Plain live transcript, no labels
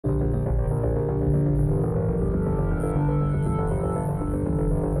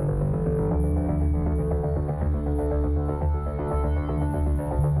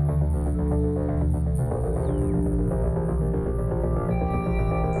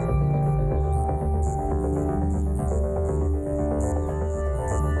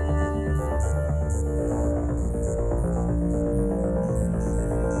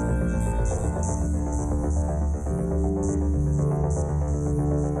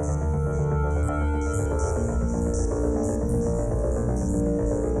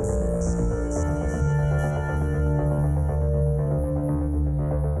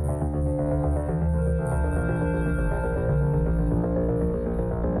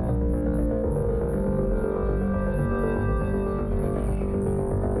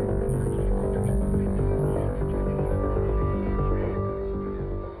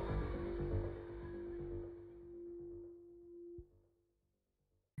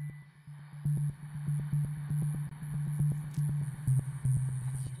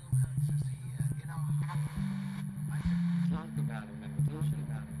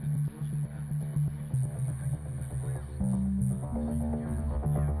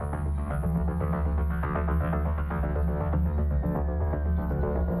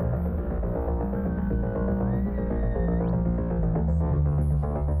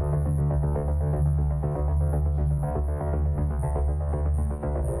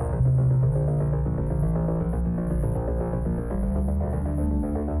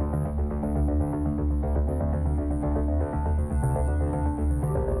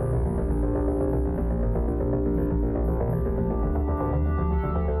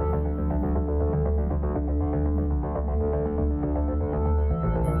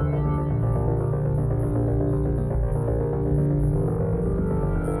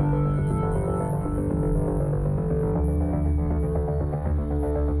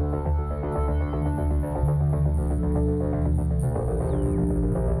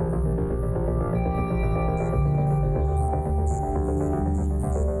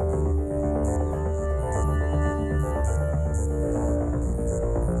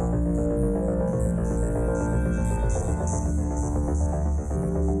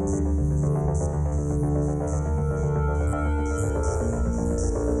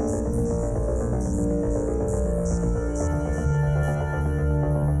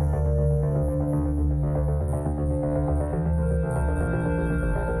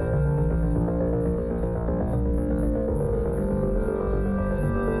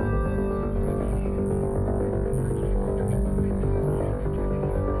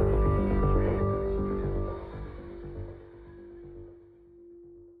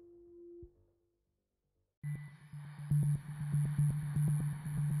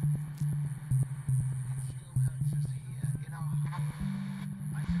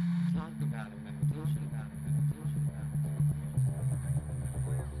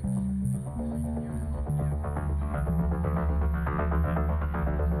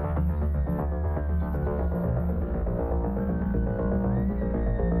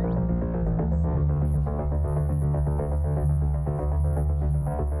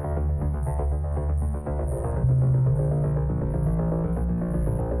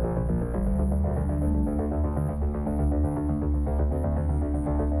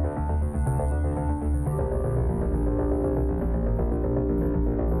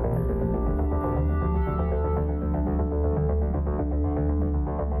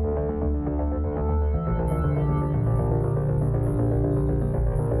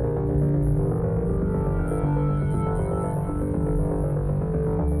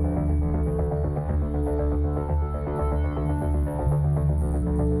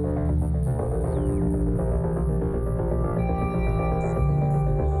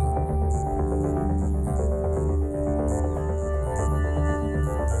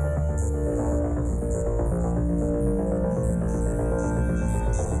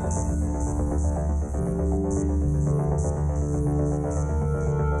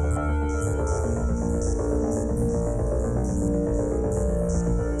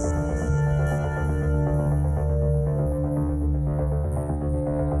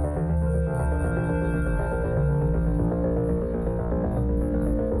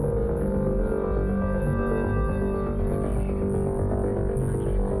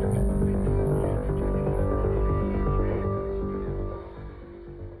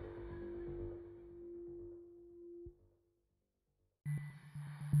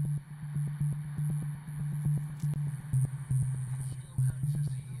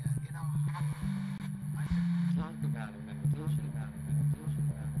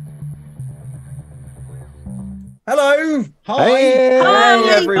Hello. Hi. Hey, Hi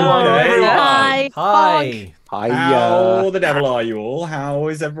everyone. Hi. Hi. How the devil are you all? How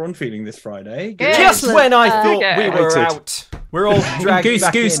is everyone feeling this Friday? Good. Just when I thought we were Excited. out, we're all dragged Goose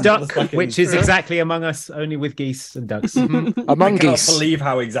back Goose in. Duck, Back in. which is exactly Among Us, only with geese and ducks. I Among cannot geese. believe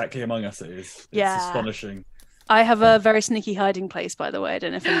how exactly Among Us it is. It's Yeah. astonishing. I have a very sneaky hiding place, by the way. I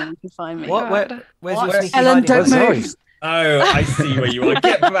don't know if anyone can find me. What? Where's your sneaky Ellen, hiding don't place? move. Sorry. Oh, I see where you are.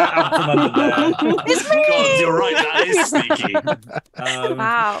 Get that out from under there. It's me. God, you're right, that is sneaky.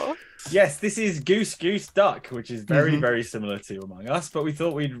 Wow. Yes, this is Goose Goose Duck, which is very, very similar to Among Us, but we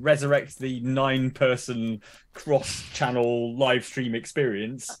thought we'd resurrect the 9-person cross-channel live stream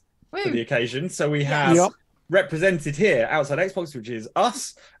experience for the occasion. So we have represented here outside Xbox, which is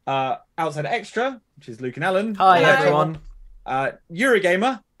us, outside Xtra, which is Luke and Ellen. Hi, everyone.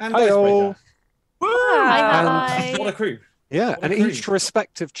 Eurogamer and Hi-yo. Dicebreaker. Hi. What a crew. Yeah, What a and crew. each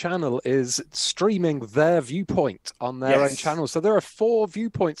respective channel is streaming their viewpoint on their own channel. So there are 4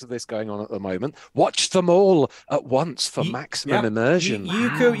 viewpoints of this going on at the moment. Watch them all at once for maximum immersion. You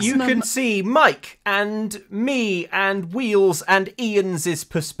can see Mike and me and Wheels and Ian's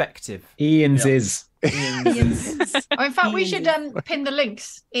perspective. Ian's is. Oh, in fact, we should pin the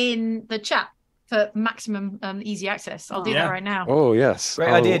links in the chat for maximum easy access. I'll do that right now. Oh, yes. Great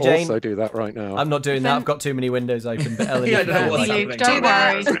I'll idea, Jane. also do that right now. I'm not doing that. I've got too many windows open. But Ellen, Yeah, I don't know what's happening. Don't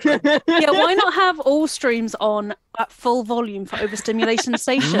worry. Yeah, why not have all streams on at full volume for overstimulation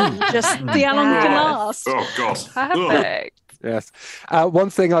station? Just see how long it can last. Oh, God. Perfect. Yes.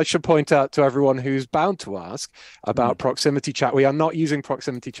 One thing I should point out to everyone who's bound to ask about proximity chat. We are not using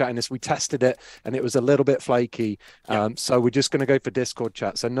proximity chat in this. We tested it and it was a little bit flaky. So we're just going to go for Discord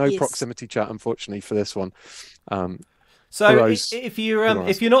chat. So no proximity chat, unfortunately, for this one. So if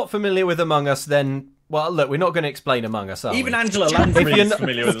you're not familiar with Among Us, then look, we're not going to explain Among Us, are Even we? Angela Lansbury is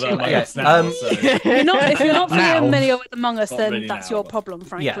familiar with Among Us now. So. If you're not familiar with Among Us, Not then really that's now, your but- problem,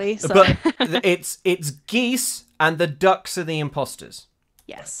 frankly. So. But it's geese and the ducks are the imposters,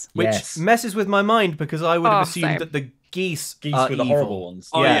 Yes. which messes with my mind because I would have assumed same. that the geese Geese are were the evil. horrible ones.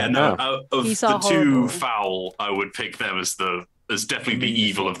 Oh, Yeah. yeah, no. Of Geese the are 2 horrible. foul, I would pick them as definitely the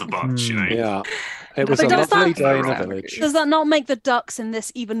evil of the bunch, you know? Yeah. It was a But does lovely that- day in the village. Does that not make the ducks in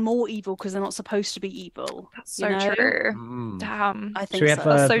this even more evil because they're not supposed to be evil? That's so you know? true. Mm. Damn. I think Should we have so.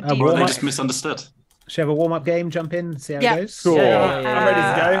 That's so a deep. Or are they warm-up? just misunderstood? Should we have a warm-up game, jump in, see how Yeah. it goes? Cool. I'm ready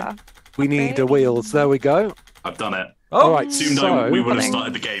to go. We need the wheels. There we go. I've done it. All right. Assumed So, we would have Funny.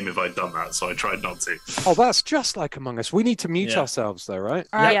 started the game if I'd done that, so I tried not to. oh, that's just like Among Us. We need to mute ourselves, though, right?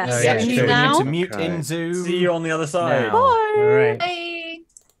 Yes. Oh, yeah, we need sure. We now. need to mute Okay. in Zoom. See you on the other side. now. All right. Hey.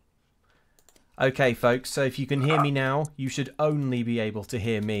 Okay, folks. So if you can hear me now, you should only be able to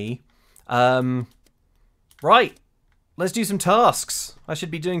hear me. Right. Let's do some tasks. I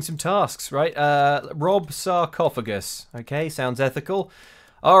should be doing some tasks, right? Rob sarcophagus. Okay, sounds ethical.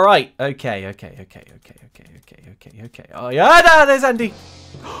 All right. Okay. Oh yeah, there's Andy.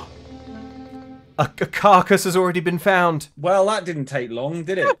 A carcass has already been found. Well, that didn't take long,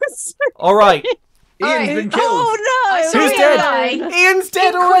 did it? All right. Ian's been killed. Oh I no! saw Who's Ian dead? die. Ian's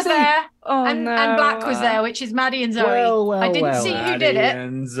dead Pink was already. there, Oh, and no. Black was there, which is Maddie and Zoe. Well, I didn't well, see who Maddie did it.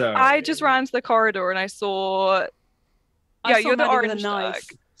 and Zoe. I just ran to the corridor and I saw. I Yeah, saw you're the Maddie with orange a knife.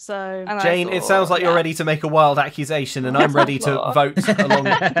 duck. So And I Jane, it saw- sounds like you're yeah. ready to make a wild accusation, and I'm ready to vote along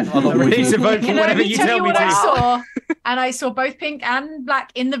with Ready to you. vote for Can whatever only you tell tell you me what I to. saw, and I saw both Pink and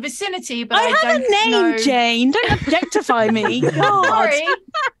Black in the vicinity, but I I have don't a name, know. Jane. Don't objectify me. God. Sorry,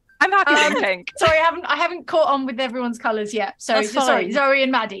 I'm happy being pink. sorry, I haven't caught on with everyone's colours yet. Sorry, That's sorry, fine. Zoe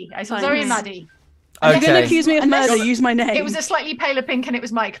and Maddie. I saw Fine. Zoe and Maddie. If you're going to Okay. accuse me of Unless- murder, use my name. It was a slightly paler Pink, and it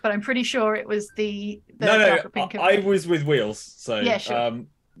was Mike, but I'm pretty sure it was the No, darker Pink. I was with Wheels. So Yeah, sure.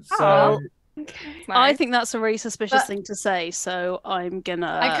 So I think that's a really suspicious But- thing to say, so I'm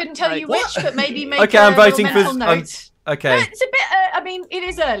gonna. I couldn't tell you What? which, but maybe make Okay, a I'm voting little for- mental note. Okay. It's a bit. I mean, it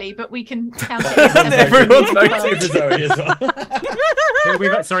is early, but we can count it. as Everyone's every- voting for Zoe as well. Who are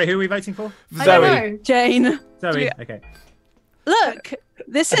we sorry, who are we voting for? I don't Zoe. know. Jane, Zoe. Okay. look,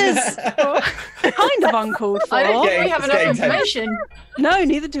 this is kind of uncalled for. I don't think we have It's enough getting tense. information. No,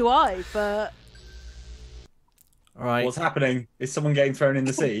 neither do I. But All right. What's happening? Is someone getting thrown in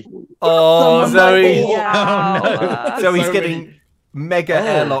the sea? Oh, someone might be, Zoe. yeah. Oh, no. Zoe's So getting mega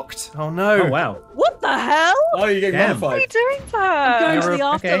airlocked. Oh no. Oh, wow. What the hell? Oh, you're getting Damn. Why are you modified. doing Going that? to the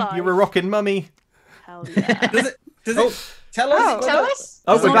okay. afterlife. You're a rockin' mummy. Hell yeah. Does it tell us? Tell us.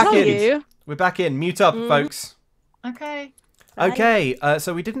 Oh, Does we're it back tell in. you? We're back in. Mute up, folks. Okay. Okay.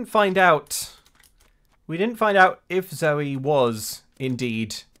 So we didn't find out. We didn't find out if Zoe was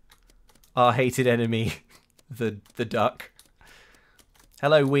indeed our hated enemy, the duck.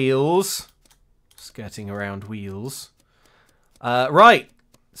 Hello, Wheels. skirting around wheels. Right.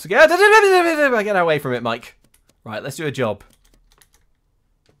 So get away from it, Mike. Right, let's do a job.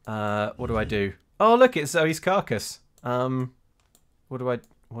 What do I do? Oh, look, it's Zoe's carcass. What do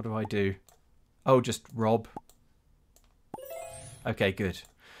I do? Oh, just rob. Okay, good.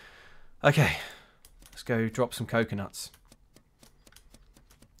 Okay. Let's go drop some coconuts.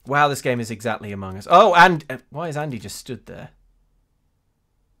 Wow, this game is exactly Among Us. Oh, and why is Andy just stood there?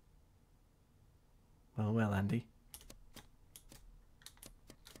 Well, Andy.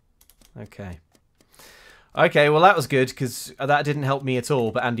 Okay. Okay, well that was good, because that didn't help me at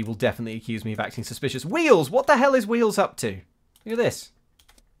all, but Andy will definitely accuse me of acting suspicious. Wheels! What the hell is Wheels up to? Look at this.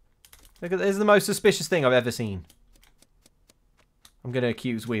 Look at this is the most suspicious thing I've ever seen. I'm going to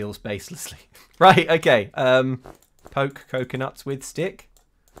accuse Wheels baselessly. Right, okay. Poke coconuts with stick.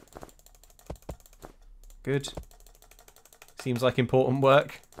 Good. Seems like important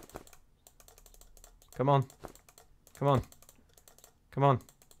work. Come on. Come on. Come on.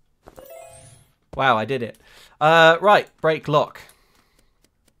 Wow, I did it. Right, break lock.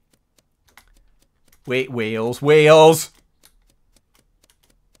 Wait, wheels, wheels!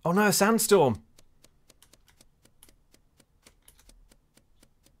 Oh no, a sandstorm.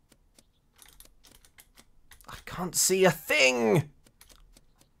 I can't see a thing!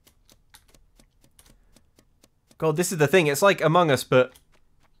 God, this is the thing. It's like Among Us, but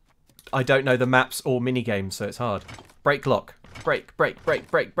I don't know the maps or minigames, so it's hard. Break lock. Break, break, break,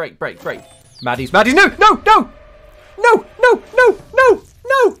 break, break, break, break. Maddie's, no, no, no! No, no, no, no,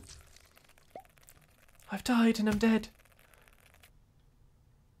 no! I've died and I'm dead.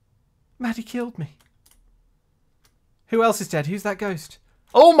 Maddie killed me. Who else is dead? Who's that ghost?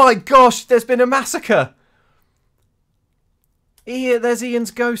 Oh my gosh, there's been a massacre! There's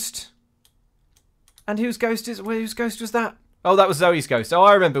Ian's ghost. And whose ghost was that? Oh, that was Zoe's ghost. Oh,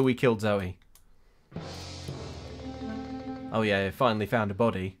 I remember we killed Zoe. Oh yeah, finally found a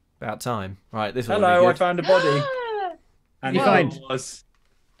body. About time. Right, this one. Hello, I found a body. And You it find was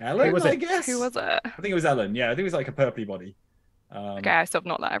Ellen, Who was I it? guess. Who was it? I think it was Ellen. Yeah, I think it was like a purpley body. Okay, I still have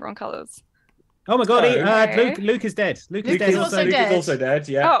not let everyone colours. Oh my god, Okay. Luke is dead. Luke is Luke dead. is also Luke dead. is also dead.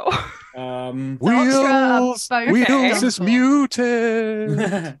 Yeah. Oh, Wheels! Xtra, Wheels okay. is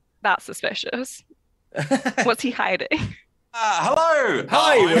muted! that's suspicious. What's he hiding? Hello.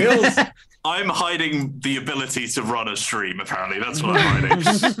 Hi, Wheels. I'm hiding the ability to run a stream. Apparently, that's what I'm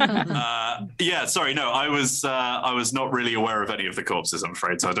hiding. Yeah, sorry, no, I was not really aware of any of the corpses. I'm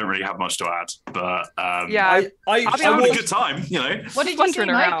afraid, so I don't really have much to add. But Yeah, I having a walked, good time, you know. What did you wandering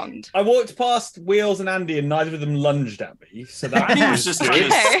see, Mike? around. I walked past Wheels and Andy, and neither of them lunged at me. So that Andy was just kind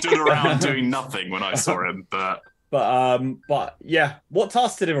of Okay. stood around doing nothing when I saw him. But But yeah, what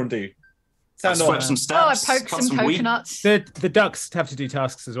tasks did everyone do? I Sound swept on. some Oh, I steps. poked cut some weed. coconuts. The ducks have to do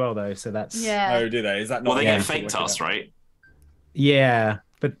tasks as well, though, so that's Yeah. Oh, do they? Is that not? Well, they yeah, get fake tasks, right? yeah.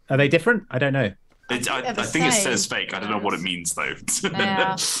 But are they different? I don't know. I never think it say. says fake. I don't know what it means though.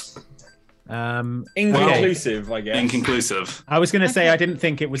 Yeah. Inconclusive, I guess. Inconclusive. I was going to say I didn't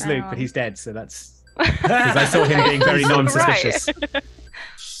think it was Luke, but he's dead, so that's because I saw him being very non-suspicious.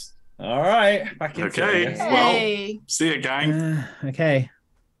 All right, back into Okay. it. Well, Hey. see ya, gang. Okay.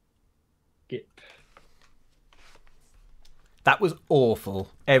 That was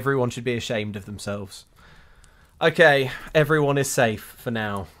awful. Everyone should be ashamed of themselves. Okay, everyone is safe for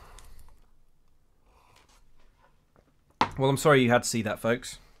now. Well, I'm sorry you had to see that,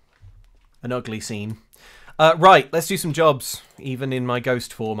 folks. An ugly scene. Right, let's do some jobs. Even in my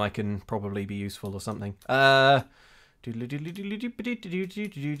ghost form, I can probably be useful or something. All the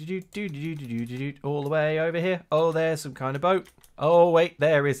way over here. Oh, there's some kind of boat. Oh, wait,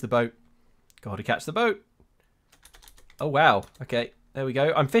 there is the boat. Gotta catch the boat. Oh, wow. Okay, there we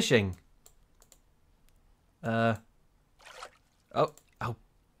go. I'm fishing. Oh,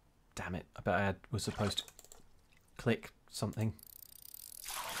 damn it. I bet I was supposed to click something.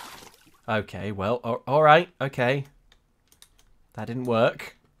 Okay, well, all right. Okay. That didn't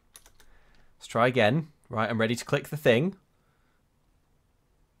work. Let's try again. Right, I'm ready to click the thing.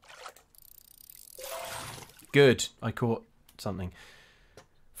 Good. I caught something.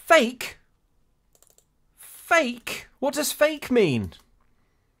 Fake? Fake? What does fake mean?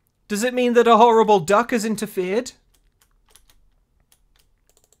 Does it mean that a horrible duck has interfered?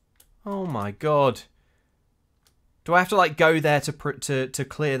 Oh my god. Do I have to like go there to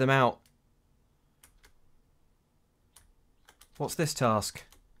clear them out? What's this task?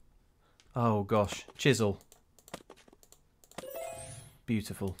 Oh gosh, chisel.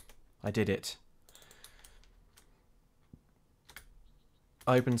 Beautiful. I did it.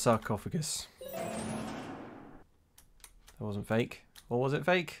 Open sarcophagus. That wasn't fake. Or was it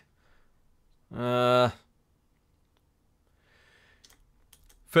fake? For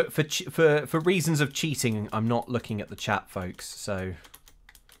reasons of cheating, I'm not looking at the chat, folks. So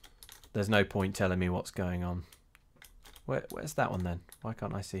there's no point telling me what's going on. Where's that one then? Why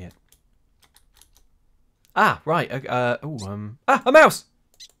can't I see it? Ah, right. A mouse!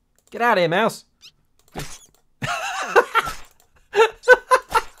 Get out of here, mouse!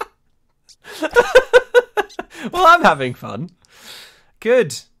 Well, I'm having fun.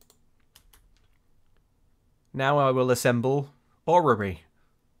 Good. Now I will assemble orrery.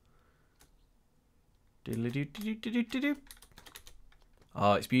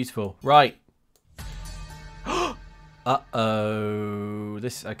 Oh, it's beautiful. Right. Uh-oh.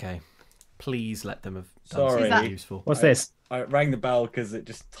 Okay. Please let them have done something useful. What's this? I rang the bell because it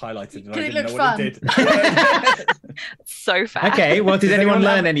just highlighted and I didn't know fun? what it did. So fast. Okay, well, did anyone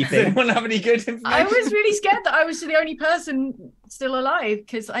learn anything? Does anyone have any good information? I was really scared that I was the only person still alive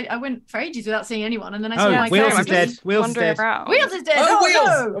because I went for ages without seeing anyone, and then I saw my Wheels character is dead. just Wheels is dead. Around. Wheels is dead. Oh, Oh,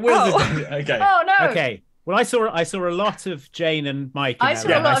 Wheels! no. Wheels is dead. Okay. Oh no. Okay. Well, I saw a lot of Jane and Mike. I saw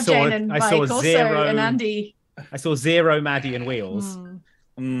a lot of Jane and Mike, also, zero, and Andy. I saw zero Maddie and Wheels.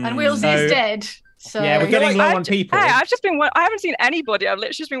 And Wheels is dead. So yeah, we're getting low on people. Hey, I haven't seen anybody. I've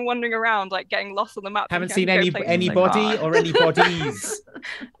literally just been wandering around, like getting lost on the map. Haven't seen anybody or any bodies.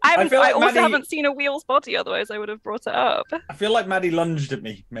 I also haven't seen a Wheels body. Otherwise, I would have brought it up. I feel like Maddie lunged at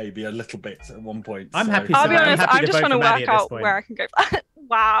me maybe a little bit at one point. I'm happy. I'll be honest. I'm just trying to work work out where I can go.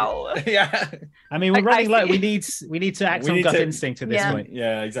 Wow. Yeah. I mean, we're running low. We need to act on gut instinct at this point.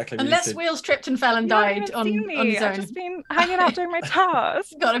 Yeah, exactly. Unless Wheels tripped and fell and died on his own. I've just been hanging out doing my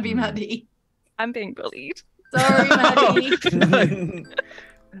tasks. Gotta be Maddie. I'm being bullied. Sorry, Maddie.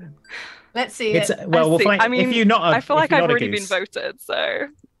 Let's see it. Well, we'll find. I mean, if you're not, I feel like I've already been voted, so I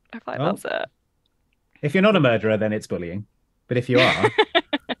feel like that's it. If you're not a murderer, then it's bullying. But if you are,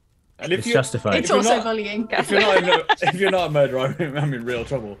 it's justified. It's also bullying. If you're not a murderer, I'm in real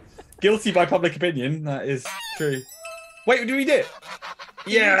trouble. Guilty by public opinion. That is true. Wait, do we do it?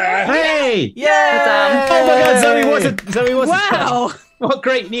 Yeah! Hey! Yeah! Oh my God, Zoe wasn't. Wow! What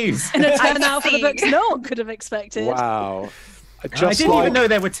great news! And a turnout for the books no one could have expected. Wow. I didn't even know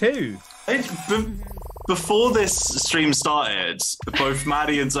there were two. Before this stream started, both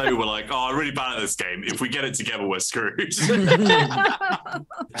Maddie and Zoe were like, "Oh, I'm really bad at this game. If we get it together, we're screwed." And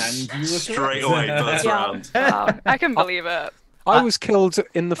you were straight away first round. Wow, I can believe it. I was killed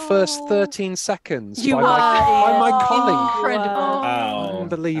in the first 13 seconds by my colleague. Incredible. Wow.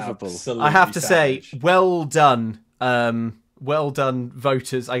 Unbelievable. Absolutely I have to savage. say, well done. Well done,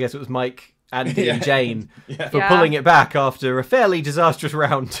 voters. I guess it was Mike, Andy, and Jane for pulling it back after a fairly disastrous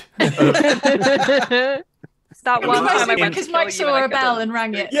round. That one time I went because Mike saw a bell and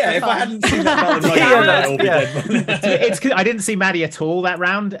rang it. Yeah, if I hadn't seen that bell and rang it, it's I didn't see Maddie at all that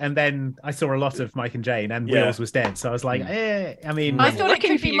round, and then I saw a lot of Mike and Jane, and Wheels was dead. So I was like, I mean, I thought it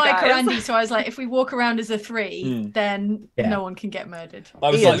could be Mike or guys. Andy, so I was like, if we walk around as a three, then no one can get murdered. I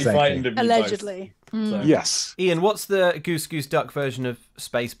was slightly frightened of you Allegedly. both, so. Yes. Ian, what's the Goose Goose Duck version of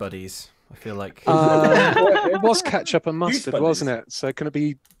Space Buddies? I feel like It was ketchup and mustard, Buddies. wasn't it? So can it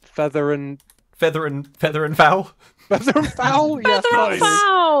be feather and foul? feather and foul? Yeah, Feather and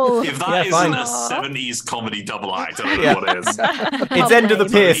foul. If that isn't a 70s comedy double act, I don't know what it is. It's end of the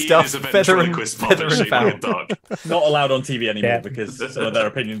pier stuff. It is Feather and foul. Not allowed on TV anymore because some of their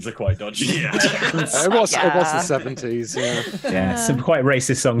opinions are quite dodgy. Yeah. It was the 70s. Yeah, some quite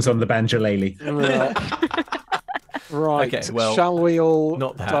racist songs on the banjolele. Right. Okay, well, shall we all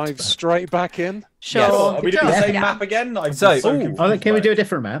not that, dive but- straight back in? Sure. Yes. Are we doing the same Yeah. map again? I'm So- confused Can by we do a it.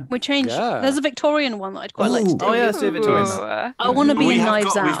 different map? We changed. Yeah. There's a Victorian one that I'd quite like to do. Oh yeah, let's do it Victorian. I want to be in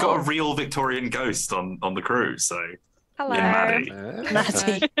Knives Out. We've got a real Victorian ghost on the crew, so Hello. in Maddie.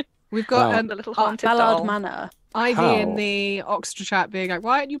 Natty. We've got The little haunted Ballard doll. Manor. Ivy How? in the Xtra chat being like,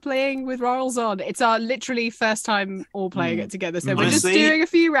 why aren't you playing with roles on? It's our literally first time all playing it together. So we're just Honestly, doing a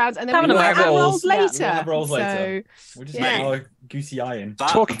few rounds and then having we a might bit have of roles rolls. Yeah, later. we'll have rolls later. So We'll just Yeah. make our goosey eye in.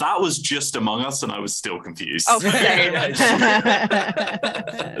 That was just Among Us, and I was still confused. Oh, same. Yeah.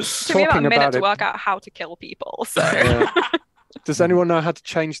 Took me about a Talking minute about to it. work out how to kill people. So Does anyone know how to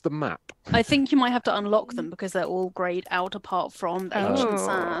change the map? I think you might have to unlock them because they're all grayed out apart from the Ancient Oh.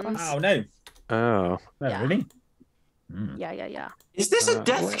 Sands. Oh no. Oh. Yeah. Really? Yeah. Is this a where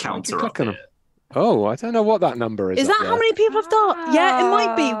death am I counter up clicking here? them? Oh, I don't know what that number is. Is up that how there. many people have died? Yeah, it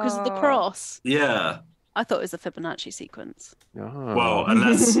might be because of the cross. Yeah. I thought it was the Fibonacci sequence. Oh. Well,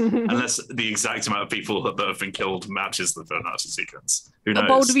 unless the exact amount of people that have been killed matches the Fibonacci sequence. Who knows?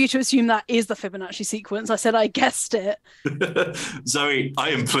 Bold of you to assume that is the Fibonacci sequence. I said I guessed it. Zoe, I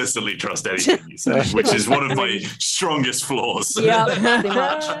implicitly trust anything you say, which is one of my strongest flaws. Yeah, pretty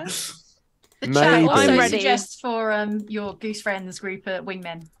much. The chat Maybe. also I'm ready. suggests for your Goose Friends group at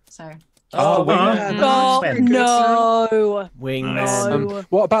Wingmen. So. Oh, Wingmen. God, Wingmen. no. Wingmen. No.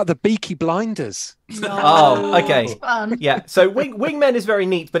 What about the Beaky Blinders? No. Oh, okay. Fun. Yeah, so Wingmen is very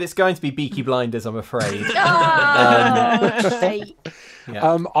neat, but it's going to be Beaky Blinders, I'm afraid.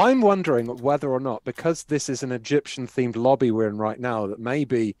 Yeah. I'm wondering whether or not, because this is an Egyptian-themed lobby we're in right now, that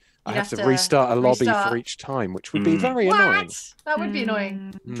maybe I have to restart a lobby for each time, which would be very annoying. What? That would be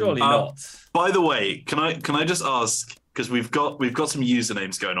annoying. Surely not. By the way, can I just ask, because we've got some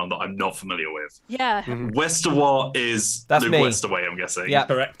usernames going on that I'm not familiar with. Yeah. Westerwar is That's Luke me. Westerway, I'm guessing. Yeah.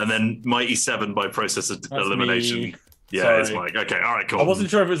 Correct. And then Mighty 7 by process of elimination. me. Yeah, Sorry. it's Mike. Okay, all right, cool. I wasn't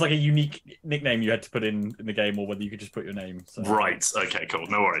sure if it was like a unique nickname you had to put in the game or whether you could just put your name. So. Right. Okay, cool.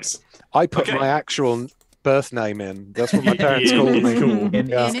 No worries. I put Okay. my actual birth name in. That's what my parents called me. Cool. Ian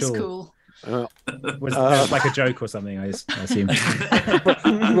Yeah. Ian is cool. cool. Was it like a joke or something? I assume.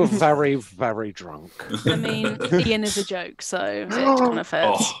 We were very, very drunk. I mean, Ian is a joke, so it kind of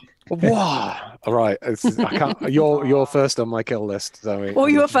hurts. Oh, Wow. All right. I can't. You're first on my kill list, Zoe. Well,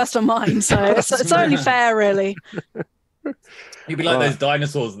 you were first on mine, so it's only fair, really. You'd be like Right. those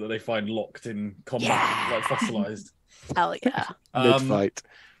dinosaurs that they find locked in combat, like fossilized. Hell yeah. Mid-fight.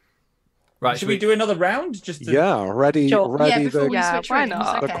 Right, Should we do another round? Just to... Yeah, ready, Sure. Yeah, ready. before we Yeah, switch why rooms.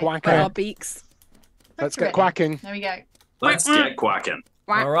 not? The Okay. quacker. Our beaks. Let's Ready. get quacking. There we go. let's get quacking.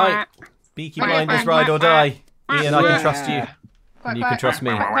 All right. Beaky Blinders, ride or die. Ian, I can trust you. And you can trust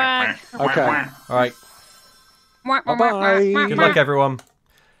me. Quack, quack. Okay. All right. Bye-bye. Good luck, everyone.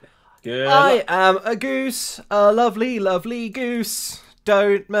 Good. I am a goose, a lovely, lovely goose.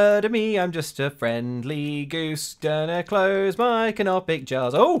 Don't murder me, I'm just a friendly goose. Gonna close my canopic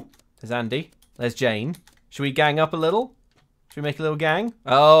jars. Oh, there's Andy. There's Jane. Should we gang up a little? Should we make a little gang?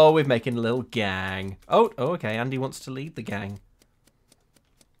 Oh, we're making a little gang. Oh, okay. Andy wants to lead the gang.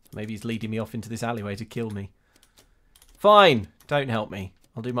 Maybe he's leading me off into this alleyway to kill me. Fine. Don't help me.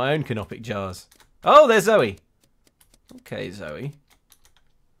 I'll do my own canopic jars. Oh, there's Zoe. Okay, Zoe.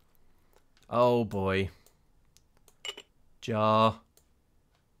 Oh, boy. Jar.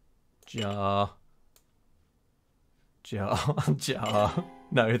 Jar. Jar. Jar.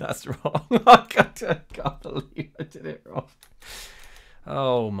 No, that's wrong. I can't believe I did it wrong.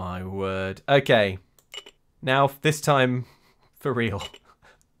 Oh, my word. Okay. Now, this time, for real.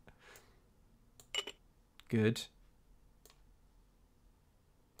 Good.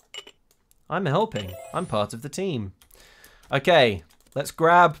 I'm helping. I'm part of the team. Okay, let's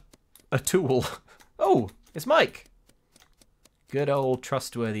grab a tool. Oh, it's Mike. Good old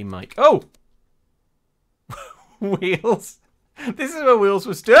trustworthy Mike. Oh! Wheels. This is where Wheels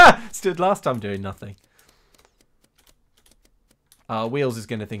was stood last time doing nothing. Wheels is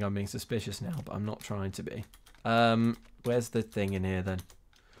going to think I'm being suspicious now, but I'm not trying to be. Where's the thing in here then?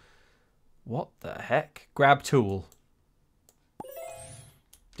 What the heck? Grab tool.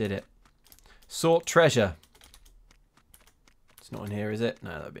 Did it. Sort treasure. It's not in here, is it? No,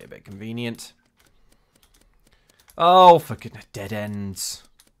 that'd be a bit convenient. Oh, for goodness. Dead ends.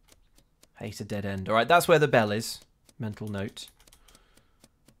 Hate a dead end. Alright, that's where the bell is. Mental note.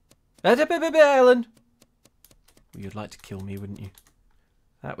 Ellen! Well, you'd like to kill me, wouldn't you?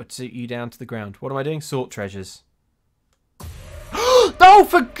 That would suit you down to the ground. What am I doing? Sort treasures. Oh,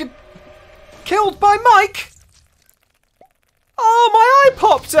 for good... Killed by Mike! Oh, my eye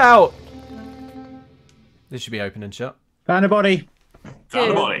popped out! This should be open and shut. Found a body.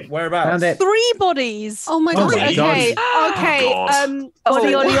 Found a body. Whereabouts? Found it. 3 bodies. Oh my Oh god. my Okay. God. Okay. God.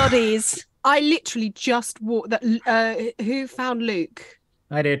 Body oddy oddies. I literally just walked that. Who found Luke?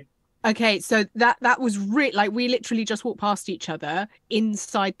 I did. Okay, so that was like we literally just walked past each other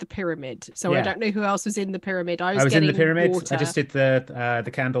inside the pyramid. So I Yeah. don't know who else was in the pyramid. I I was in the getting pyramid. Water. I just did the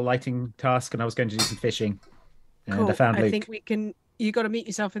candle lighting task, and I was going to do some fishing. And Cool. I found Luke. I think we can. You got to meet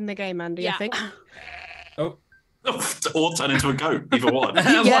yourself in the game, Andy. I think. Oh, Or turn into a goat, either one.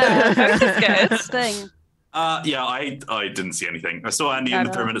 Yeah. That's good. Sting. Yeah, I didn't see anything. I saw Andy in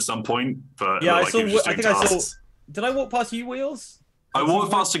the pyramid at some point, but yeah. it I looked saw. like he was just I doing think I saw. tasks. Did I walk past you, Wheels? I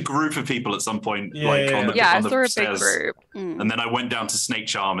walked past a group of people at some point, Yeah, like yeah, on the, Yeah, I on the saw a big stairs. group. And then I went down to Snake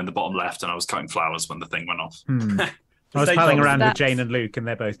Charm in the bottom left, and I was cutting flowers when the thing went off. I was Snake palling Charm around with that's- Jane and Luke, and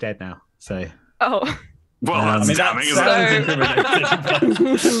they're both dead now. So. Oh, Well, I that's mean, damning, isn't sounds it?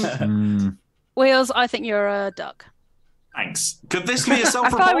 incriminating. Wheels, I think you're a duck. Thanks. Could this be a I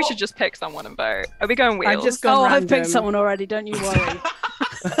self-report? feel like we should just pick someone and vote. Are we going I wheels? just got Oh, I've random. picked someone already. Don't you worry.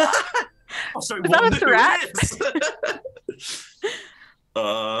 Oh, sorry, Is that what a threat? is?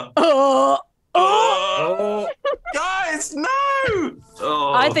 Oh, Oh, guys, no!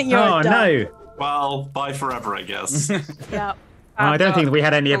 Oh, I think you're Oh a duck. no! Well, bye forever, I guess. Yeah. I don't think we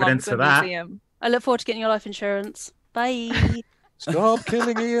had any belongs evidence in for a that. museum. I look forward to getting your life insurance. Bye. Stop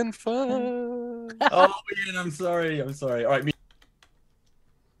killing Ian first. Oh, Ian, I'm sorry. I'm sorry. All right.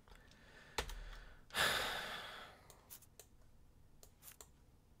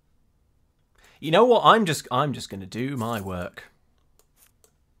 You know what? I'm just going to do my work.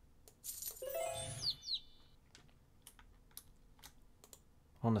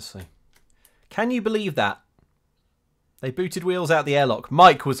 Honestly. Can you believe that? They booted Wheels out the airlock.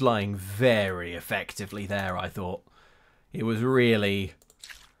 Mike was lying very effectively there, I thought. It was really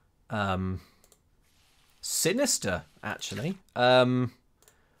sinister, actually. I'm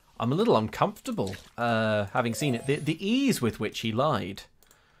a little uncomfortable having seen it. The ease with which he lied.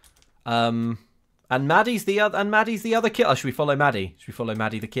 And Maddie's the other killer. Should we follow Maddie? Should we follow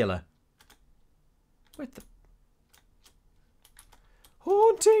Maddie the killer? With the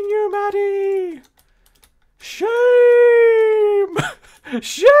haunting you, Maddie. Shame!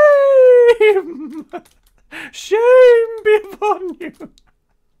 Shame! Shame be upon you!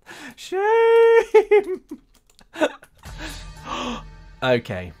 Shame!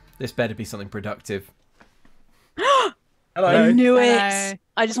 Okay, this better be something productive. Hello. I knew Hello. it.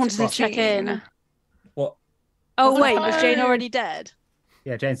 I just wanted to check in. What? Oh wait, was Jane already dead?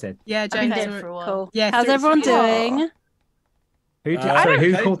 Yeah, Jane said. Yeah, I've been Jane's dead for a while. Cool. Yeah, How's through- everyone through- doing? Who, I sorry,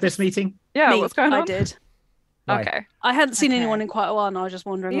 who don't- called this meeting? Yeah, Me. what's going on? I did. Why? Okay. I hadn't seen Okay. anyone in quite a while, and I was just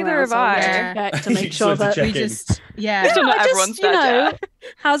wandering Neither around. have so I wanted I. to check to You make just sure wanted to that check We in. just, yeah. Still not I just, everyone's you dead know, yet.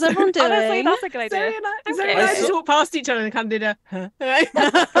 how's everyone doing? Honestly, that's a good idea. Zoe and I, Zoe Okay. and I just walked past each other and kind of did a.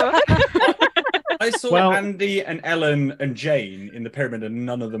 I saw Well- Andy and Ellen and Jane in the pyramid, and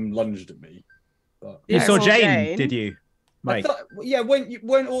none of them lunged at me. But You Yeah, saw well, Jane, Jane. did you? I Mike. thought, yeah,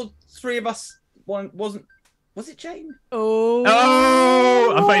 weren't all three of us? Was it Jane? Oh,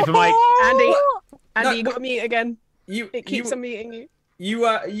 I'm voting for Mike. Andy, you got to mute again. You It keeps unmuting you.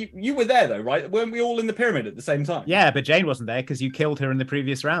 you were there though, right? Weren't we all in the pyramid at the same time? Yeah, but Jane wasn't there because you killed her in the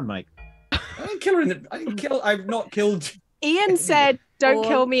previous round, Mike. I didn't kill her I've not killed. Ian said, "Don't Or-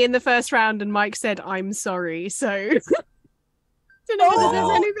 kill me" in the first round, and Mike said, "I'm sorry." So, don't know whether there's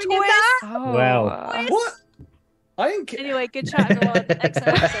anything in that. Oh, Well. What? I didn't kill. Anyway, good chat, everyone.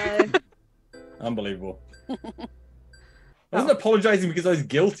 XOXO. Unbelievable. I wasn't apologizing because I was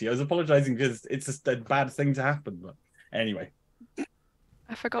guilty. I was apologizing because it's just a bad thing to happen. But anyway,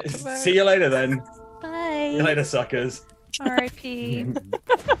 I forgot to vote. see you later then. See you Bye. later, suckers. R.I.P.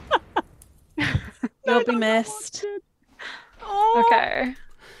 You'll be missed. Oh, Okay.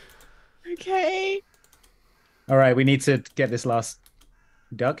 okay. All right, we need to get this last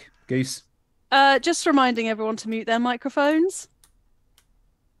duck, goose. Just reminding everyone to mute their microphones.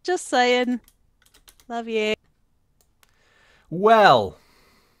 Just saying. Love you. Well,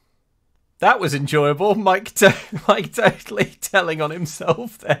 that was enjoyable. Mike totally telling on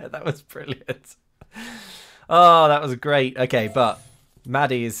himself there. That was brilliant. Oh, that was great. Okay, but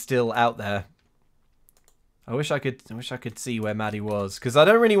Maddie is still out there. I wish I could see where Maddie was, because I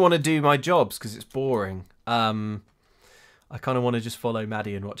don't really want to do my jobs because it's boring. I kind of want to just follow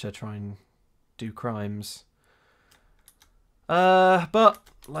Maddie and watch her try and do crimes. But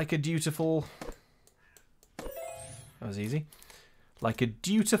like a dutiful. That was easy. Like a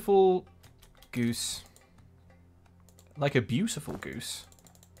dutiful goose. Like a beautiful goose.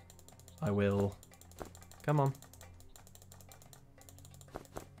 I will. Come on.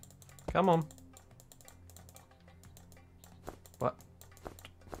 Come on. What?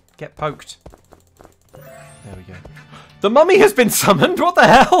 Get poked. There we go. The mummy has been summoned! What the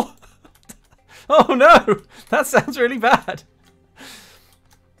hell? Oh no! That sounds really bad.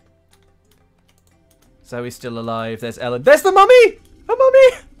 Zoe's still alive. There's Ellen. There's the mummy! A mummy!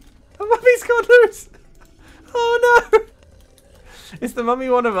 A mummy's gone loose! Oh no! Is the mummy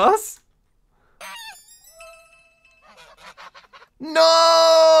one of us? No!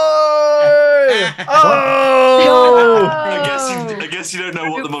 Oh! I guess you don't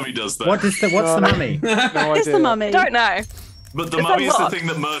know what the mummy does though. What's the mummy? No It's the idea. mummy. Don't know. But the Is mummy is that the what? thing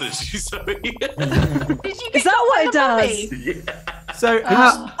that murders you, Zoe. Did you get Is that what it by the does? mummy? So,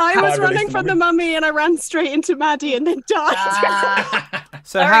 I was released running the from the mummy and I ran straight into Maddie and then died.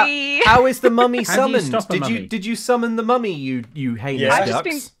 so Sorry. how is the mummy How do you summoned? stop a mummy? Did you summon the mummy? You heinous Yeah. I've ducks.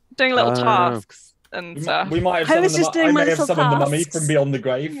 just been doing little Oh. tasks and stuff. We might have I summoned was just doing I my may have little summoned the mummy tasks. from beyond the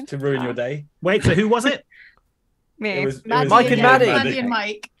grave to ruin your day. Wait, so who was it? Me. It was Mike and yeah, Maddie. Maddie and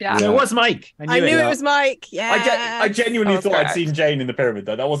Mike. Yeah. So it was Mike. I knew it was Mike. Yeah. I genuinely That's thought I'd correct. seen Jane in the pyramid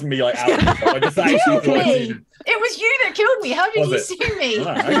though. That wasn't me like out. I just actually Killed thought I'd me. seen. It was you that killed me. How did Was you it? see me?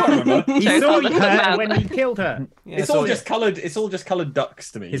 I can't remember. He Shows saw how the her man- when he killed her. Yeah, It's so- all just coloured. It's all just coloured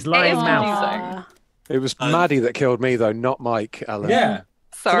ducks to me. His lying is mouth. confusing. It was Maddie that killed me, though, not Mike, Alan. Yeah.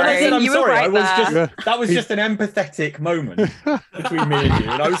 Sorry, So when I said I'm you were sorry, right I was there. that was just an empathetic moment between me and you,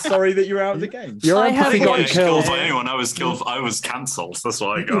 and I was sorry that you were out of the game. Your I empathy have got you Not killed killed. by anyone. I was killed. I was cancelled. That's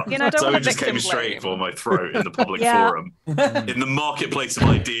what I got. You know, I don't so want it to just came victim straight blame. for my throat in the public Yeah. forum, in the marketplace of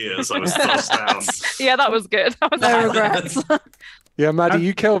ideas. I was thrust down. Yeah, that was good. That was No regrets. Yeah, Maddie,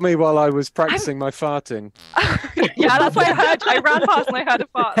 you killed me while I was practicing my farting. Yeah, that's what I heard. I ran past and I heard a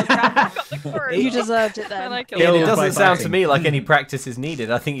fart. I ran back up the corridor. You deserved it And I then. killed Ian, it you. doesn't by sound to fighting. me like any practice is needed.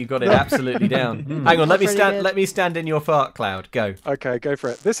 I think you got it absolutely down. Hang on, let me Pretty stand. good. Let me stand in your fart cloud. Go. Okay, go for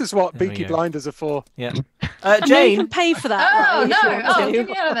it. This is what There we Peaky go. Blinders are for. Yeah. I know you Jane, can pay for that. Oh right, no! if you want Oh, to. get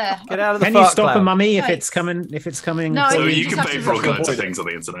me out of there. get out of the Can you fart stop cloud. a mummy if Right. it's coming? If it's coming. No, So you you just can have pay to for all avoid kinds of it. things on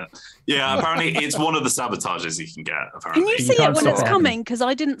the internet. Yeah, apparently it's one of the sabotages you can get. Can Apparently, you You see it can't when stop it's it coming? Because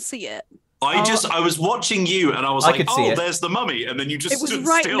I didn't see it. I was watching you and I was I like, could see oh, it. there's the mummy, and then you just It was stood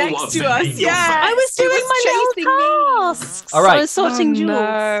right still next while to taking us, your yeah. face. I was It doing was my chasing little tasks. All right. I was sorting jewels.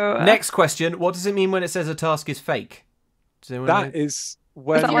 No. Next question. What does it mean when it says a task is fake? Does anyone know? That is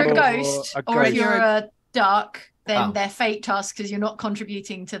when that If you're a like ghost, or if you're a duck, then Oh. they're fake tasks because you're not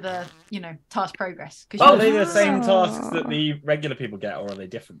contributing to the, task progress. Are they the same tasks that the regular people get, or are they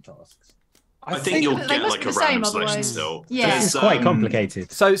different tasks? I think you'll they get must like be a the random same, selection otherwise- still. Yeah. There's, It's quite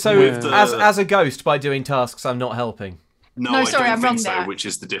complicated. So With the- as a ghost, by doing tasks, I'm not helping. No, No, I sorry, don't I'm think wrong so, there. which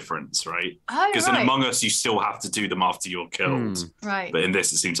is the difference, right? Oh, Because in right. Among Us, you still have to do them after you're killed. Right. But in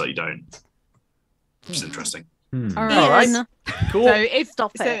this, it seems like you don't. Which is interesting. All right. Ian, Cool. So if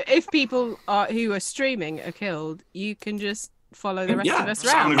Stop it. if people who are streaming are killed, you can just follow the rest Yeah, of us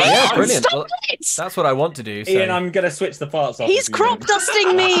sound around. great. Yeah, brilliant. Stop Well, it! that's what I want to do. So. Ian, I'm gonna switch the parts off. He's if you crop don't.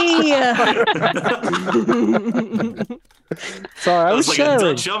 dusting me. Sorry, I was That's like a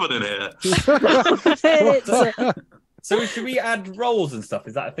sharing. Dutch oven in here. It's- So should we add roles and stuff?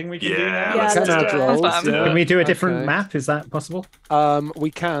 Is that a thing we can do Yeah, now? Yeah, let's let's do do it. it. rolls, That's fun. yeah. Can we do a different Okay. map? Is that possible?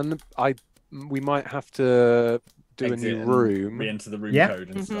 We can. We might have to do a Exit new and room. re-enter the room Yeah. code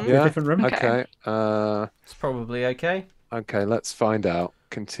and stuff. Do a different room? Okay. It's probably okay. Okay. Let's find out.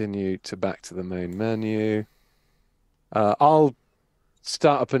 Continue to back to the main menu. I'll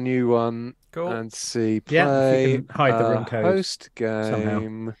start up a new one Cool. and see. Yeah, if Play. you can hide the room code Host somehow.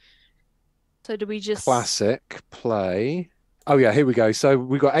 game. So do we just Classic. Play. Oh yeah, here we go. So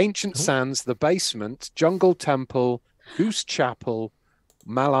we've got Ancient Sands, The Basement, Jungle Temple, Goose Chapel,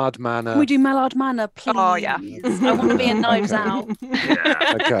 Mallard Manor. Can we do Mallard Manor, please? Oh, yeah. I want to be in Knives Out.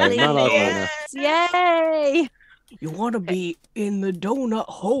 Yeah. Okay, Mallard Manor. Yay! You want to be in the donut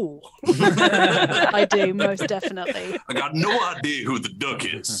hole. I do, most definitely. I got no idea who the duck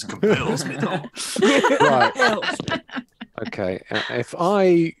is. Compels me though. Right. Okay. If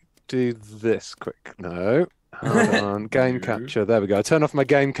I do this quick, no. Hold on. Game capture. There we go. I turn off my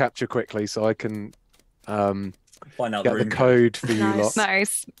game capture quickly so I can Find out get the room code for you Nice. lot.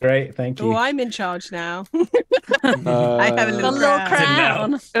 Nice. Great, thank you. Oh, I'm in charge now. I have a The little little crown.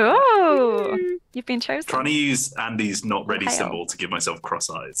 crown. Oh, you've been chosen. Trying to use Andy's not ready Hail. symbol to give myself cross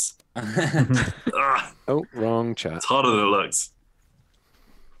eyes. Ugh, Oh, wrong chat. it's harder than it looks.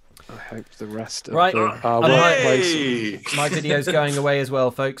 I hope the rest of Right. the I'm workplace. Hey! My video's going away as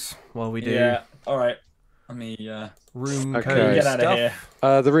well, folks. While we do Yeah. All right. Let me room Okay. code get out of stuff.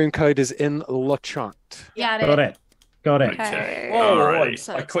 here. The room code is in the chat. Yeah, Got it. Got it. Okay. Whoa! Alright.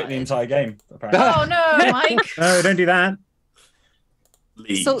 So I quit the excited. entire game. Apparently. Oh no, Mike. No, don't do that.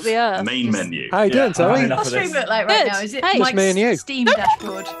 Leave. Salt the earth. Main Just- menu. How you doing, I've had Tony? enough What's of stream this. look like right Good. now? Is it Hey. Just me and you. Mike's Steam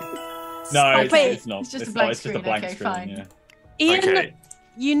dashboard? No, it's, wait. it's not. It's just a not. blank It's just a screen. blank Okay, screen. fine. Yeah. Ian, Okay.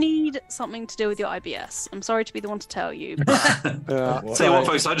 you need something to do with your IBS. I'm sorry to be the one to tell you. Yeah. Tell you what,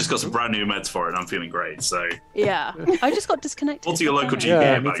 folks, I just got some brand new meds for it and I'm feeling great. So, Yeah. I just got disconnected. what's your local GP Yeah,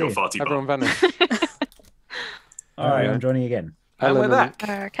 about me your too. farty Everyone bum? vanished. All right, I'm joining again. And we're Ellen back.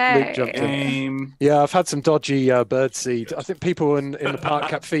 Luke jumped in. Game. Yeah, I've had some dodgy bird seed. I think people in the park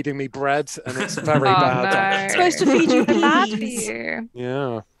kept feeding me bread, and it's very Oh, bad. no. Supposed to feed you Bad for beans. you.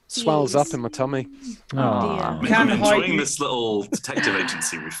 Yeah, swells up in my tummy. Oh, I'm dear. Can hide enjoying you- this little detective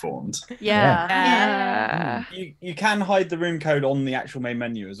agency we formed. Yeah. Yeah. You can hide the room code on the actual main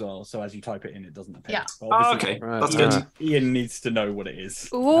menu as well. So as you type it in, it doesn't appear. Yeah. But Oh, obviously, okay. Right, That's yeah. good. Ian needs to know what it is.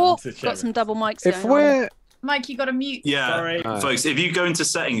 Oh, to share got some it. double mics If going on. we're Mike, you got to mute. Yeah, Sorry. folks, if you go into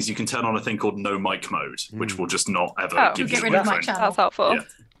settings, you can turn on a thing called no mic mode, which will just not ever Oh. give Get you rid of my microphone. channel. That's helpful. Yeah.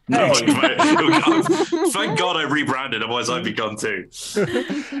 No Hey. mic mode. Thank God I rebranded, otherwise I'd be gone too.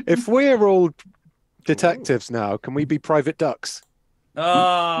 if we're all detectives now, can we be private ducks?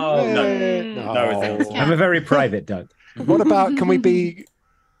 Oh no. Mm. No, thanks. Yeah. I'm a very private duck. What about can we be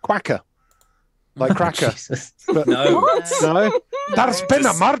quacker, like cracker? Jesus. But, No. no, there's been a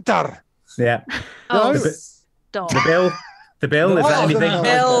Just- murder. Yeah. Oh, No. stop. The bill, is that Oh, anything? no.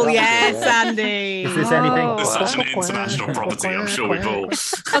 Bill, Yeah. yes, Andy. Is this anything? Oh. It's such an international property. I'm sure we've all.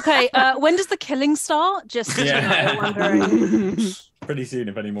 Okay, when does the killing start? Just Yeah. wondering. Pretty soon,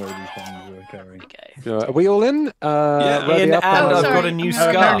 if any more of these things are occurring. Okay. Are we all in? Ready Ian, up and Oh, I've sorry. got a new Oh,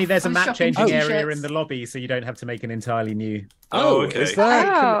 scarf. Apparently, there's a I'm map shopping changing t-shirts. area in the lobby, so you don't have to make an entirely new. Oh, okay. Is that?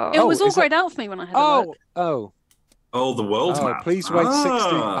 Oh. It was all is that- grayed out for me when I had a look. Oh, the world Oh, map. please wait 60.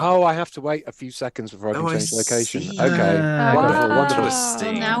 Ah. Oh, I have to wait a few seconds before I can Oh, I change location. see. Okay. Ah, Wonderful, wow. wonderful.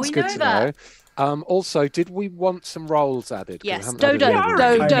 Interesting. Now It's we good know to that. know. Also, did we want some rolls added? 'Cause we Yes, haven't added dodo, any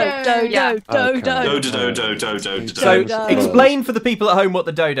dodo, recently. dodo, Yeah. dodo. Do. So, Dodo. explain for the people at home what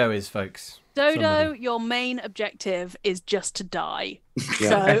the dodo is, folks. Dodo, Somebody. your main objective is just to die. Yeah.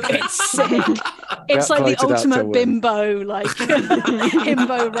 So it's sick. It's like the voted out to ultimate win. bimbo, like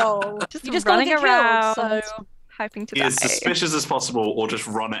himbo role. Just You just gotta running get around, killed. So hoping to Be die. as suspicious as possible, or just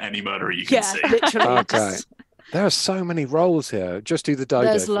run at any murderer you can yeah, see. literally. Okay. just- There are so many rolls here. Just do the dodo.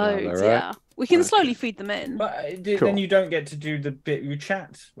 There's for now, loads. though, right? Yeah, we can Okay. slowly feed them in. But Cool. then you don't get to do the bit you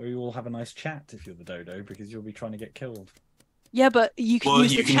chat, where you all have a nice chat if you're the dodo, because you'll be trying to get killed. Yeah, but you can Well,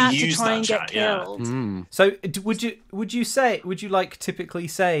 use you the can chat to use try that and get chat, yeah. killed. Mm. So, would you like typically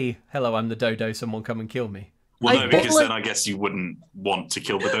say, "Hello, I'm the dodo. Someone come and kill me"? Well, I no, because thought- then I guess you wouldn't want to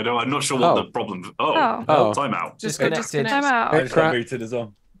kill the dodo. I'm not sure what Oh. the problem. Oh. Oh. Timeout. Just go Disconnected. Time out. I just got booted as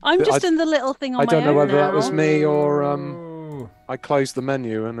well. I'm just in the little thing on I my don't know own whether that now. was me or Oh. I closed the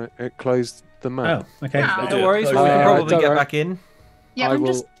menu and it closed the map. Oh, okay. Ah. No worries, we Uh, can probably don't get worry. back in. Yeah, I I'm will.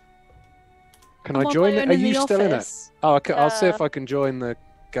 just. Can I'm I on join my it? own Are in the you still in it? office. Oh, okay. I'll see if Uh, I can join the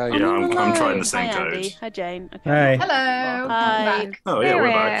game. Yeah, I'm Hello. trying the same Hi, code. Andy. Hi, Jane. Okay. Hey. Hello. Hi. Welcome back. Oh yeah, we're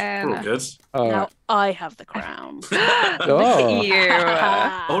back. We're all good. All Now right. I have the crown. Oh. You.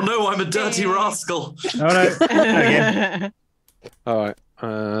 Oh no, I'm a dirty rascal. Oh no. Again. All right.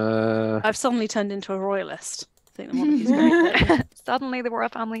 I've suddenly turned into a royalist. I think the monarchy's great. Suddenly the royal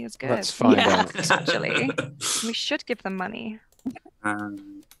family is good. Let's find Yeah. out. Actually, we should give them money.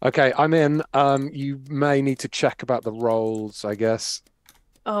 Okay, I'm in. You may need to check about the rolls, I guess.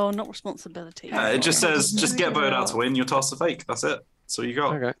 Oh, not responsibility. It just says just get voted out to win. Your tasks are fake. That's it. That's all you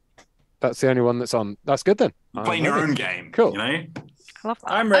got. Okay. That's the only one that's on. That's good then. You're I'm playing your ready. own game. Cool. You know. I love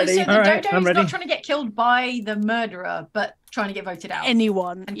that. I'm Oh, ready. so the All right, dodo I'm is ready. not trying to get killed by the murderer, but trying to get voted out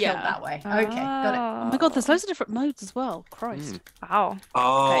Anyone. and Yeah. killed that way. Okay, got it. Oh my god, there's loads of different modes as well. Christ. Wow.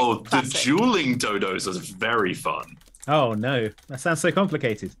 Oh, Okay, the classic. dueling dodos are very fun. Oh no, that sounds so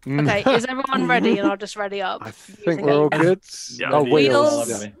complicated. Mm. Okay, is everyone ready? And I'll just ready up. I think we're all good. Yeah. Oh, Wheels.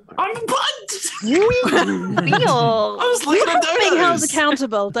 wheels. I'm bugged. Wheel. I was looking at Being held dodos.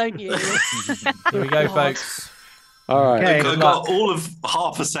 accountable, don't you? Here we go, folks. All right. Okay. I got all of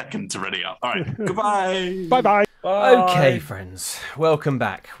half a second to ready up. All right. Goodbye. Bye-bye. Okay, friends, welcome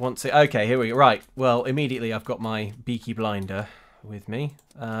back. Okay, here we go. Right, well, immediately I've got my beaky blinder with me.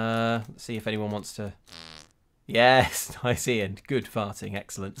 Let's see if anyone wants to. Yes, nice, Ian. Good farting,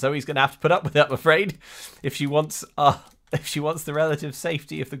 excellent. Zoe's going to have to put up with it, I'm afraid, if she wants the relative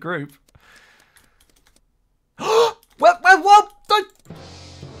safety of the group. What?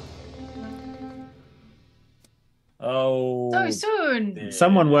 Oh. So soon.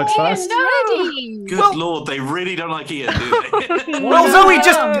 Someone works fast. Ready. Good Well- lord, they really don't like Ian, do they? Well, Zoe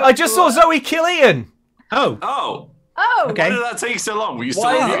I just saw Zoe kill Ian. Oh, Oh, Oh, Okay. why did that take so long? Were you still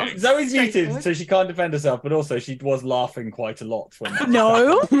Why on is mute? it? Zoe's muted, so she can't defend herself, but also she was laughing quite a lot when that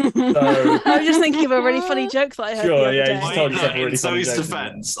No. happened. So, I was just thinking of a really funny joke that I heard the Sure, other yeah, day. you just told yourself a In really funny Zoe's joke.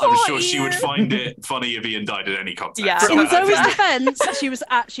 defense, I'm Oh, sure she would Ian. find it funny if Ian died in any context. Yeah. So In I Zoe's think- defense, she was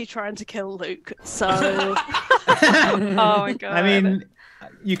actually trying to kill Luke. So Oh my god. I mean,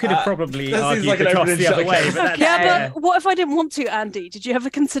 you could have probably that seems argued like the an toss open the other and way, shut but that's, yeah, but what if I didn't want to, Andy? Did you ever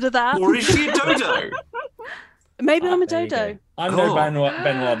consider that? Or is she a dodo? Maybe I'm a there you go. dodo. I'm no Oh.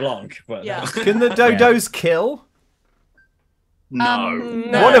 Benoit Blanc, but Yeah. Can the dodos kill? No.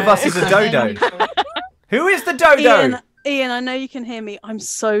 No. One of us is a dodo. Who is the dodo? Ian, I know you can hear me. I'm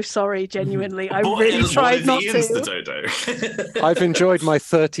so sorry, genuinely. I What really if- tried what if not Ian's to. the dodo? I've enjoyed my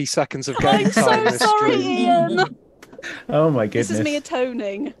 30 seconds of game I'm time so this sorry, stream. Ian. oh my goodness. This is me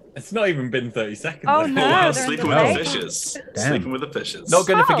atoning. it's not even been 30 seconds. Oh, Oh, no. wow, they're in sleeping the with way. the fishes. Damn. Sleeping with the fishes. Not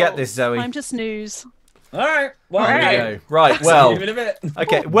going to forget Oh. this, Zoe. Time to snooze. All right. Well, All There right. we go. Right, See well, you in a bit.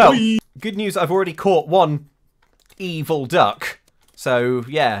 okay, well, good news, I've already caught one evil duck. So,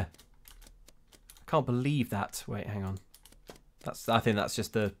 yeah. I can't believe that. Wait, hang on. I think that's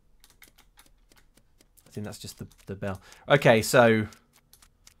just the bell. Okay, so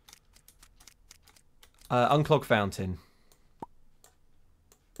unclog fountain.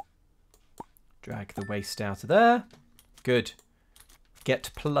 Drag the waste out of there. Good.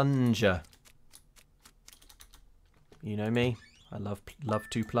 Get plunger. You know me. I love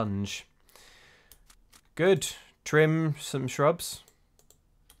to plunge. Good. Trim some shrubs.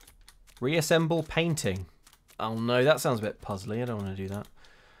 Reassemble painting. Oh no, that sounds a bit puzzly. I don't want to do that.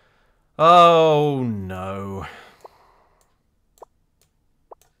 Oh no.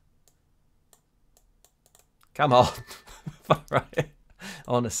 Come on. Right.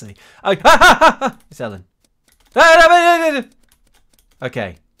 Honestly. Oh, it's Ellen.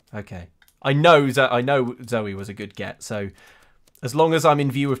 Okay. Okay. I know Zoe was a good get, so as long as I'm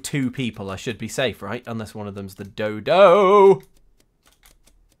in view of 2 people, I should be safe, right? Unless one of them's the dodo.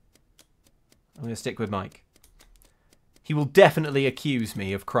 I'm going to stick with Mike. He will definitely accuse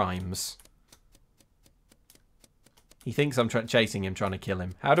me of crimes. He thinks I'm chasing him, trying to kill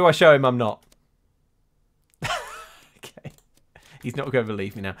him. How do I show him I'm not? Okay. He's not going to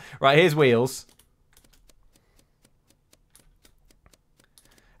believe me now. Right, here's Wheels.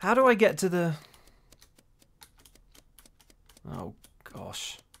 How do I get to the... Oh,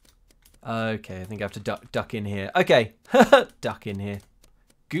 gosh. Okay, I think I have to duck in here. Okay. Duck in here.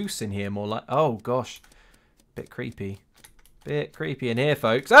 Goose in here, more like... Oh, gosh. Bit creepy. Bit creepy in here,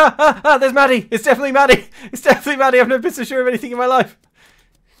 folks. There's Maddie. It's definitely Maddie. It's definitely Maddie. I've never been so sure of anything in my life.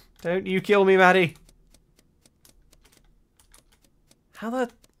 Don't you kill me, Maddie. How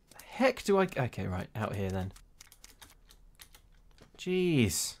the heck do I... Okay, right. Out here, then.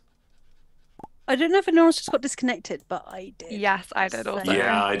 Jeez. I don't know if anyone else just got disconnected, but I did. Yes, I did also.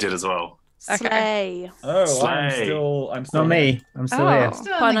 Yeah, I did as well. Slay. Oh, Slay. I'm still Not me. I'm still here.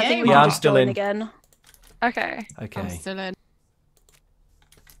 Still in Fine, the I think game. we Yeah, can I'm just still join in. again. Okay. Okay. I'm still in.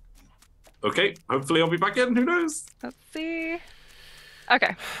 Okay, hopefully I'll be back in. Who knows? Let's see.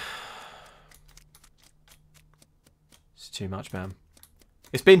 Okay. It's too much, man.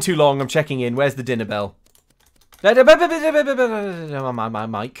 It's been too long. I'm checking in. Where's the dinner bell? My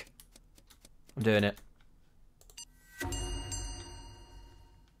mic. I'm doing it.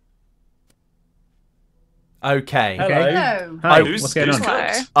 Okay. Hello. Hi, Who's- what's going who's on?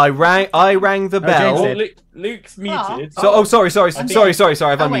 cooked? I rang the bell. James Oh, did. Luke's muted. So, sorry. I've Oh,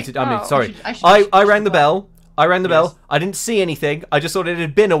 wait. unmuted. I'm muted. Oh. Sorry. I I rang the bell. I rang the Yes. bell. I didn't see anything. I just thought it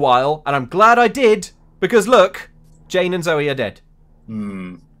had been a while, and I'm glad I did because look, Jane and Zoe are dead.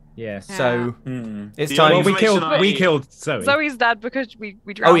 Hmm. Yes. So it's The time. only Well, information we killed Zoe. Zoe's dead because we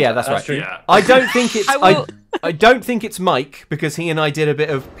drowned Oh yeah, her. that's right. true. Yeah. I don't think it's. I will- I don't think it's Mike because he and I did a bit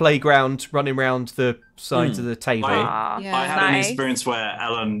of playground running around the sides of the table. Aw, Yeah. I had an nice. experience where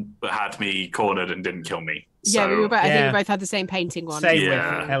Ellen had me cornered and didn't kill me. Yeah, So, we were both, I think Yeah. we both had the same painting one. Same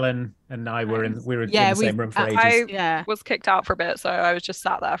Yeah. with Helen and I were in Yeah, in the we- same room for ages. I Yeah. was kicked out for a bit, so I was just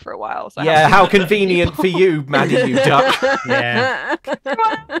sat there for a while. So I Yeah, haven't how seen convenient for you, Maddie, you duck. Yeah. It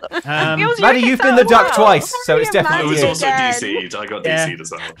was you Maddie, kicked you've been out the as duck well. twice, so it's I definitely was you. also Again. DC'd. I got Yeah. DC'd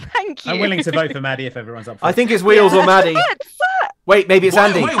as well. Thank you. I'm willing to vote for Maddie if everyone's up for I it. think it's Wheels or Maddie. Wait, maybe it's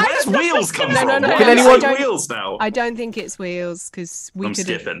Andy. Wait, where's Wheels come from? no, Why Can are you anyone- saying Wheels now? I don't think it's Wheels because we I'm could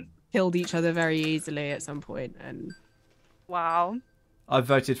have skipping. killed each other very easily at some point, and Wow. I've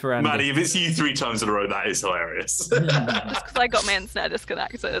voted for Andy. Maddie, if it's you 3 times in a row, that is hilarious. Just because I got my internet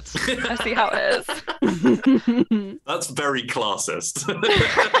disconnected. I see how it is. That's very classist.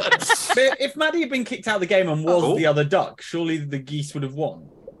 But if Maddie had been kicked out of the game and was Oh. the other duck, surely the geese would have won.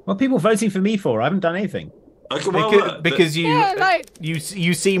 What are people voting for me for? I haven't done anything. Okay, well, Because you, yeah, like you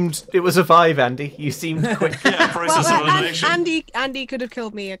seemed it was a 5, Andy. You seemed quick. yeah, process of well, elimination. Andy could have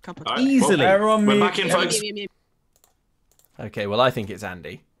killed me a couple All of right, well, Easily. Everyone we're mute. back in, folks. Okay, well I think it's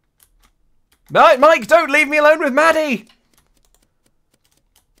Andy. Mike, don't leave me alone with Maddie.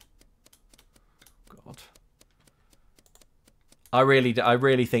 God, I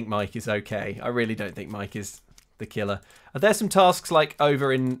really think Mike is okay. I really don't think Mike is the killer. Are there some tasks like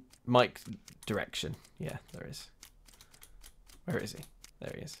over in Mike's direction? Yeah, there is. Where is he?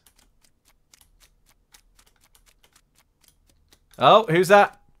 There he is. Oh, who's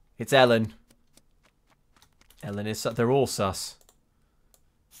that? It's Ellen. Ellen is... They're all sus.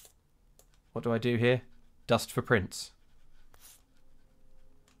 What do I do here? Dust for prints.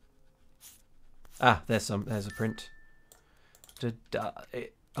 Ah, there's a print.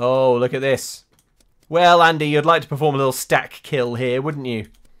 Oh, look at this. Well, Andy, you'd like to perform a little stack kill here, wouldn't you?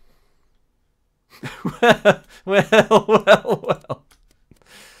 well.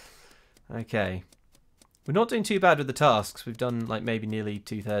 Okay. We're not doing too bad with the tasks. We've done like maybe nearly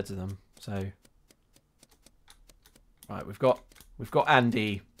 2/3 of them. So, right, we've got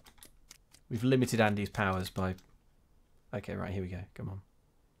Andy. We've limited Andy's powers by. Okay, right, here we go. Come on.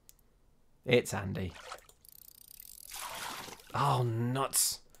 It's Andy. Oh,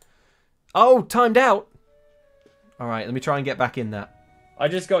 nuts. Oh, timed out. All right, let me try and get back in that. I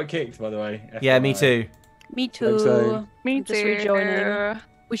just got kicked, by the way. Yeah, me too. Me too. Me Just too. rejoining.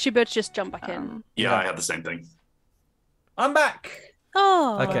 We should be able to just jump back in. Yeah, I had the same thing. I'm back.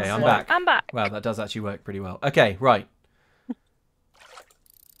 Oh. Okay, I'm back. I'm back. Wow, that does actually work pretty well. Okay, right.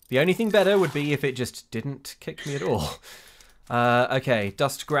 The only thing better would be if it just didn't kick me at all. Okay,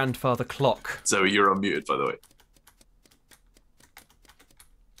 Dust Grandfather Clock. Zoe, you're unmuted, by the way.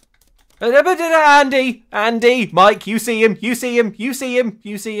 Andy, Mike, you see him, you see him, you see him,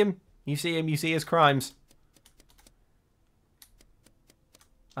 you see him, you see him, you see his crimes.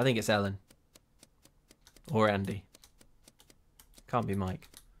 I think it's Ellen. Or Andy. Can't be Mike.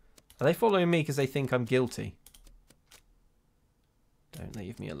 Are they following me because they think I'm guilty? Don't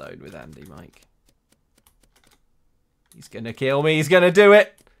leave me alone with Andy, Mike. He's gonna kill me, he's gonna do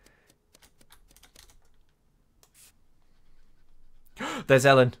it! There's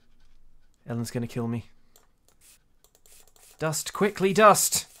Ellen. Ellen's gonna kill me. Dust, quickly,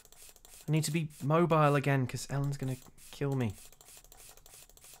 Dust! I need to be mobile again because Ellen's gonna kill me.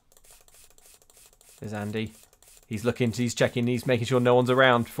 There's Andy. He's looking, he's checking, he's making sure no one's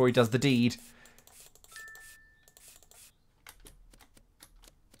around before he does the deed.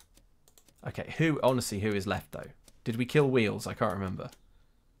 Okay, honestly, who is left though? Did we kill Wheels? I can't remember.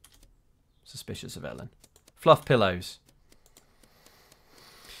 Suspicious of Ellen. Fluff pillows.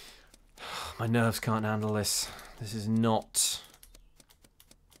 My nerves can't handle this. This is not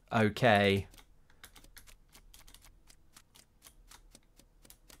okay.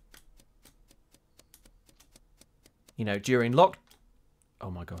 You know, during lock... Oh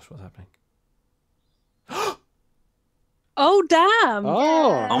my gosh, what's happening? Oh, damn.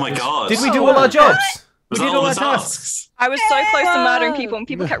 Oh my god. Did we do all our jobs? We did all the tasks. I was so close to murdering people, and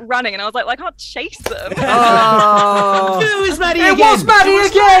people kept running, and I was like, well, I can't chase them. Oh. It was Maddie It again. was Maddie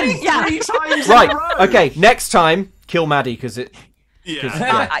again! Yeah. 3 times Right, in a row. okay, next time, kill Maddie, because it... Yeah.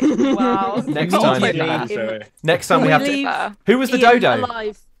 Wow. Next Not time, so we bad. next time we have to... leave Who was the Ian dodo?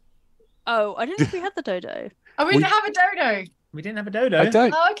 alive. Oh, I didn't think we had the dodo. Oh, we didn't have a dodo. We didn't have a dodo. I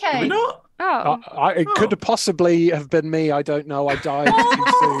don't. Oh, okay. We're not. Oh. It could have possibly have been me. I don't know. I died too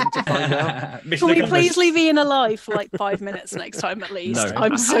soon to find out. Can we please leave Ian alive for like 5 minutes next time at least? No.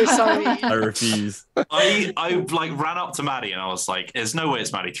 I'm so sorry. I refuse. I like ran up to Maddie and I was like, there's no way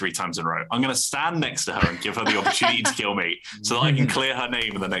it's Maddie 3 times in a row. I'm going to stand next to her and give her the opportunity to kill me so that I can clear her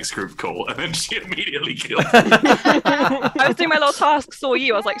name in the next group call. And then she immediately killed me. I was doing my little task, saw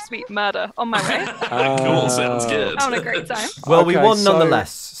you. I was like, sweet, murder, on my way. Cool, sounds good. Having a great time. Well, we Okay, won so nonetheless,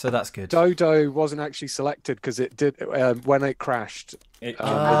 so that's good. Dodo wasn't actually selected because it did when it crashed. It didn't save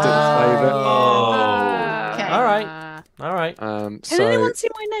it. Oh. Okay. All right. All right. Can So anyone see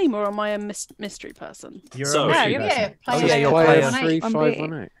my name, or am I a mystery person? You're So- a Yeah, mystery yeah. person. Oh, yeah, you're player player.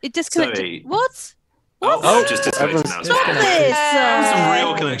 3518. It disconnected. Sorry. What? Oh, just disconnected now. Stop this! Some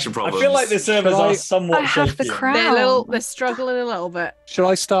real connection I problems. feel like the servers Should I- are somewhat I have the shaky. crown. They're struggling a little bit. Should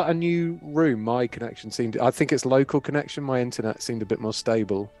I start a new room? My connection seemed. I think it's local connection. My internet seemed a bit more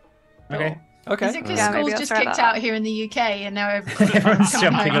stable. Okay. Okay. Is it because Yeah, maybe school's I'll just try kicked that. out here in the UK and now everyone's Everyone's come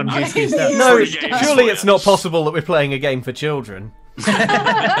jumping home? on Goose Goose Duck. No, Free games surely for it's you. not possible that we're playing a game for children.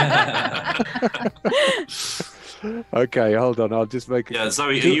 Okay, hold on. I'll just make. Yeah,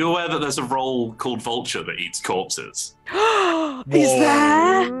 Zoe, are you aware that there's a role called Vulture that eats corpses? Is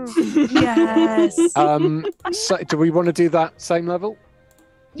there? Yes. So, do we want to do that same level?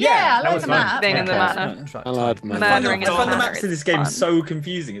 Yeah, I that like was the fun. map. Being in the Okay. manor. I'll add my. Murdering I is find the manner maps in is this game fun. so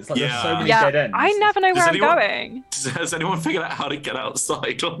confusing. It's like there's so Yeah. many Yeah, dead ends. I never know where Does I'm anyone- going. Has anyone figured out how to get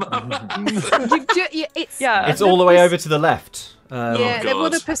outside on that map? Yeah. It's all the way over to the left. Yeah, God. well,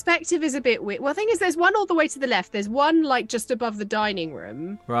 the perspective is a bit weird. Well, the thing is, there's one all the way to the left. There's one like just above the dining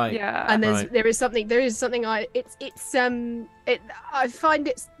room, Right. Yeah. and Right. there is something. I find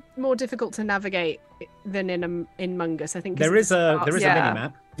it's more difficult to navigate than in Mungus. I think 'cause There it's is a parts- there is Yeah. a mini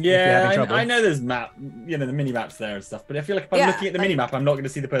map. If you're Yeah, having trouble. I know there's map, the mini maps there and stuff, but I feel like if I'm Yeah, looking at the like- mini map, I'm not going to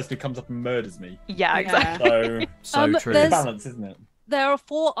see the person who comes up and murders me. Yeah, Yeah. exactly. So So true. there's- balance, isn't it? There are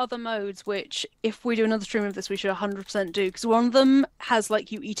 4 other modes which, if we do another stream of this, we should 100% do. Because one of them has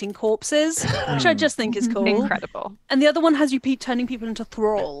like you eating corpses, which I just think is cool. Incredible. And the other one has you turning people into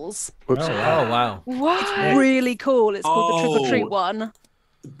thralls. Whoops. Oh, wow. What? Really cool. It's called the Trick or Treat Oh. one.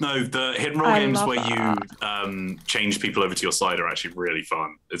 No, the hidden roll I games love where that. you change people over to your side are actually really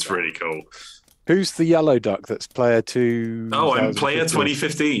fun. It's really cool. Who's the yellow duck? That's player 2. Oh, I'm player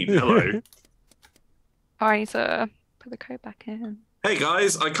 2015. Hello. Oh, I need to put the code back in. Hey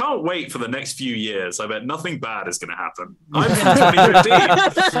guys, I can't wait for the next few years. I bet nothing bad is going to happen. I'm from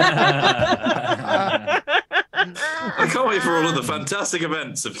 2015. I can't wait for all of the fantastic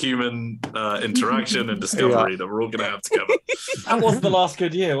events of human interaction and discovery that we're all going to have to cover. That was the last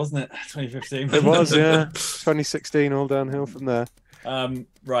good year, wasn't it? 2015. It was, yeah. 2016, all downhill from there.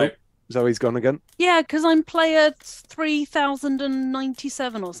 Right. Zoe's gone again. Yeah, because I'm player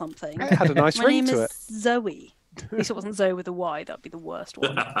 3097 or something. It had a nice My ring name to is it. Zoe. At least it wasn't Zoe with a Y. That'd be the worst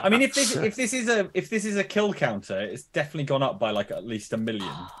one. I mean, if this is a kill counter, it's definitely gone up by like at least 1 million.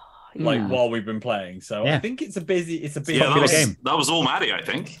 Like while we've been playing, so I think it's a busy popular game. That was all Maddie, I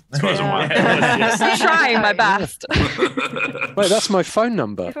think. As far as I'm aware. I'm trying my best. Wait, that's my phone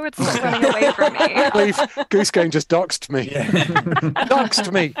number. If it would stop running away from me. Leave. Goose Game just doxed me.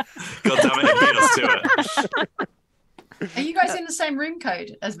 Doxed me. God damn it, it beat us to it. Are you guys in the same room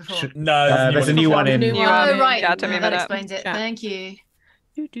code as before? No, there's a new one in. Oh, right. Yeah, tell me that about explains it. Yeah. Thank you.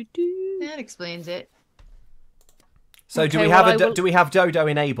 That explains it. So do Okay, we have well, do we have Dodo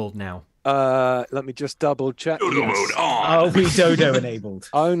enabled now? Let me just double check. Dodo mode on. Oh, we Dodo enabled.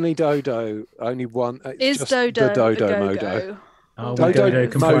 Only Dodo. Only one. Is just Dodo the Dodo a go-go? Modo. Oh, Dodo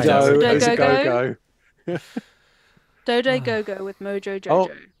compliant. Modo is a Go-go? go-go. Dodo Go-Go with Mojo Jojo. Oh,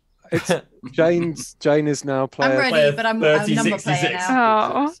 it's Jane is now I'm player. ready, but I'm a number 3066. player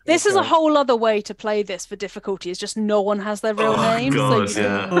now. Oh. This is a whole other way to play this for difficulty. It's just no one has their real name. God, So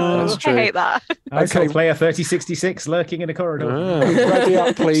yeah. That's I true. hate that. I saw Okay. player 3066 lurking in a corridor. Ready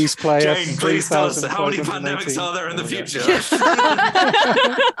up, please, player. Jane, please tell us how many 3518. pandemics are there in the future?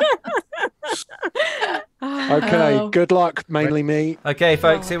 Okay, Oh. good luck, mainly me. Okay,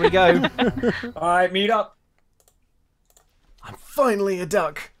 folks, here we go. All right, meet up. I'm finally a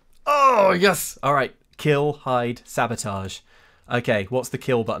duck. Oh, yes. All right. Kill, hide, sabotage. Okay, what's the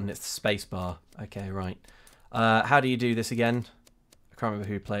kill button? It's the space bar. Okay, right. How do you do this again? I can't remember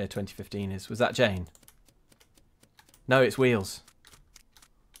who player 2015 is. Was that Jane? No, it's Wheels.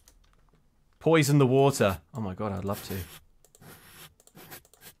 Poison the water. Oh my god, I'd love to.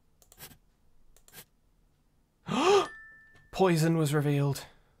 Poison was revealed.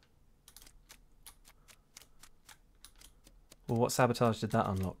 Well, what sabotage did that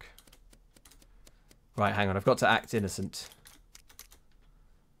unlock? Right, hang on. I've got to act innocent.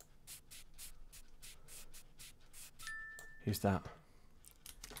 Who's that?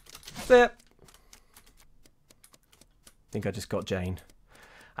 There. I think I just got Jane.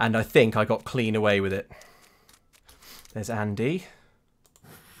 And I think I got clean away with it. There's Andy.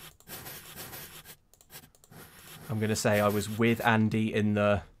 I'm going to say I was with Andy in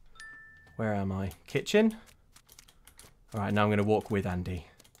the... Where am I? Kitchen? Alright, now I'm going to walk with Andy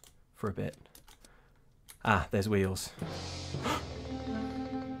for a bit. Ah, there's Wheels.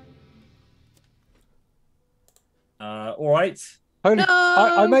 All right. Holy, No!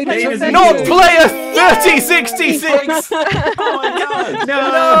 I made it. Jane is to in. Not Yay! player 3066! Oh my god!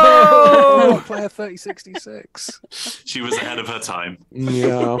 No! Not player 3066. She was ahead of her time.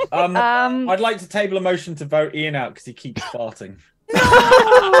 Yeah. I'd like to table a motion to vote Ian out because he keeps farting.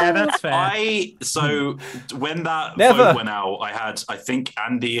 Yeah, that's fair. So when that Never. vote went out, I think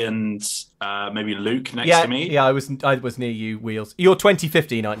Andy and maybe Luke next Yeah, to me. yeah, I was near you, Wheels. You're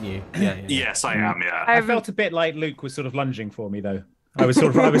 2015, aren't you? Yeah. Yes, I am. Yeah. I felt a bit like Luke was sort of lunging for me though. I was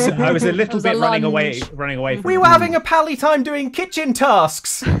sort of I was a little was a bit running away lunge. from We him. were having a pally time doing kitchen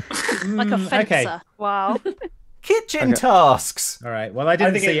tasks. Like a fencer. Okay. Wow. Kitchen tasks. All right. Well, I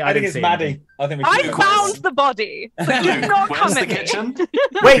didn't see. I think didn't it's see Maddie. anything. I think we I should found the body. So do not Where's come the at me. kitchen?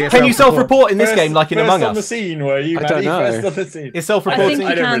 Wait, can you self-report in this First- game like in first Among on the Us? scene, were you? I don't Maddie? know. First on the scene. It's I self-reporting. think you I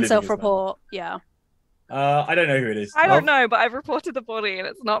don't can really think it's self-report. Yeah. I don't know who it is. I don't know, but I've reported the body and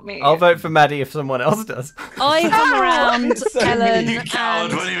it's not me. I'll vote for Maddie if someone else does. I hung around So Ellen You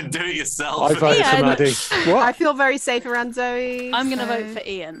coward! and Won't even do it yourself. I voted for Ian. Maddie. I What? feel very safe around Zoe. I'm going to so- vote for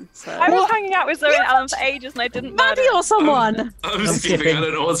Ian. So. I was hanging out with Zoe and Alan for ages and I didn't Maddie murder. or someone. I'm I'm skipping. skipping. I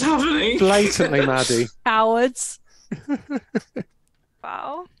don't know what's happening. Blatantly Maddie. Cowards.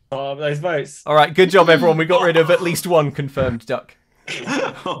 Wow. Those votes. All right, good job, everyone. We got rid of at least one confirmed duck.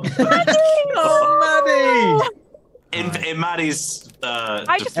 Oh, Maddie! In Maddie's.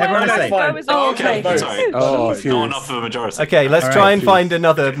 I just Everyone wanted is to go fine. with Oh, Zoe. okay. Okay, sorry. Oh, Not phew. enough of a majority. Okay, let's All try right, and please. find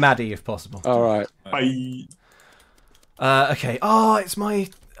another Maddie if possible. All right. Bye. Okay. Oh, it's my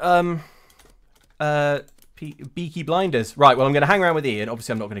Peaky Blinders. Right. Well, I'm going to hang around with Ian.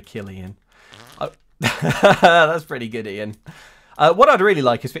 Obviously, I'm not going to kill Ian. That's pretty good, Ian. What I'd really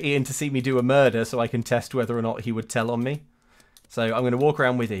like is for Ian to see me do a murder so I can test whether or not he would tell on me. So I'm going to walk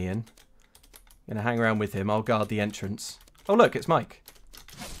around with Ian. I'm going to hang around with him. I'll guard the entrance. Oh, look, it's Mike.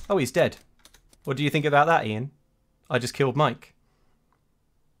 Oh, he's dead. What do you think about that, Ian? I just killed Mike.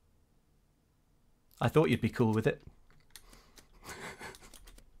 I thought you'd be cool with it.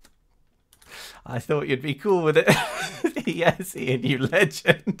 I thought you'd be cool with it. Yes, Ian, you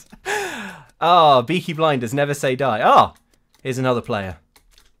legend. Ah, Beaky Blinders, never say die. Ah, here's another player.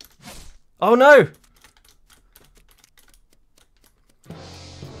 Oh no!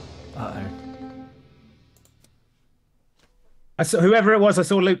 Uh-oh. I saw whoever it was. I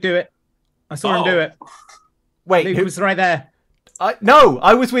saw Luke do it. I saw him do it. Wait, Luke was right there. No,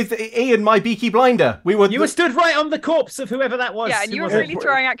 I was with Ian, my Beaky Blinder. You were stood right on the corpse of whoever that was. Yeah, and you were really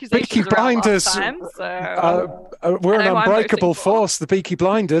throwing accusations Beaky Blinders. around last time, so... We're an unbreakable force, the Beaky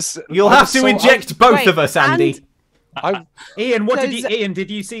Blinders. You'll have to inject both of us, Andy. Ian, Ian, did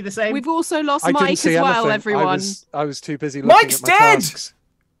you see the same? We've also lost Mike as well, everyone. I was too busy looking Mike's at my dead! tasks.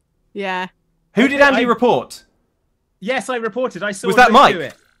 Yeah. Who did Andy report? Yes, I reported. I saw. Was that Luke Mike? do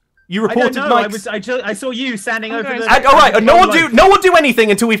it. You reported Mike. I saw you standing over the. All right, no one do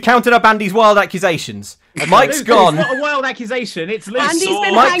anything until we've counted up Andy's wild accusations. Mike's Luke, gone. It's not a wild accusation. It's Luke. Andy's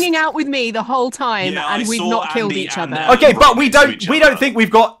been hanging out with me the whole time, and we've not killed each other. Okay, but we don't think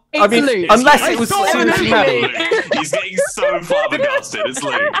we've got. I mean, Luke. unless it was seriously He's getting so flabbergasted. It's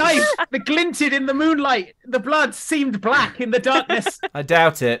Luke. Guys, the glinted in the moonlight. The blood seemed black in the darkness. I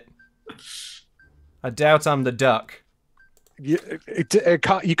doubt it. I doubt I'm the duck. You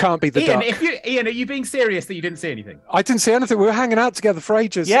can't be the duck. Ian, are you being serious that you didn't see anything? I didn't see anything. We were hanging out together for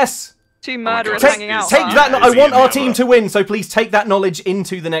ages. Yes. Two murderers hanging out. Take that. I want our team to win, so please take that knowledge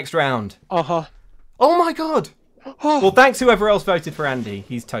into the next round. Uh-huh. Oh my god. Well, thanks whoever else voted for Andy.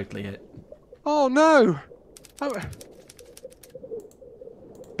 He's totally it. Oh no.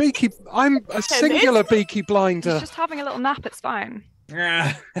 Beaky. I'm a singular Beaky Blinder. He's just having a little nap. It's fine. Look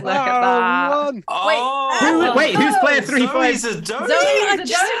at that. Wait, who's player 3-5? Zoe's a dodo. All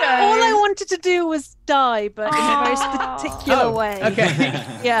I wanted to do was die, but in a very particular way. Okay.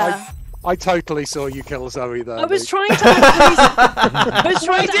 Yeah. I totally saw you kill Zoe there. I was trying to. I was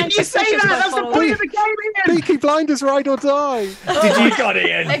trying to. Did you say that? That's the point of the game, Ian. Beaky Blinders, ride or die. Did you got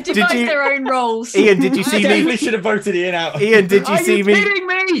Ian? They've devised their own roles. Ian, did you see me? Definitely should have voted Ian out. Ian, did you see me? Are you kidding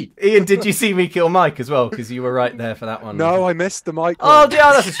me? Ian, did you see me kill Mike as well? Because you were right there for that one. No, I missed the mic. Oh,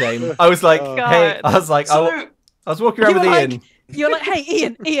 yeah, that's a shame. I was like, hey, I was walking around with Ian. You're like,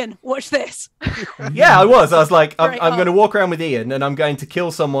 hey, Ian, watch this. Yeah, I was. I was like, I'm going to walk around with Ian, and I'm going to kill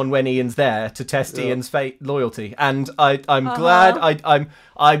someone when Ian's there to test Ian's loyalty. And I'm glad.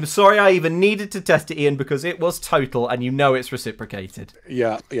 I'm sorry I even needed to test it, Ian, because it was total, and you know it's reciprocated.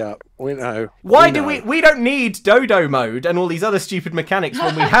 Yeah, we know. Why do we don't need dodo mode and all these other stupid mechanics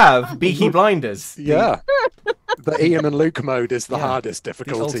when we have Beaky Blinders? Yeah. The Ian and Luke mode is the hardest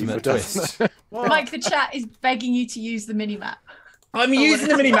difficulty. The ultimate twist. Mike, the chat is begging you to use the minimap. I'm using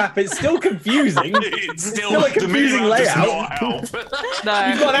the minimap. It's still confusing. It's still a confusing layout. No. You've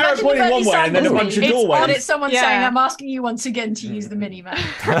got an arrow pointing one way and then a bunch of doorways. It's someone saying, I'm asking you once again to use the minimap.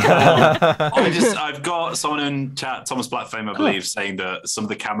 I've got someone in chat, Thomas Blackfame, I believe, saying that some of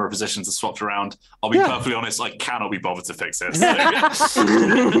the camera positions are swapped around. I'll be perfectly honest, I cannot be bothered to fix this.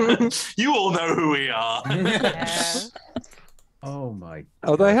 You all know who we are. Yeah. Oh my.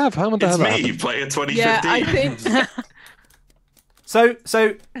 Oh, they have. How It's me, player 2015. Yeah, I think. So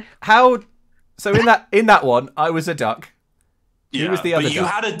in that one, I was a duck. Yeah, Who was the other but you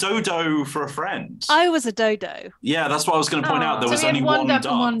duck? had a dodo for a friend. I was a dodo. Yeah, that's what I was going to point out. There was we only had one duck.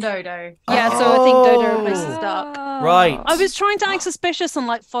 and one dodo. Yeah, so I think dodo replaces duck. Right. I was trying to act suspicious and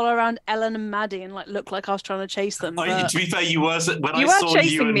like follow around Ellen and Maddie and like look like I was trying to chase them. To be fair, you were when You I were saw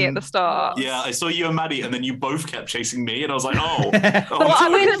chasing you and, me at the start. Yeah, I saw you and Maddie, and then you both kept chasing me, and I was like, oh.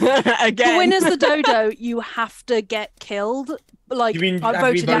 To win as the dodo, you have to get killed. Like, You mean I have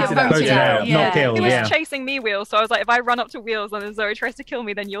to be voted out. voted out, not killed. He was Yeah. chasing me, Wheels, so I was like, if I run up to Wheels and then Zoe tries to kill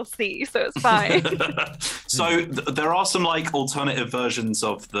me, then you'll see, so it's fine. So there are some like alternative versions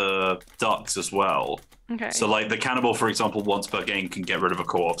of the ducks as well. Okay. So like the cannibal, for example, once per game can get rid of a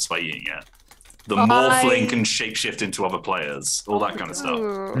corpse by eating it. The morphling can shapeshift into other players, all that kind of stuff.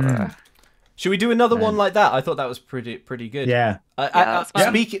 Ooh. Should we do another one like that? I thought that was pretty good. Yeah. that's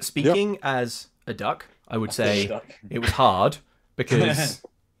fine. Speaking as a duck, I would say it was hard because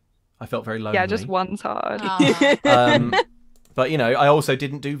I felt very lonely. Yeah, just one's hard. But you know, I also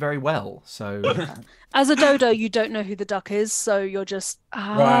didn't do very well. So As a dodo, you don't know who the duck is, so you're just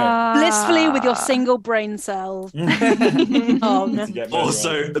Right. blissfully with your single brain cell. Oh, no.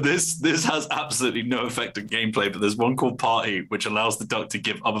 Also, this has absolutely no effect on gameplay, but there's one called Party, which allows the duck to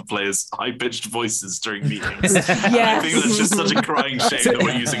give other players high-pitched voices during meetings. Yes. I think that's just such a crying shame that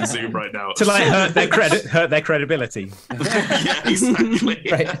we're using Zoom right now. To like hurt their credibility. Yeah, exactly.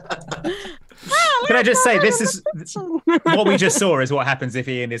 Right. Can I just say, this is what we just saw is what happens if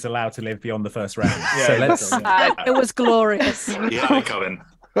Ian is allowed to live beyond the first round. Yeah, So let's. It was glorious. Yeah, I come in.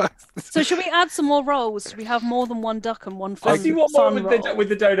 So should we add some more roles? Should we have more than one duck and one fun? Let's see what more fun with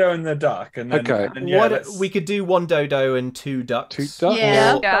the dodo and the duck, and then, Okay. and then, yeah, We could do 1 dodo and 2 ducks. 2 ducks.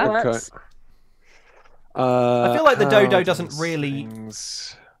 Yeah. that Okay. works. I feel like the dodo how doesn't does really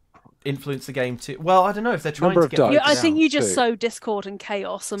things- influence the game too. Well, I don't know if they're trying Number to of get. ducks. I think you just Too. sow discord and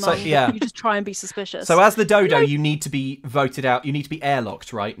chaos among. yeah. You just try and be suspicious. So as the dodo, you need to be voted out. You need to be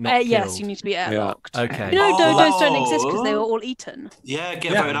airlocked, right? Not yes, killed. you need to be airlocked. Okay. You know, dodos don't Oh. exist because they were all eaten. Yeah,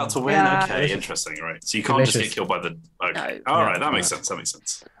 get Yeah. voted out to win. Yeah. Okay, interesting. Right, so you can't just Delicious. get killed by the. Okay, No. all right, that makes sense. That makes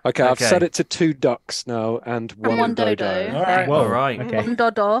sense. Okay, I've Okay. set it to 2 ducks now and one dodo. dodo. All right. Whoa, All right. Okay. One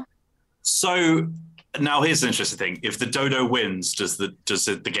dodo. So now here's an interesting thing: if the dodo wins, does the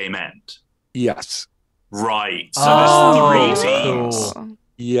game end? Yes. Right. So Oh, there's 3 teams. cool.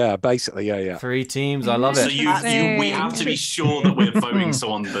 Yeah, basically, yeah. 3 teams. I love So it. we have to be sure that we're voting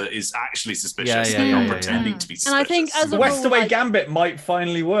someone that is actually suspicious, Yeah, not yeah, pretending to be suspicious. And I think as The a Westaway rule, Gambit might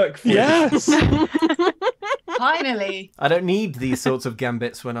finally work for you. Yes. Finally. I don't need these sorts of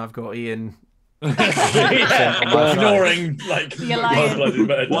gambits when I've got Ian. Yeah. Ignoring like You're lying.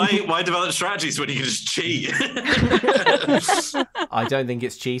 cold-blooded murder. Why develop strategies when you can just cheat? I don't think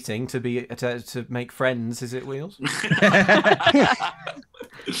it's cheating to make friends, is it, Wheels? I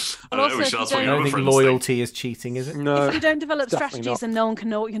don't know. also We if should you ask what I your don't other think friends loyalty is cheating, is it? No. if you don't develop definitely strategies, not. then no one can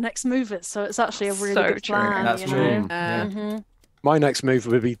know what your next move is. So it's actually a really So good true. plan. That's you true. know? Yeah. Mhm. My next move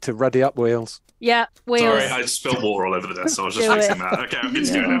would be to ready up Wheels. Yeah, wheels. Sorry, I spilled water all over the desk, so I was just Do fixing it. that. Okay, I'm good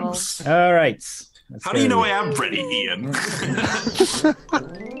to go now. All right. Let's How do you go. know I am ready, Ian? Okay.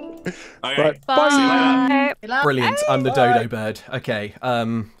 Right. Bye. See you later. Good luck. Brilliant. I'm the dodo bird. Okay.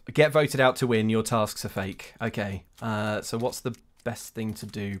 Get voted out to win. Your tasks are fake. Okay. So what's the best thing to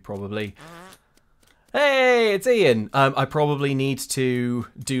do? Probably. Hey, it's Ian. I probably need to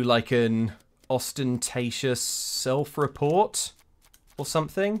do like an ostentatious self-report or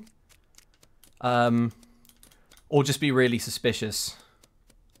something. Or just be really suspicious.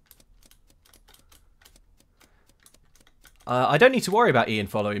 I don't need to worry about Ian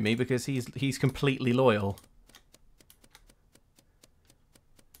following me because he's completely loyal.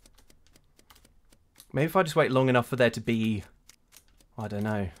 Maybe if I just wait long enough for there to be... I don't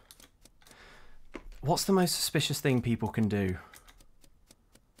know. What's the most suspicious thing people can do?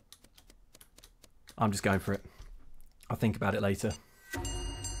 I'm just going for it. I'll think about it later.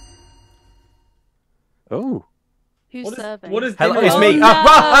 Oh. Who's serving? What is Hello, dinner it's on? me. no.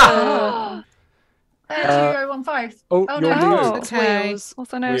 Ah, 2015. Oh, Oh, you're no. muted. It's Okay. wheels.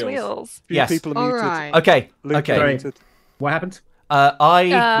 Also known as Wheels. wheels. Few Yes. people are All muted. right. Okay. Luke, Okay. you're Sorry. muted. What happened?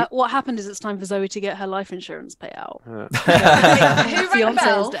 What happened is it's time for Zoe to get her life insurance payout. Who rang the Fiance is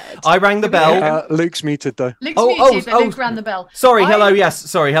bell? dead. I rang the bell. Luke's muted though. Luke's Oh, muted, oh, but oh. Luke rang the bell. Sorry, I- hello, yes.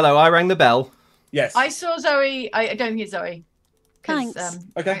 Sorry, hello. I rang the bell. Yes. I saw Zoe. I don't think it's Zoe. 'Cause, Thanks.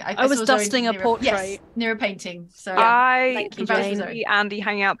 Okay. I was saw Zoe dusting a near portrait. Yes, near a painting. So I Thank you, Jane. see Andy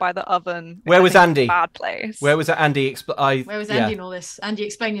hanging out by the oven. Where which I was think is a Andy? Bad place. Where was that, Andy? where was Andy in all this? Andy,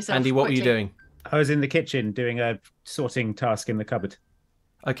 explain yourself. Andy, what were you quickly. doing? I was in the kitchen doing a sorting task in the cupboard.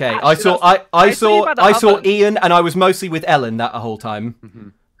 Okay, Actually, I saw I saw you by the I saw oven. Ian, and I was mostly with Ellen that whole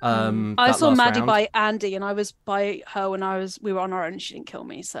time. I that saw last Maddie round. by Andy, and I was by her when we were on our own. She didn't kill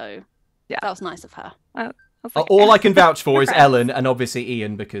me, so Yeah. that was nice of her. I was like, All I can vouch for is Friends. Ellen, and obviously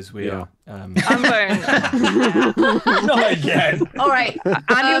Ian because we Yeah. are. I'm going. Not again. All right.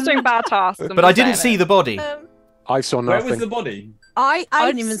 Andy was doing bad tasks. But I didn't see the body. I saw Where nothing. was the body? I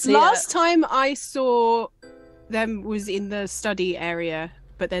didn't even see last it. time I saw them was in the study area,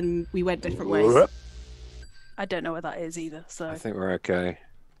 but then we went different ways. Whoop. I don't know where that is either. I So think we're okay.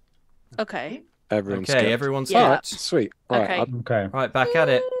 okay. Everyone's Okay, good. everyone's Yeah. right. Sweet. Right. Okay. Okay. Right, back at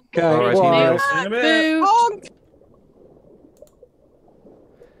it. Okay. Alrighty, well, Wheels. See you in a bit. Boo. Honk!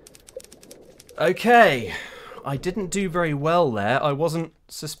 Okay, I didn't do very well there. I wasn't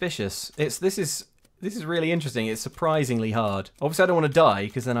suspicious. This is really interesting. It's surprisingly hard. Obviously, I don't want to die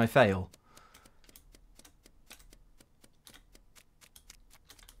because then I fail.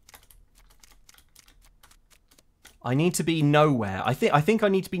 I need to be nowhere. I think I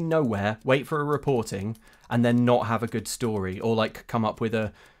need to be nowhere. Wait for a reporting and then not have a good story or like come up with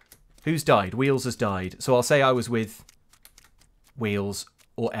a who's died. Wheels has died. So I'll say I was with Wheels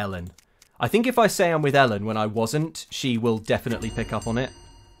or Ellen. I think if I say I'm with Ellen when I wasn't, she will definitely pick up on it.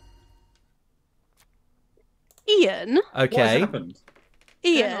 Ian, What has Okay. happened?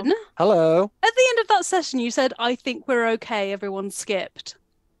 Ian. Hello. At the end of that session, you said, "I think we're okay." Everyone skipped.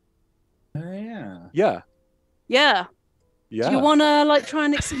 Oh yeah. Yeah. Yeah. Yeah. Do you want to like try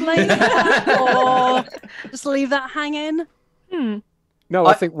and explain that, or just leave that hanging? No,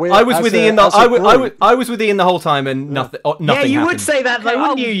 I think we're. I was with Ian. I was with Ian the whole time, and nothing. Nothing. Yeah, you happened. would say that though,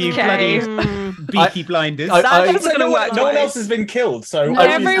 wouldn't you? You bloody Beaky Blinders. No one else has been killed, so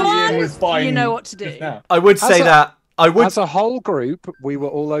everyone, was fine. You know what to do. I would say that. As a whole group, we were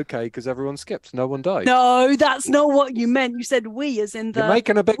all okay because everyone skipped. No one died. No, that's not what you meant. You said we, as in the. You're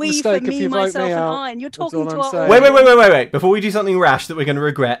making a big we mistake for me, if you vote myself, me and out. I, and you're talking to our. Wait! Before we do something rash that we're going to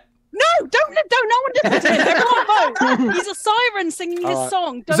regret. No, don't. No one did it. Everyone vote. He's a siren singing his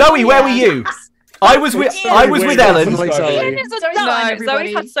song. Don't Zoe, where were you? I was with Ellen. No,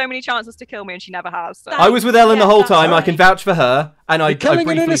 Zoe's had so many chances to kill me, and she never has. So. I was with Ellen the whole time. I can vouch for her, and I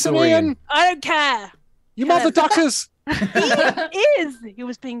briefly saw Ian. I don't care. You mother duckers. He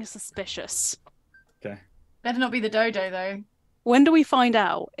was being suspicious. Okay. Better not be the dodo though. When do we find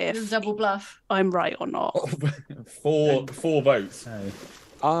out if it's a double bluff? I'm right or not? Four votes. It's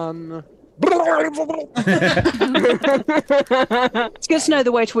good to know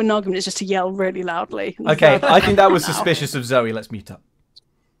the way to win an argument is just to yell really loudly. Okay, I think that was suspicious of Zoe. Let's mute up.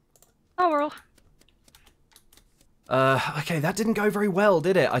 Oh, we're all. Okay, that didn't go very well,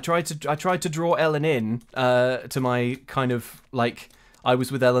 did it? I tried to draw Ellen in to my kind of like I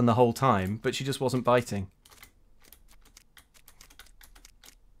was with Ellen the whole time, but she just wasn't biting.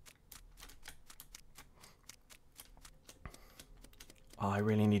 Oh, I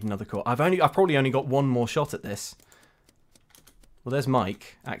really need another call. I've probably only got one more shot at this. Well, there's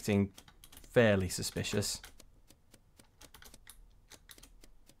Mike acting fairly suspicious.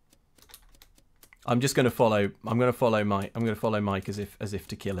 I'm just going to follow. I'm going to follow Mike. I'm going to follow Mike as if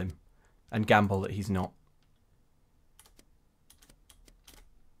to kill him, and gamble that he's not.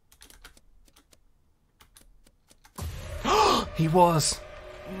 He was.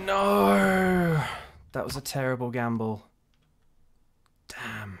 No, that was a terrible gamble.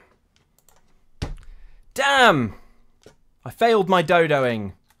 Damn! I failed my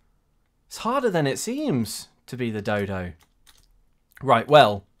dodoing. It's harder than it seems to be the dodo. Right,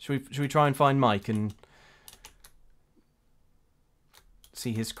 well, should we try and find Mike and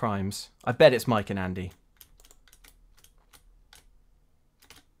see his crimes? I bet it's Mike and Andy.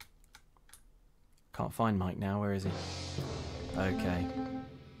 Can't find Mike now. Where is he? Okay.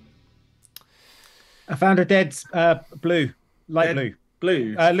 I found a dead light blue.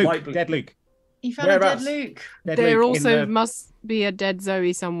 Luke, dead Luke. You found a dead Luke. There also must be a dead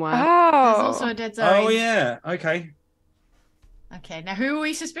Zoe somewhere. There's also a dead Zoe. Oh yeah. Okay. Okay. Now, who were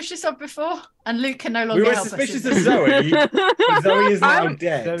we suspicious of before? And Luke can no longer help us. We were suspicious of Zoe. But Zoe is now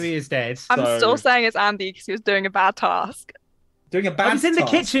dead. Zoe is dead. I'm still saying it's Andy because he was doing a bad task. Doing a bad task? I was in the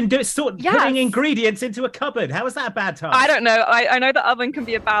kitchen putting ingredients into a cupboard. How is that a bad task? I don't know. I know the oven can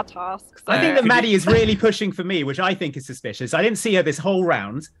be a bad task. So. I think that Maddie is really pushing for me, which I think is suspicious. I didn't see her this whole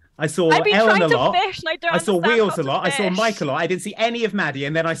round. I saw Ellen a lot. I saw Wheels a lot. I saw Mike a lot. I didn't see any of Maddie,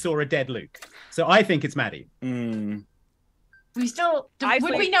 and then I saw a dead Luke. So I think it's Maddie. We still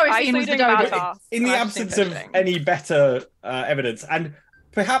would we know if Ian was the dodo? In the absence of any better evidence, and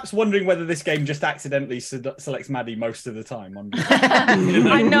perhaps wondering whether this game just accidentally selects Maddie most of the time. I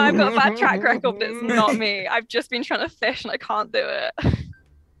know I've got a bad track record, but it's not me. I've just been trying to fish and I can't do it.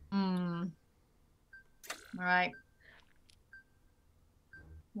 Right.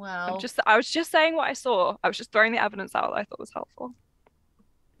 Well, I was just saying what I saw. I was just throwing the evidence out that I thought was helpful.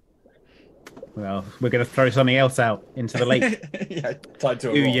 Well, we're going to throw something else out into the lake. Yeah, tied to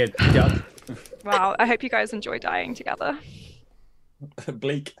a rock. You duck. Wow, I hope you guys enjoy dying together.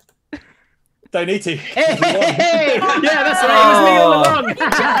 Bleak. Don't need to. Hey! Yeah, that's right. It was me all along.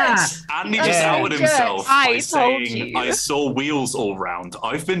 Andy just outed himself by told saying, you. I saw Wheels all round.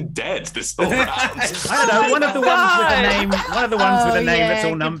 I've been dead this whole round. I don't know. One of the ones with a name. One of the ones with a name that's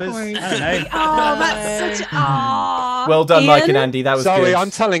all numbers. I don't know. Oh, that's such. Oh. Well done, Ian? Mike and Andy. That was Sorry, good. I'm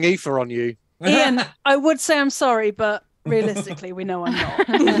telling Aoife on you. Ian, I would say I'm sorry, but realistically, we know I'm not.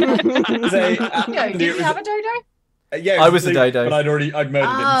 Did you have a dodo? Yeah, I was the dodo, but I'd murdered him.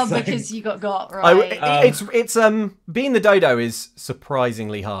 Oh, because you got right. It's being the dodo is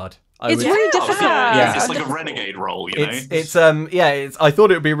surprisingly hard. It's really difficult. Yeah. It's like a renegade role, you know. I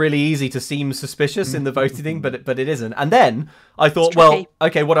thought it would be really easy to seem suspicious in the voting thing, but it isn't. And then I thought, well,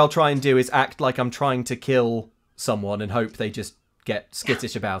 okay, what I'll try and do is act like I'm trying to kill someone and hope they just get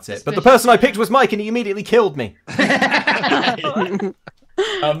skittish about it. But the person I picked was Mike, and he immediately killed me. Andy,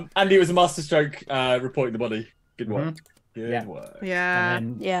 it was a masterstroke reporting the body. Good work. Good work. Yeah.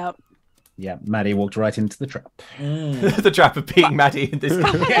 Yeah, Maddie walked right into the trap. The trap of being Maddie in this game.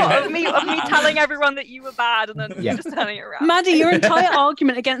 Of me telling everyone that you were bad and then just turning it around. Maddie, your entire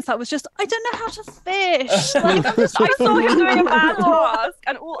argument against that was just, I don't know how to fish. Like, I saw him doing a bad task,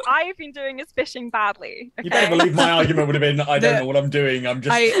 and I've been doing is fishing badly. Okay? You better believe my argument would have been, I don't know what I'm doing. I'm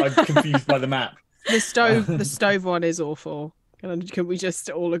confused by the map. The stove one is awful. Can we just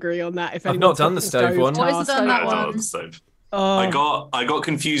all agree on that? If I've not done the stove one. I haven't done that one. Oh. I got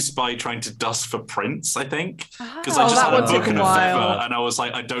confused by trying to dust for prints, I think, because I Oh, just that had a one took book a and a while. feather, and I was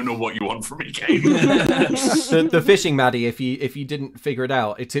like, I don't know what you want from me, game. The fishing Maddie, if you didn't figure it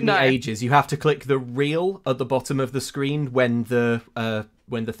out, it took me ages. You have to click the reel at the bottom of the screen when the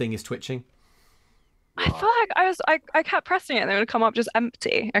thing is twitching. I feel like I kept pressing it and it would come up just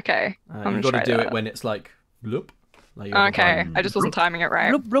empty. Okay, You've got to do it when it's like bloop. Like okay, I just wasn't timing it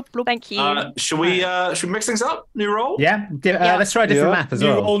right. Bloop, bloop, bloop. Thank you. Should we mix things up? New roll? Yeah. Let's try a different map as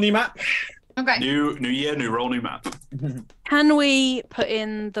well. New roll, new map. Okay. New year, new roll, new map. Can we put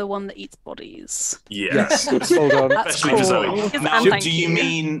in the one that eats bodies? Yes. Hold on. Especially for Zoe. Because Now, thank do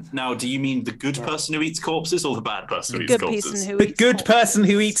you mean the good person who eats corpses or the bad person who eats Good corpses? person who The eats good corpses. person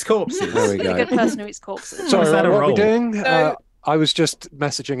who eats corpses. There we The go. good person who eats corpses. Sorry, that a what are we roll? doing? No. I was just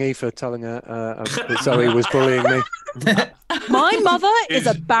messaging Aoife, telling her that Zoe was bullying me. My mother is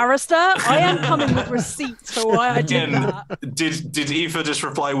a barrister. I am coming with receipts for why I did Again, that. did Aoife just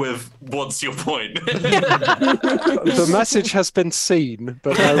reply with, "What's your point?" The message has been seen,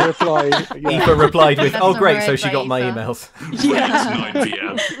 but I replied. Yeah. Aoife replied with, That's "Oh not great, right so she by got my Aoife. emails." Yeah. 9 p.m.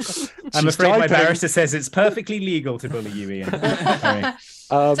 I'm She's afraid my typing. barrister says it's perfectly legal to bully you, Ian. Sorry.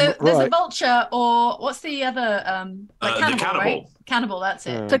 So there's a right. vulture, or what's the other? Like The cannibal, cannibal. right? Cannibal. That's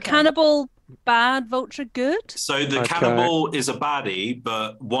it. So Okay. cannibal, bad, vulture, good? So the Okay. cannibal is a baddie,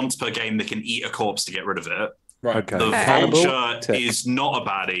 but once per game they can eat a corpse to get rid of it. Right. Okay. The Cannibal, vulture tick. is not a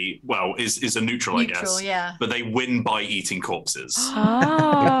baddie. Well, is a neutral, I Neutral, guess. yeah. But they win by eating corpses.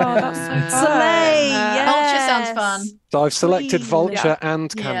 Oh, that's so Slay, yeah. Vulture sounds fun. So I've selected Queen. vulture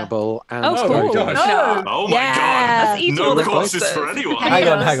and Yeah. cannibal and Oh, Oh my cool. gosh. No. Oh my Yeah. god! Let's eat No all the corpses corpses. for anyone. Hang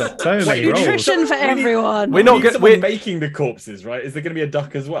on. So many rolls. Nutrition for everyone. We're not Need good. someone We're, making the corpses, right? Is there going to be a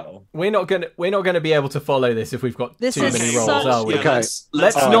duck as well? we're not gonna be able to follow this if we've got This too is many such- rolls, are we? Yeah, Okay.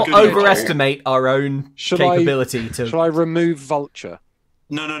 Let's have a not good roll. overestimate our own Shall I- capability to. Shall I remove vulture?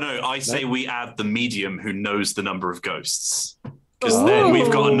 No. I say we add the medium who knows the number of ghosts, because then we've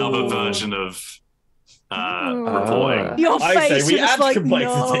got another version of reporting. Your I face, say we you're just add like,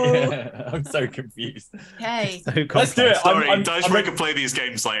 complexity. no. I'm so confused. Okay. So Let's do it. Sorry, I'm Dicebreaker play these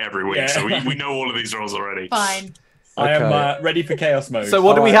games like every week, Yeah. so we know all of these rules already. Fine. I am Okay. ready for chaos mode. So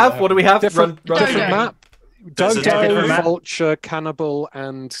what do we Alright. have? What do we have? Different, Run different Dodo. map. There's a different Dodo, map. vulture, cannibal,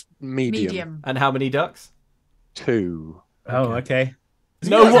 and medium. Medium. And how many ducks? 2. Oh, okay.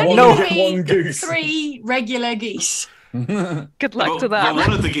 No, There's only no. One goose. 3 regular geese. Good luck to Well, that.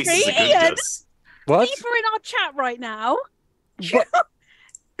 one of the geese is a good Ian. goose. What? Aoife in our chat right now. What?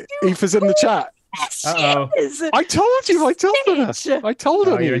 Aoife's in the chat. Yes, Uh-oh. she is. I told you. I told her. Snitch. I told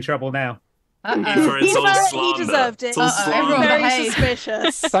Oh, her. you're in trouble now. For Uh-oh. it's all Aoife, he slander. deserved it. It's all Everyone slander. Very behave.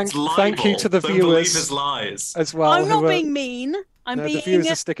 suspicious. Thank It's you to the libel. Don't believe viewers his lies. as well. I'm not who are- being mean. I'm no, being. the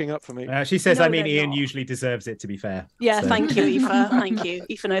viewers are sticking up for me. She says, No, I mean, they're Ian not. usually deserves it, to be fair. Yeah, So- thank you, Aoife. Thank you.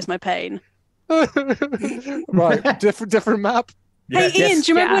 Aoife knows my pain. Right, different map. Yes, Hey, Ian, yes.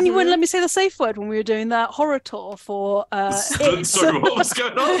 do you remember when you Yeah. wouldn't let me say the safe word when we were doing that horror tour for It? Sorry, what was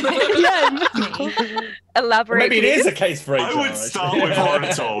going on? Yeah. Elaborate. Maybe it please. is a case for HR. I would actually. start with horror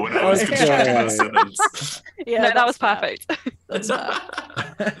tour when I was Okay. constructing Yeah. the sentence. Yeah, No, that that's was fair. perfect. That's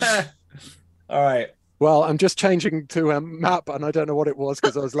fair. All right. Well, I'm just changing to a map, and I don't know what it was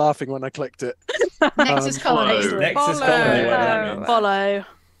because I was laughing when I clicked it. Nexus colony. Follow. Nexus Follow. colony. What that means. Follow.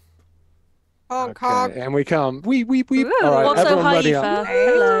 Honk, honk. Okay, and we come. We. Ooh, All right, What's so everyone high, ready Aoife? up.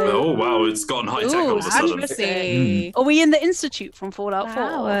 Hello. Oh wow, it's gotten high tech all of a sudden. Accuracy. Are we in the Institute from Fallout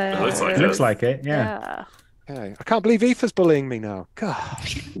 4? It looks like It looks like it, yeah. Okay. I can't believe Aoife's bullying me now. God.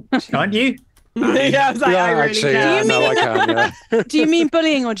 Can't you? Yeah, I was like, yeah, I really actually, can. no, I can. Yeah. Do you mean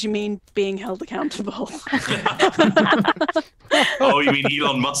bullying or do you mean being held accountable? Oh, you mean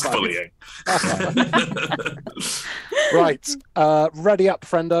Elon Musk bullying? Right, ready up,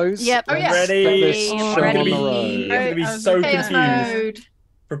 friendos. Yep. Oh, yes. Ready. Get this show on Ready. the road. I'm going to be so Chaos confused. mode.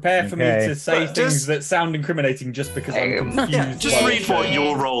 Prepare for Okay. me to say But things just- that sound incriminating just because I'm confused. Just by read it. what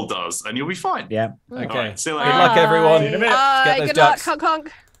your role does, and you'll be fine. Yeah. Okay. Alright, see you Good later. luck, everyone. See you in a minute. Let's get those Good luck. ducks. Honk,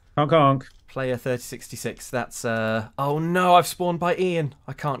 honk. Honk honk. Player 3066. That's oh no, I've spawned by Ian.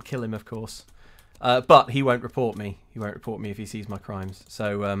 I can't kill him, of course. But he won't report me. He won't report me if he sees my crimes.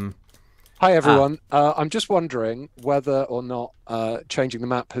 So Hi everyone. I'm just wondering whether or not changing the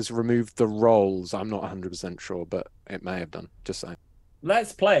map has removed the roles. I'm not 100% sure, but it may have done. Just saying.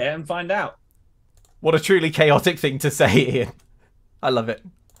 Let's play it and find out. what a truly chaotic thing to say, Ian. I love it.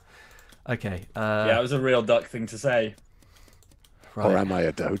 Okay. Yeah, it was a real duck thing to say. Right. Or am I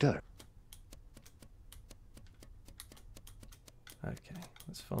a dodo? Okay,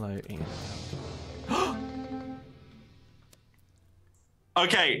 let's follow Ian.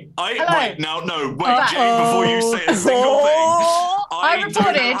 Okay, Hello. wait, Jane, before you say a single thing. I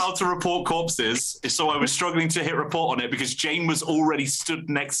don't know how to report corpses, so I was struggling to hit report on it because Jane was already stood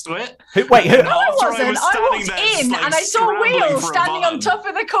next to it. Who? No, I wasn't. I walked in and I saw Wheels standing on top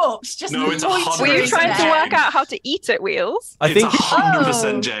of the corpse. Just no, it's Were you trying to work out how to eat it, Wheels? I think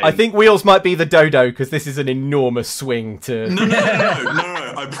 100% Jane. I think Wheels might be the dodo because this is an enormous swing to. No.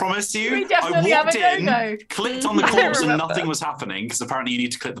 I promise you. We definitely I walked have a in, dodo. clicked on the corpse, and nothing was happening because apparently you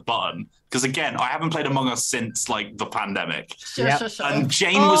need to click the button. Because again, I haven't played Among Us since like the pandemic. Sure. And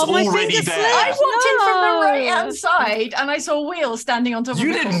Jane was already there. I walked in from the right-hand side and I saw Wheels standing on top of the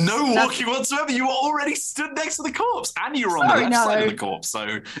corpse. You did no walking whatsoever. You were already stood next to the corpse, and you were on the left side of the corpse.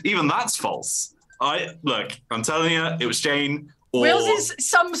 So even that's false. I'm telling you, it was Jane. Wheels is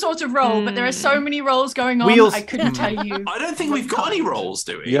some sort of role, but there are so many roles going on. Wheels. I couldn't tell you. I don't think we've got any roles,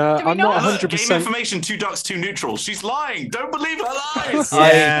 do we? Yeah, I'm not Look, 100%. Game information, 2 ducks, 2 neutrals. She's lying. Don't believe her lies. I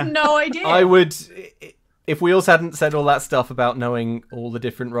have no idea. I would, if Wheels hadn't said all that stuff about knowing all the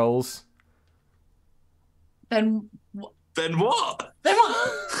different roles. Then what? Then what? Whoa!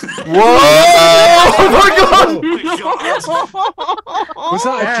 Oh my god! Was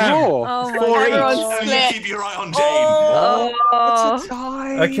that a draw? Oh my 4 god. each. And you keep your eye on Jane. It's a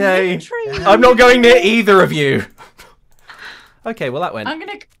tie. Okay, I'm not going near either of you. Okay, well that went.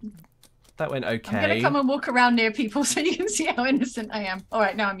 That went okay. I'm gonna come and walk around near people so you can see how innocent I am. All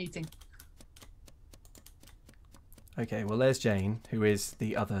right, now I'm muting. Okay, well there's Jane, who is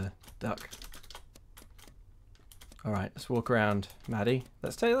the other duck. All right, let's walk around, Maddie.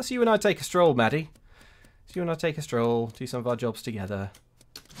 Let's you and I take a stroll, Maddie. Let's you and I take a stroll, do some of our jobs together.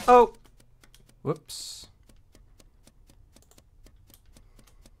 Oh, whoops.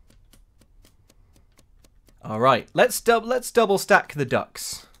 All right, let's double stack the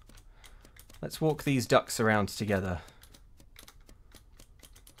ducks. Let's walk these ducks around together.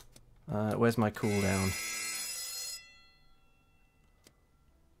 Where's my cooldown?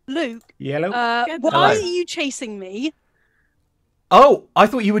 Luke. Yellow. Why are you chasing me? Oh, I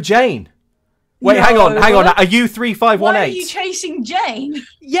thought you were Jane. Wait, hang on. Are you 3518? Why are you chasing Jane?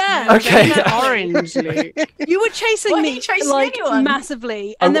 Yeah. Okay. Orange, Luke. You were chasing me like anyone?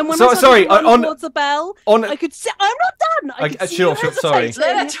 massively, and then when so- I sorry, started to run on- towards the bell, on- I could see. I'm not done. I could see sure, you sorry.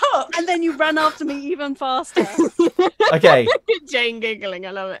 hesitating, Let her talk. and then you ran after me even faster. Okay. Jane giggling,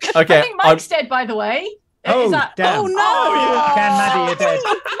 I love it. Okay. I think Mike's dead, by the way. Oh, damn. Oh no! Dan, Maddie, you're dead.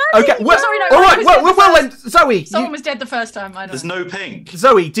 Okay. Well, Sorry, no, all right. Mike was dead Well, then, Zoe. Someone was dead the first time. I know. There's no pink.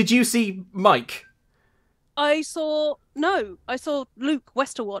 Zoe, did you see Mike? I saw Luke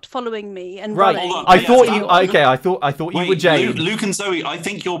Westerwatt following me and Right. running. Hold on. I thought you. Okay. I thought you were Jane. Luke and Zoe, I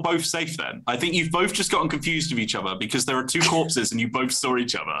think you're both safe then. I think you've both just gotten confused with each other because there are 2 corpses and you both saw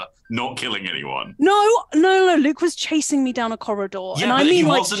each other not killing anyone. No. Luke was chasing me down a corridor, Yeah, and I but mean he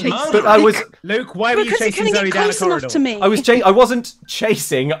like wasn't chasing. murdering. But I was. Luke, why were you Because he chasing couldn't Zoe get down a close enough corridor? to me. I wasn't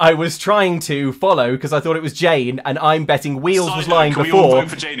chasing. I was trying to follow because I thought it was Jane, and I'm betting Wheels was Side note, lying can we all before. vote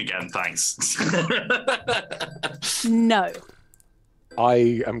for Jane again? Thanks. No.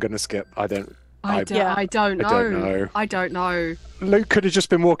 I am going to skip. I don't know. Luke could have just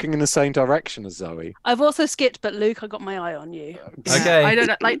been walking in the same direction as Zoe. I've also skipped, but Luke, I got my eye on you. Okay. I don't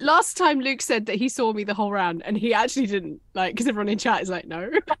know. Like last time, Luke said that he saw me the whole round, and he actually didn't. Like, because everyone in chat is like,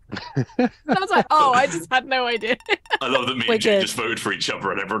 no. I was like, oh, I just had no idea. I love that me We're and Jane good. just voted for each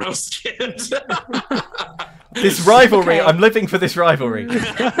other and everyone else did. This rivalry. Okay. I'm living for this rivalry.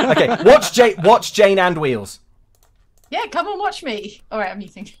 Okay. Watch Jane and Wheels. Yeah, come and watch me. All right, I'm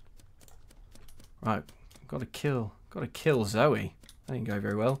muting. Right. Gotta kill Zoe. That didn't go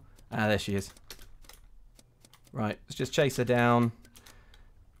very well. Ah, there she is. Right. Let's just chase her down.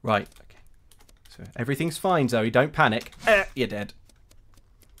 Right. Okay. So everything's fine, Zoe. Don't panic. You're dead.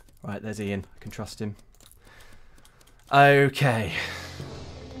 Right. There's Ian. I can trust him. Okay.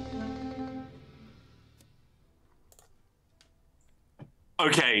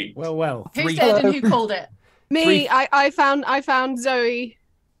 Okay. Well. Who's dead and who called it? Me, I found Zoe.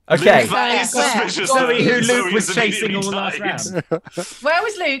 Okay. Luke, that is suspicious. Zoe, who that Luke Zoe was is chasing all immediately the last died. round. Where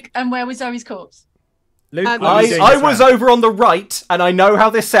was Luke and where was Zoe's corpse? Luke, I I was over on the right, and I know how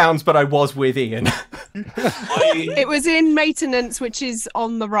this sounds, but I was with Ian. It was in maintenance, which is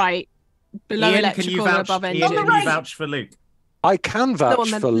on the right, below Ian, electrical, above Ian, engine. can you vouch for Luke? I can vouch on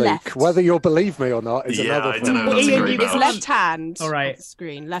the for Luke. left. Whether you'll believe me or not is Yeah, another I thing. don't know. That's a Ian, great it's vouch. left hand. All right. Of the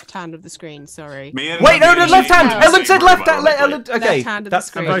screen, left hand of the screen. Sorry. Me and Wait, no, Jane left hand. are Ellen said very left hand. ironically. Ellen, okay, Left hand of the that's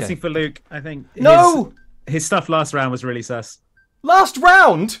screen. I'm okay. voting for Luke. I think No. his stuff last round was really sus. Last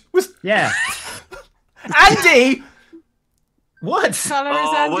round was Andy. What colour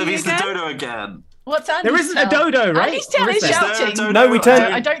is Andy well, he's again? the dodo again. What's Andy's There isn't a dodo, right? Andy's tail is shouting. No, we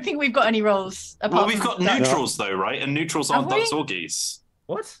turned. I don't think we've got any rolls. Well, we've got neutrals though, right? And neutrals aren't ducks or geese.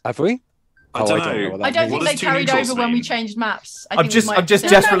 What? Have we? I don't know. I don't think they carried over when we changed maps. I'm just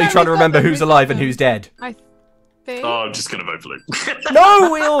desperately trying to remember who's alive and who's dead. I think. Oh, I'm just gonna vote for Luke.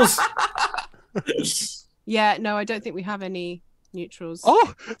 No, Wheels. Yeah, no, I don't think we have any neutrals.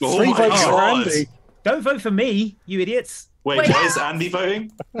 Oh, 3 votes for Andy. Don't vote for me, you idiots. Wait, why is Andy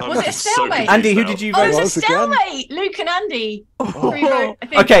voting? Was it a stalemate? Andy, who did you vote? Oh, it's a stalemate. Luke and Andy. Oh.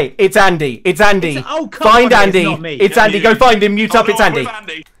 Okay, it's Andy. It's Andy. Come find on, Andy. It's, not me. It's Andy. Go find him. Mute up. It's Andy.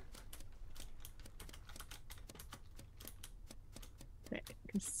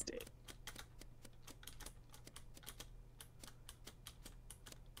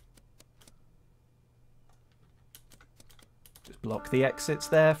 Just block the exits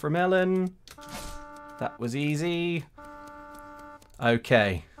there from Ellen. That was easy.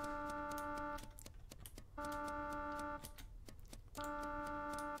 Okay.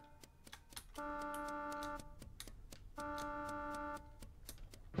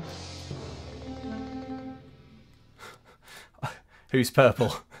 Who's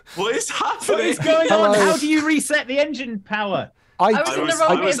purple? What is happening? What is going on? How do you reset the engine power? I was in the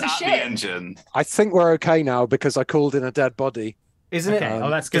wrong bit of the ship. Engine. I think we're okay now because I called in a dead body. Isn't it? Oh,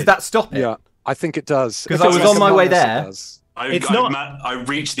 that's Does good. that stop it? Yeah, I think it does. Because I was on my way there. I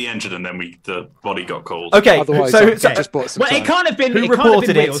reached the engine and then the body got called. Okay, Otherwise, so just bought some Well, time. it can't have been. Who It can't have reported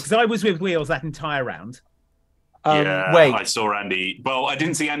been it? Wheels because I was with Wheels that entire round. Yeah, wait. I saw Andy. Well, I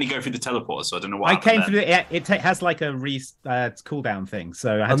didn't see Andy go through the teleporter, so I don't know what I happened came then. through it. It has like a cooldown thing,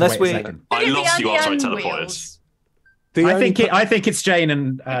 so I had Unless to wait a second. I Could it be lost you Andy after I and teleported. Wheels? I think it's Jane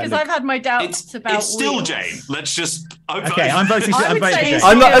and Because Luke. I've had my doubts about It's still Wheels. Jane. Let's just. Okay, I'm voting. I I'm would voting say Jane. it's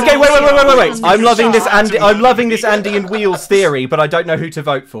I'm not. Okay, wait. It's I'm loving this shot. Andy. I'm loving this Andy and Wheels theory, but I don't know who to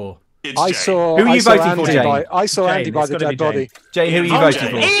vote for. It's I Jane. saw. Who are you I saw voting for, Andy Jane? I saw Jane, Andy by it's the gotta be dead body. Jay, who are you Oh, voting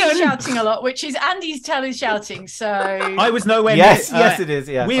Jane. for? Ian's shouting a lot, which is Andy's tail is shouting, so... I was nowhere Yes, near. yes, it is.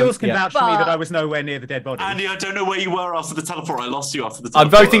 Yeah, Wheels can yeah. vouch for me that I was nowhere near the dead body. Andy, I don't know where you were after the teleport. I lost you after the I'm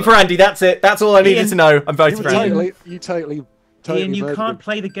teleport. voting for Andy. That's it. That's all I needed to know. I'm voting for Andy. You totally Ian, you murdered can't him.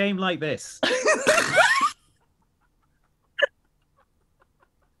 play the game like this.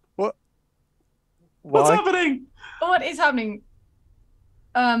 What? What's Why? happening? What is happening?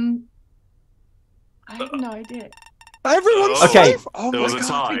 I have no idea. Everyone's Okay. safe. Oh There my was a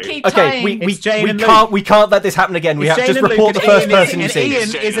god. tie. We keep Okay, tying. we It's Jane and can't let this happen again. We It's have Jane just and Luke, report the and first Ian person you and see. Ian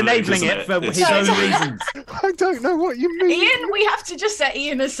It's Jane is and Luke, enabling isn't it it? for It's his Jane own and Luke. reasons. I don't know what you mean. Ian, we have to just set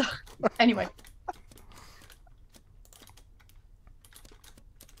Ian aside. Anyway.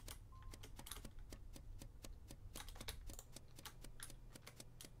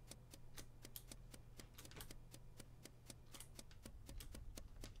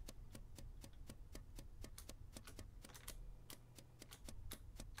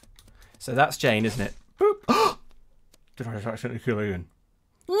 So that's Jane, isn't it? Boop. Did I accidentally kill Ian?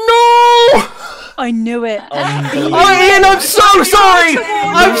 No! I knew it. Oh, Ian, I'm so sorry!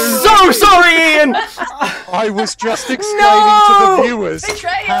 I'm so sorry, Ian! I was just explaining No! to the viewers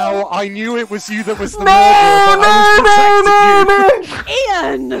Betrayal. how I knew it was you that was the No, murderer, but I was protecting you.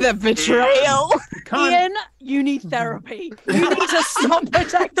 Ian! The betrayal. Ian, you need therapy. You need to stop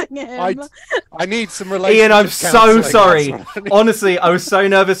protecting him. I need some relationship Ian, I'm so counselling, sorry. that's what I need. Honestly, I was so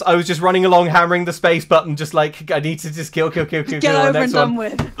nervous. I was just running along, hammering the space button, just like, I need to just kill Get the over next and done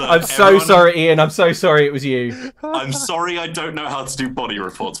one. with. Look, I'm so everyone- sorry, Ian. I'm so sorry it was you. I'm sorry I don't know how to do body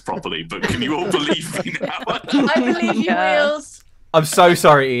reports properly, but can you all believe me now? I believe you, Yeah. Wheels. I'm so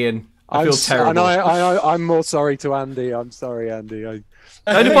sorry, Ian. I feel terrible. And I'm more sorry to Andy. I'm sorry, Andy.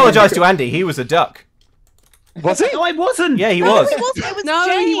 Don't apologise to Andy. He was a duck. Was he? No, I wasn't. Yeah, he was. It was No,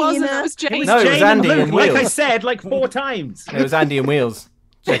 Jane. he wasn't. It was Jane. No, it was Jane Andy and Luke, and like I Wheels. said, like 4 times. It was Andy and Wheels.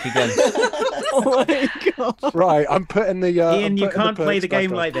 Check again. Oh my god. Right, I'm putting the. Ian, I'm you putting can't the play perks the game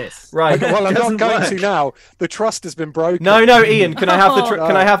back on. like this. Right. Well, I'm not Doesn't going work. to now. The trust has been broken. No, Ian. Can I have the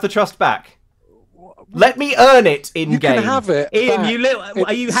can I have the trust back? Let me earn it in You game. can have it. Ian, back.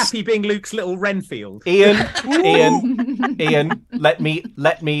 are you happy being Luke's little Renfield? Ian, Ian, let me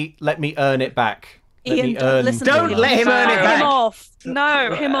earn it back. Let Ian, me earn. listen Don't to let him earn it Throw back. him off.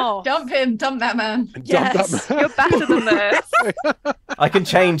 No, Him off. Dump him. Dump that man. Dump Yes. that man. you're better than this. I can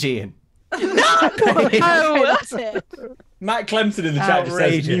change Ian. Okay, that's it. Matt Clemson in the chat just says,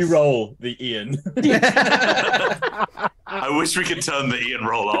 Outrageous. "You roll the Ian." I wish we could turn the Ian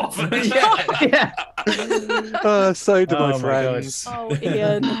roll off. Yeah. So do Oh my my friends. Oh,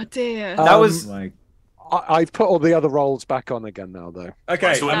 Ian. Oh dear. That was. I've put all the other roles back on again now, though. Okay,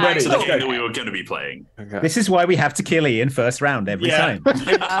 right, so I'm ready. The Let's game go. that we were going to be playing. Okay. This is why we have to kill Ian first round every time.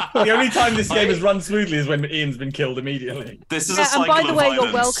 The only time this game has run smoothly is when Ian's been killed immediately. This is Yeah, a cycle and by the of way, violence.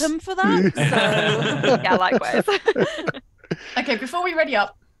 you're welcome for that. So... Yeah, likewise. Okay, before we ready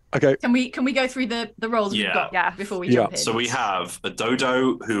up, Okay. can we go through the roles we've got Yeah. before we jump in? So we have a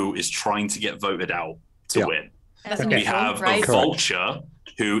dodo who is trying to get voted out to win. That's We neutral, have right? a vulture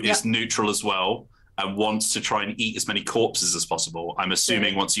who is neutral as well and wants to try and eat as many corpses as possible. I'm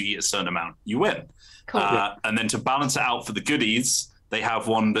assuming once you eat a certain amount, you win. Cool. And then to balance it out for the goodies, they have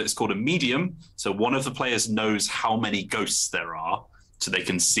one that's called a medium. So one of the players knows how many ghosts there are, so they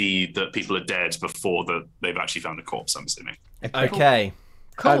can see that people are dead before they've actually found a corpse, I'm assuming. Okay.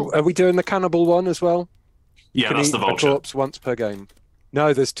 Cool. Are we doing the cannibal one as well? Yeah, Can that's eat the a vulture. corpse once per game.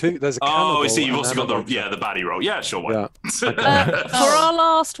 No, there's two. There's a cannibal. Oh, I see. You've and also then got a vulture. the baddie roll. Yeah, sure. Why? Yeah. For our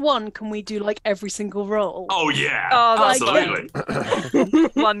last one, can we do like every single roll? Oh yeah, Oh, that's absolutely.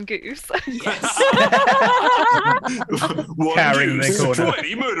 One goose. One Carrying goose, the corner.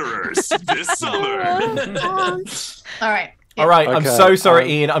 20 murderers this summer. All right. All right. I'm Okay, so sorry,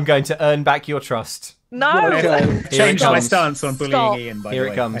 Ian. I'm going to earn back your trust. No. Okay. Change my comes. stance on bullying Stop. Ian, by Here the it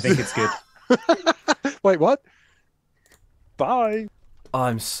way. comes. I think it's good. Wait, what? Bye.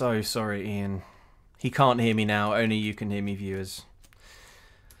 I'm so sorry, Ian. He can't hear me now. Only you can hear me, viewers.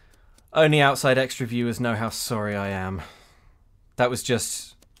 Only outside Xtra viewers know how sorry I am. That was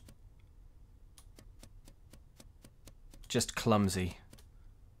just clumsy.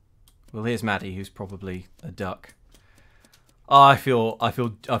 Well, here's Maddie, who's probably a duck. Oh, I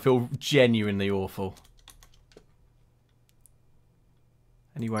feel genuinely awful.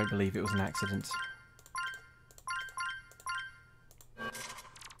 And you won't believe it was an accident.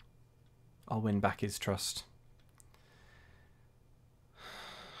 I'll win back his trust.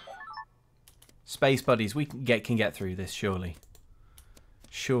 Space buddies, we can get through this, surely.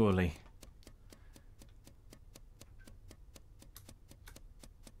 Surely.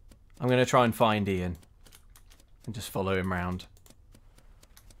 I'm going to try and find Ian. And just follow him round.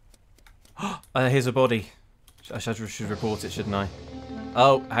 Here's a body. I should report it, shouldn't I?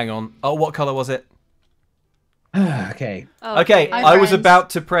 Oh, hang on. Oh, what colour was it? Okay. Okay, Hi, I was friends. about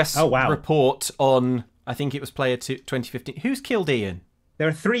to press Oh, wow. report on, I think it was player 2015. Who's killed Ian? There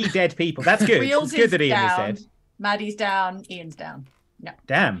are 3 dead people. That's good. Wheels It's good is that Ian is down. dead. Maddie's down. Ian's down. Yeah.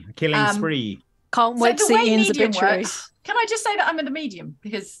 Damn, killing spree. Can't wait to so the way see Ian's medium obituary. works. Can I just say that I'm in the medium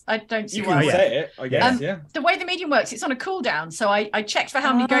because I don't see You why. can say it, I guess. Um, Yeah. The way the medium works, it's on a cooldown. So I checked for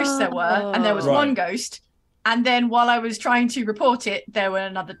how many ghosts there were, and there was Right. one ghost. And then while I was trying to report it, there were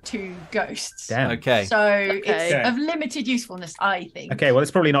another 2 ghosts. Damn. Okay. So it's Okay. of limited usefulness, I think. Okay, well,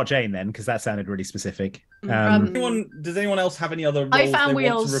 it's probably not Jane then, because that sounded really specific. Does anyone else have any other roles I they found want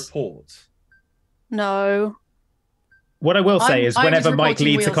to Wheels. report? No. What I will say is I was whenever Mike reporting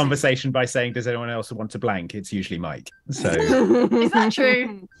leads a Wheels. conversation by saying, does anyone else want to blank? It's usually Mike. So, Is that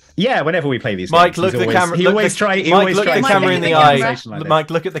true? yeah, whenever we play these Mike, games, look he's the always- camera. He look always the, try. He Mike, always look tries the to camera lead in the the eye. conversation like this. Mike,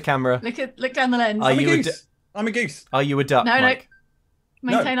 look at the camera. Look down the lens. Are I'm a you a goose. I'm a goose. Are you a duck, No, no. Mike?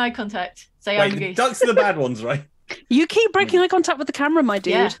 Maintain eye contact. Say I'm Wait, goose. ducks are the bad ones, right? You keep breaking eye contact with the camera, my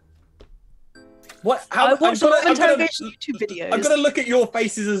dude. Yeah. What? I watched a lot of I've gotta- interrogation YouTube videos. I've got to look at your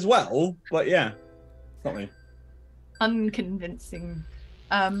faces as well, but yeah, not me. Unconvincing.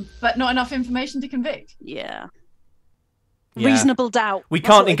 But not enough information to convict. Yeah. Yeah. Reasonable doubt. We That's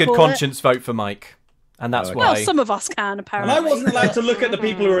can't what in they good call it. conscience vote for Mike. And that's Okay. why. Well, some of us can, And apparently. I wasn't allowed to look at the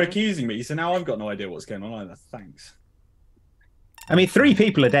people who are accusing me, so now I've got no idea what's going on either. Thanks. I mean, 3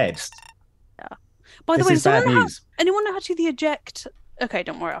 people are dead. By the This way, is does bad anyone know news. anyone know how to do the eject? Okay,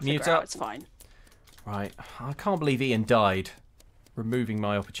 don't worry, I'll figure Mute it out. up. It's fine. Right. I can't believe Ian died. Removing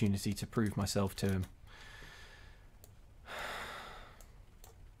my opportunity to prove myself to him.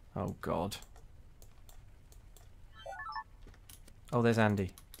 Oh, God. Oh, there's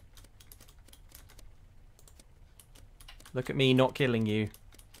Andy. Look at me not killing you.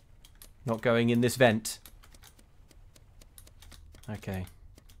 Not going in this vent. Okay.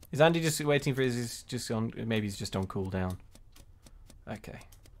 Is Andy just waiting for his... just on? Maybe he's just on cooldown. Okay.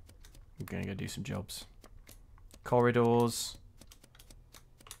 I'm going to go do some jobs. Corridors.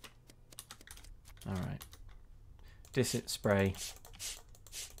 Alright. Dissent spray.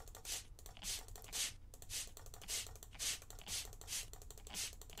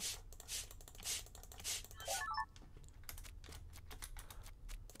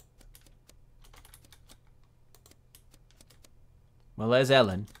 Well, there's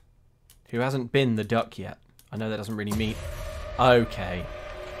Ellen, who hasn't been the duck yet. I know that doesn't really mean... Okay.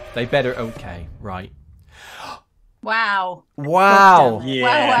 They better... Okay, right. Wow. Wow.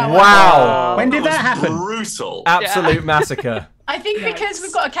 Yeah. Wow. When did that happen? Brutal. Absolute massacre. I think because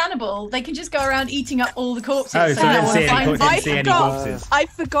we've got a cannibal, they can just go around eating up all the corpses. Oh, so I didn't see any corpses. I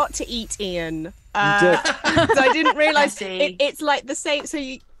forgot to eat Ian. did. So I didn't realise see. it's like the same. So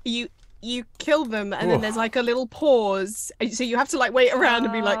you kill them, and then there's like a little pause. So you have to like wait around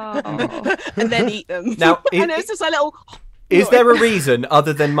and be like, and then eat them. Now, and it's just a little. Is there a reason,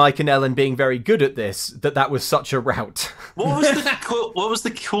 other than Mike and Ellen being very good at this, that was such a rout? What was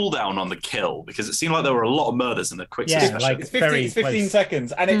the cooldown on the kill? Because it seemed like there were a lot of murders in the quick succession. like It's 15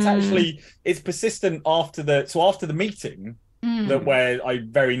 seconds, and it's actually persistent after the meeting where I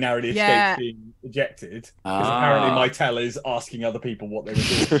very narrowly escaped being ejected, because apparently my tell is asking other people what they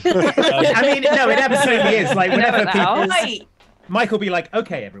were doing. I mean, no, it absolutely is. Like whenever people. Right. Mike will be like,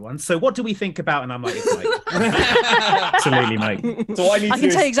 "Okay, everyone. So what do we think about?" And I'm like, "It's Mike." Absolutely, Mike. So I need I to can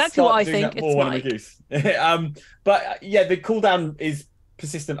tell you exactly what I doing think. that more It's when I'm a Mike. goose. But yeah, the cooldown is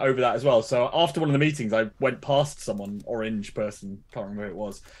persistent over that as well. So after one of the meetings, I went past someone, orange person, can't remember who it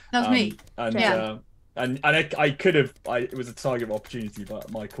was. That was me. And Yeah. and I could have. It was a target of opportunity,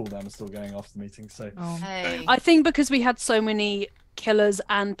 but my cooldown was still going after the meeting. So Hey. I think because we had so many killers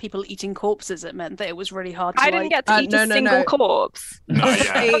and people eating corpses, it meant that it was really hard to I didn't get to eat a single corpse. No,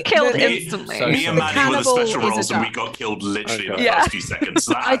 yeah. I got killed Me- instantly. Me and Maddie were the special cannibal is a roles, and we duck. got killed literally in the Yeah. first few seconds.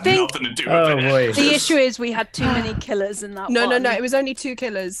 So that I had think- nothing to do with Oh it. boy. The issue is we had too many killers in that No, one. it was only 2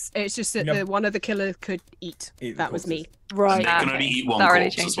 killers. It's just that Yep. one of the killers could eat. Eat the That was me. Right. You can only eat one that really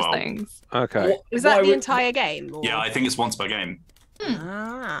corpse changes as well. things. Okay. Was that Why the would- entire game? Or? Yeah, I think it's once per game.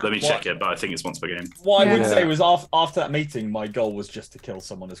 Ah. Let me check it, but I think it's once per game. What I would Yeah. say was after that meeting, my goal was just to kill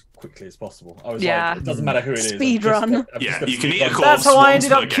someone as quickly as possible. I was Yeah. like, it doesn't matter who it is. Speed run. Yeah, you can eat a corpse. corpse. That's how I once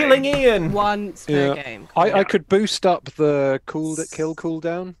ended up per killing game. Ian. Once per game. I could boost up the kill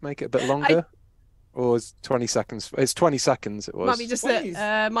cooldown, make it a bit longer. Or is 20 seconds? It's 20 seconds. It was. Might be just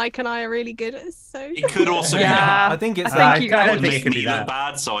that Mike and I are really good at this. So It could also Yeah. I think it's I that. think you that guys would think it make could me be look that.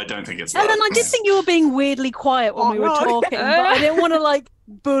 bad, so I don't think it's Ellen, that. I did think you were being weirdly quiet when we were Oh, no. talking, but I didn't want to like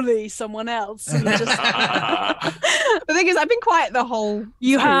bully someone else. And just... the thing is, I've been quiet the whole.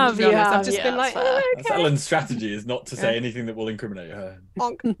 You stream, have, to be you honest. have, I've just yeah, been like, that's fair. That's Ellen's strategy, is not to say anything that will incriminate her.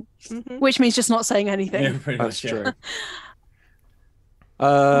 honk. Mhm. Which means just not saying anything. Yeah, pretty That's much, yeah. true.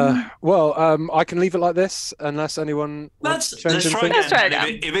 I can leave it like this unless anyone wants to change Let's try anything. again. try And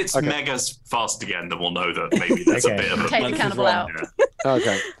again. If it's Okay. mega fast again, then we'll know that maybe there's Okay. a bit of a. Take the Month is cannibal wrong. out.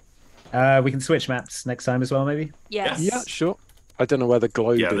 Yeah. Okay. We can switch maps next time as well, maybe. Yes. Yeah, sure. I don't know where the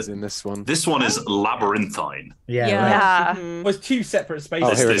globe Yeah, is in this one. This one is labyrinthine. Yeah. Yeah. right. Yeah. Mhm. Well, it's two separate spaces.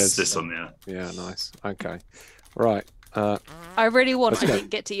 Oh, here it this, is. this one, yeah. Yeah, nice. Okay. Right. I really want. Let's I go.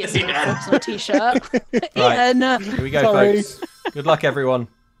 didn't get to use my corpse on a t-shirt. Right. Ian, Here we go, Sorry. folks. Good luck, everyone.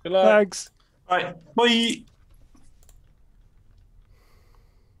 Good luck. Thanks. Right, bye.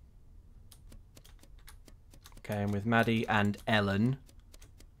 Okay, I'm with Maddie and Ellen.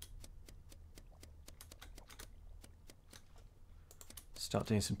 Start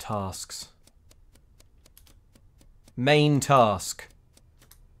doing some tasks. Main task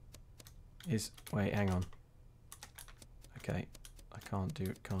is... Wait, hang on. Okay, I can't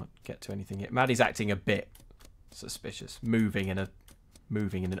get to anything yet. Maddie's acting a bit suspicious, moving in an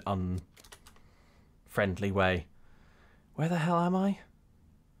unfriendly way. Where the hell am I?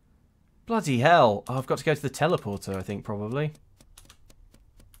 Bloody hell! Oh, I've got to go to the teleporter, I think, probably.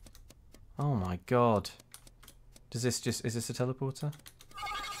 Oh my god. Is this a teleporter?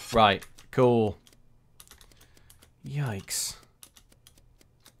 Right, cool. Yikes.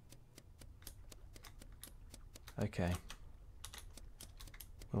 Okay.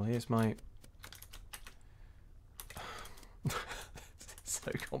 Well, here's my...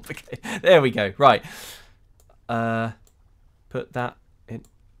 so complicated. There we go. Right. Put that in...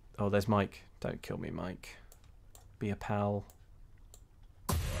 Oh, there's Mike. Don't kill me, Mike. Be a pal.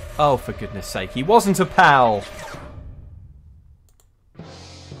 Oh, for goodness sake. He wasn't a pal!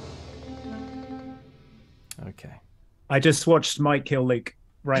 Okay. I just watched Mike kill Luke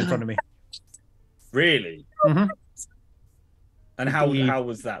right in front of me. Really? Mhm. And how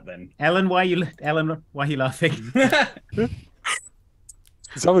was that then? Ellen, why are you laughing?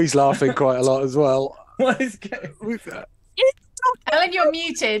 Zoe's laughing quite a lot as well. What is going? With that. Ellen, you're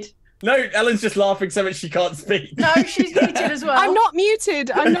muted. No, Ellen's just laughing so much she can't speak. No, she's muted as well. I'm not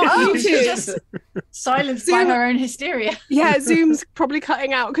muted. I'm not Oh, she's muted. just silenced by her own hysteria. Yeah, Zoom's probably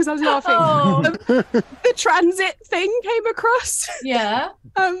cutting out because I was laughing. Oh. The transit thing came across, Yeah.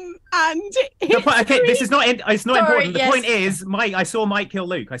 and it The hit point, okay, me. this is not. It's not Sorry, important. The yes. point is, Mike. I saw Mike kill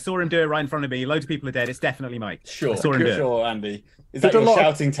Luke. I saw him do it right in front of me. Loads of people are dead. It's definitely Mike. Sure, I saw him do it. sure, Andy. Is that Did a your lot of-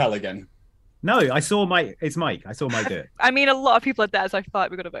 shouting tell again? No, I saw Mike. It's Mike. I saw Mike do it. I mean, a lot of people are dead, so I thought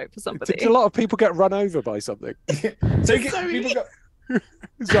we were going to vote for somebody. Did a lot of people get run over by something? So people got...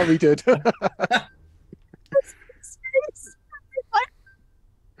 Zoe did.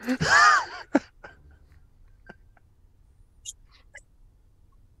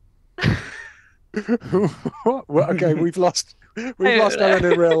 Well, okay, we've lost Ellen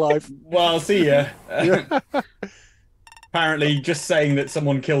in real life. Well, I'll see ya. Apparently, just saying that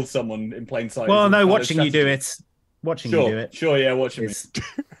someone killed someone in plain sight. Well, no, watching you do it. Watching you do it. Sure, yeah, watching me.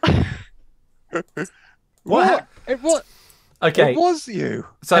 What? Okay. It was you.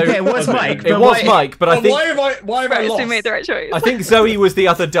 So okay, it was Mike. It was Mike, but I think why have I lost? Made the right choice. I think Zoe was the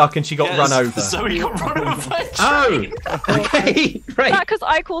other duck and she got run over. Zoe got run over. Oh, okay, right. Because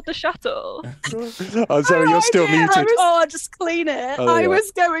I called the shuttle. Oh, Zoe, you're still muted. Just clean it. I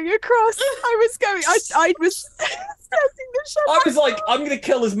was going across. I was setting the shuttle. I was like, I'm going to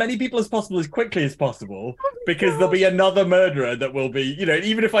kill as many people as possible as quickly as possible because there'll be another murderer that will be,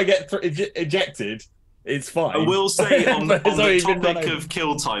 even if I get ejected, it's fine. I will say on the topic of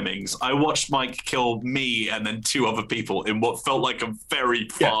kill timings, I watched Mike kill me and then 2 other people in what felt like a very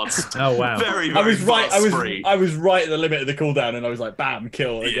fast, oh wow, very I was right. spree. I was right at the limit of the cooldown, and I was like, bam,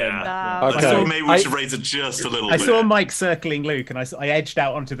 kill again. Yeah. Okay. I thought maybe we should raise it just a little bit. I saw Mike circling Luke, and I edged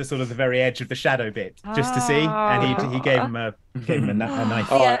out onto the sort of the very edge of the shadow bit just to see, and he gave him a knife.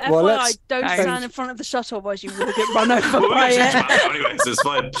 Yeah, well, FYI, don't stand in front of the shuttle, otherwise you will get run over by it. Anyway, so it's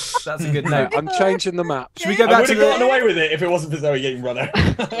fine. That's a good note. I'm changing the map. Should we go I back would to have gotten away with it if it wasn't for Zoe getting run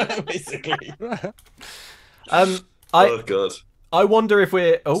over, basically. Oh god. I wonder if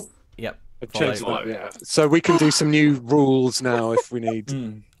we're. Oh, yep. Yeah. So we can do some new rules now if we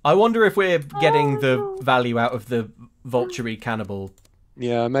need. I wonder if we're getting the value out of the vulture-y cannibal.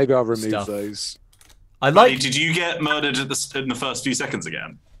 Yeah, maybe I'll remove stuff. those. I like. Did you get murdered in the first few seconds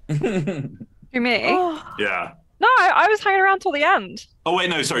again? Who, me? Yeah. No, I was hanging around till the end. Oh wait,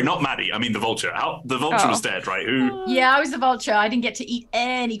 no, sorry, not Maddie. I mean the vulture. The vulture was dead, right? Who? Yeah, I was the vulture. I didn't get to eat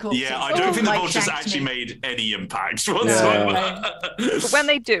any corpses. Yeah, I don't think the vultures actually made any impact whatsoever. But when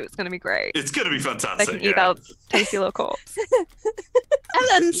they do, it's going to be great. It's going to be fantastic. They can eat out tasty little corpse.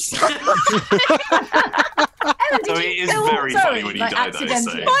 Ellen, Ellen, did it is very funny when you die,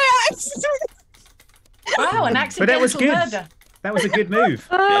 though. Wow, an accidental But that was good. murder. That was a good move.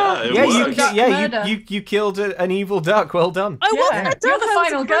 You killed an evil duck. Well done. I wasn't a duck. You're the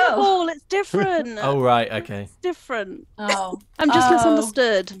final girl. It's different. Oh right, okay. It's different. Oh, I'm just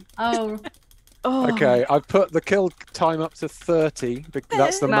misunderstood. Oh. Okay, I've put the kill time up to 30.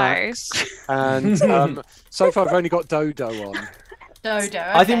 That's the max. And so far I've only got Dodo on. Dodo.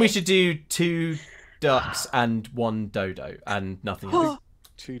 Okay. I think we should do 2 ducks and 1 dodo and nothing else.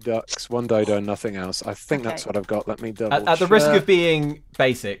 2 ducks, 1 dodo, and nothing else. I think that's what I've got. Let me double At the risk of being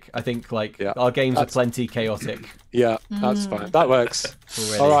basic, I think our games are plenty chaotic. Yeah, that's fine. That works.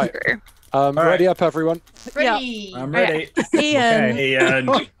 Already. All right. Ready up, everyone? Ready. I'm ready. Ian. Ian.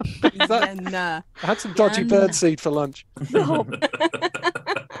 I had some dodgy birdseed for lunch.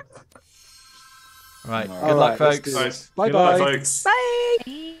 Right. Good luck, folks. Bye-bye. Folks.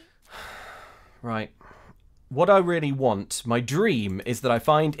 Bye. Right. What I really want, my dream, is that I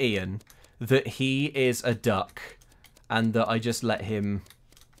find Ian, that he is a duck, and that I just let him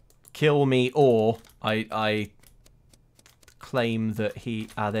kill me, or I claim that he...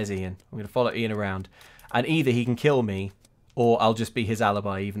 there's Ian. I'm going to follow Ian around. And either he can kill me, or I'll just be his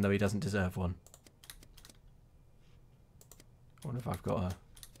alibi, even though he doesn't deserve one. I wonder if I've got a...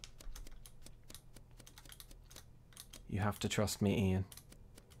 You have to trust me, Ian.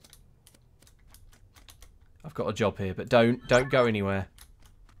 I've got a job here, but don't go anywhere.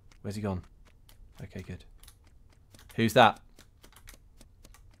 Where's he gone? Okay, good. Who's that?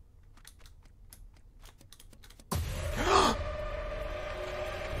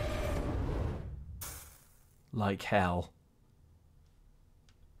 Like hell.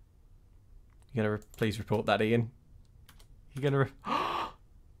 You gonna please report that, Ian? You gonna?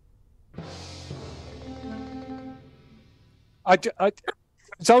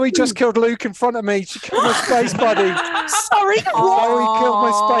 Zoe just killed Luke in front of me. She killed my space buddy. Sorry. Zoe killed my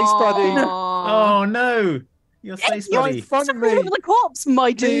space buddy. Oh no. Your space buddy. In front of me. The corpse,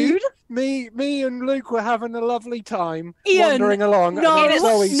 my dude. Me and Luke were having a lovely time Ian, wandering along. No, and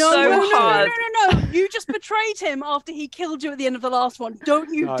Zoe no. You just betrayed him after he killed you at the end of the last one.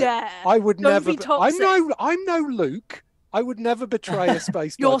 Don't you dare. I would Don't never. be toxic. I'm no Luke. I would never betray a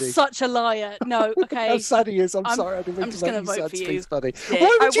space You're buddy. such a liar. No, okay. How sad he is. I'm sorry. I didn't mean I'm to just make gonna you vote sad, for you. space buddy. Yeah.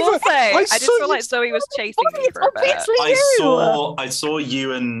 Why I would you will vote? say, I just saw feel like you- Zoe was chasing me for a bit. I saw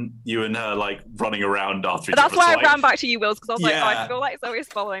you and her like running around after each That's other. why so I ran back to you, Wills, because I was like, oh, Yeah. I feel like Zoe's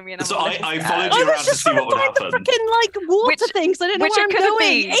following me. And I'm So a I little scared. followed you I around was to just see trying what to would find the happen. freaking like water things. I didn't know which where it I'm could have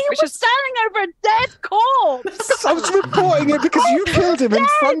going. been, Ian which was is- standing over a dead corpse. I was reporting it because you killed him in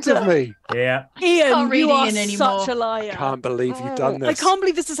front of me. Yeah. Ian, Can't read you are Ian anymore. such a liar. Can't believe you've done this. I can't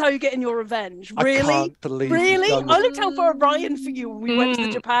believe this is how you're getting your revenge. I Really? can't believe Really? you've done I this. looked out for Orion for you when we went to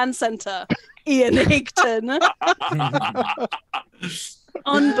the Japan Centre. Ian Higton.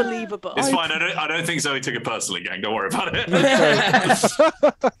 Unbelievable. It's fine. I don't think Zoe took it personally, gang. Don't worry about it.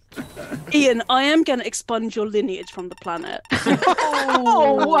 Ian, I am going to expunge your lineage from the planet.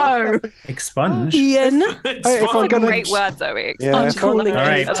 Oh, whoa. Expunge. Ian. It's Hey, if fine. I'm gonna- Great word, Zoe. Yeah, I'm calling All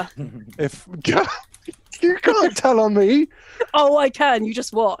it. right. if you can't tell on me. Oh, I can. You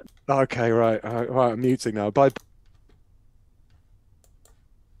just what? Okay, right. Right, I'm muting now. Bye.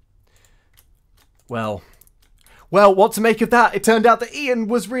 Well, what to make of that? It turned out that Ian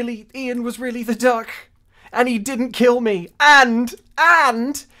was really the duck, and he didn't kill me, and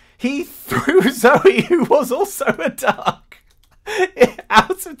he threw Zoe, who was also a duck,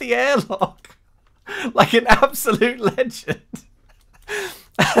 out of the airlock like an absolute legend.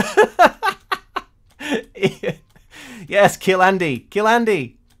 Ian. Yes, kill Andy. Kill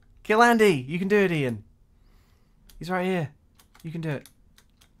Andy. Kill Andy. You can do it, Ian. He's right here. You can do it.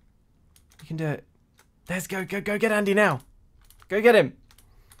 You can do it. Let's go get Andy now. Go get him.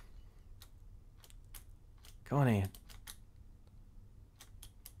 Come on, Ian.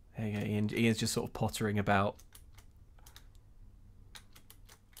 There you go, Ian. Ian's just sort of pottering about.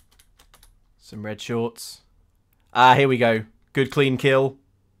 Some red shorts. Ah, here we go. Good clean kill.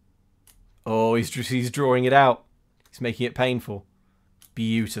 Oh, he's drawing it out. He's making it painful.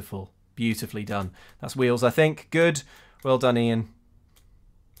 Beautiful. Beautifully done. That's Wheels, I think. Good. Well done, Ian.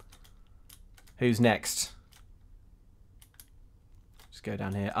 Who's next? Just go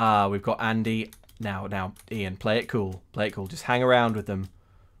down here. Ah, we've got Andy. Now, Ian, play it cool. Play it cool. Just hang around with them.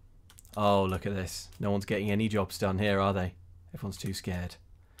 Oh, look at this. No one's getting any jobs done here, are they? Everyone's too scared.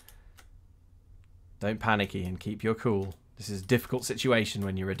 Don't panic, Ian. Keep your cool. This is a difficult situation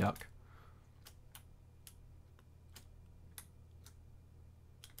when you're a duck.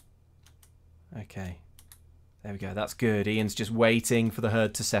 Okay. There we go. That's good. Ian's just waiting for the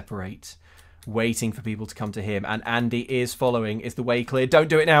herd to separate. Waiting for people to come to him. And Andy is following. Is the way clear? Don't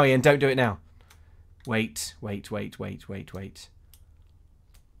do it now, Ian. Don't do it now. Wait. There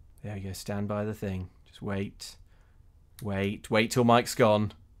you go. Stand by the thing. Just wait. Wait till Mike's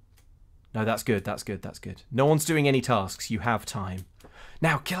gone. No, that's good. No one's doing any tasks. You have time.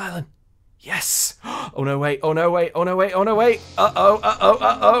 Now, kill Ellen. Yes. Oh, no, wait.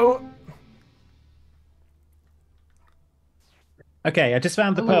 Uh-oh. Okay, I just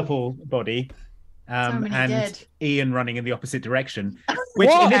found the purple body, many and dead. Ian running in the opposite direction, which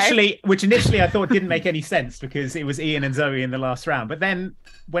initially I thought didn't make any sense because it was Ian and Zoe in the last round. But then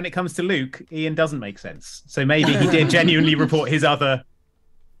when it comes to Luke, Ian doesn't make sense. So maybe he did genuinely report his other.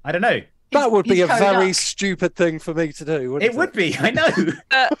 I don't know. That would be he's a very co-duck. stupid thing for me to do. Wouldn't It would be. I know.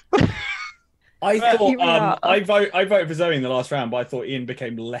 I thought Yeah. I voted for Zoe in the last round, but I thought Ian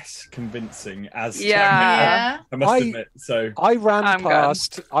became less convincing as time went Yeah. on, I must admit. So I ran I'm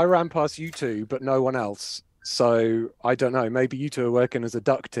past you two, but no one else. So I don't know. Maybe you two are working as a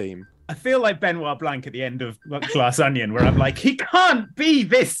duck team. I feel like Benoit Blanc at the end of Glass Onion, where I'm like, he can't be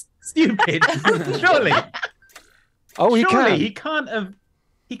this stupid. Surely. Oh, he Surely can. he can't have.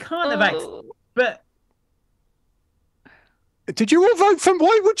 He can't have acted. But Did you all vote for him?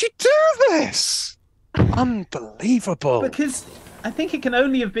 Why would you do this? Unbelievable. because I think it can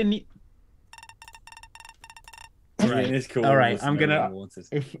only have been. Ian is cool. All right, Listen, I'm gonna. everyone wants it.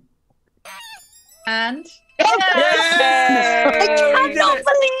 If, And I cannot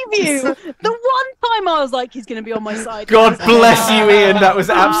believe you. The one time I was like, he's going to be on my side. God bless you, Ian. That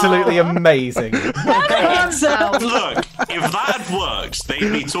was absolutely amazing. Look, if that had worked,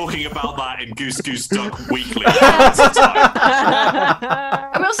 they'd be talking about that in Goose Goose Duck Weekly. I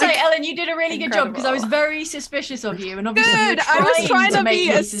will say, Ellen, you did a really good job because I was very suspicious of you, and obviously you were Good, I was trying to make be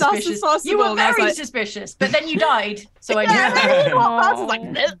me as sus as suspicious. possible, You were and I was very like- suspicious, but then you died, so I knew. Yeah, I really was like, I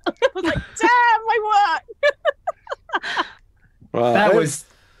was like, damn, my work. Well, that was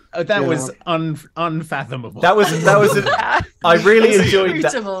That was unfathomable. That was. I really enjoyed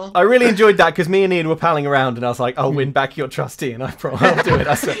that. I really enjoyed that because me and Ian were palling around, and I was like, "I'll win back your trust, Ian. I'll do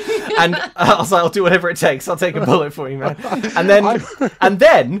it." And I was like, "I'll do whatever it takes. I'll take a bullet for you, man." And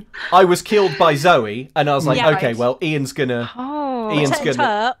then I was killed by Zoe, and I was like, "Okay, well, Ian's gonna."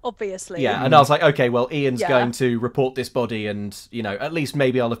 Her, obviously. Yeah, and I was like, okay, well, Ian's going to report this body, and at least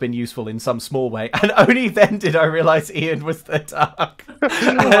maybe I'll have been useful in some small way. And only then did I realise Ian was the duck.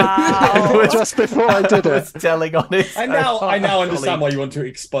 Wow! Just before I did it, was telling on it. I now understand why you want to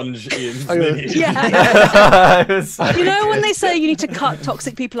expunge Ian's lineage. Yeah. When they say you need to cut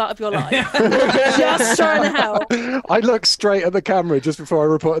toxic people out of your life, just trying to help. I looked straight at the camera just before I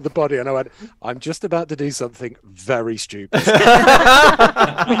reported the body, and I went, "I'm just about to do something very stupid." And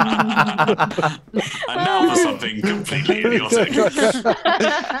now for something completely idiotic.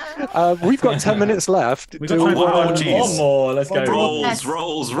 We've got 10 minutes left. One more. Let's go.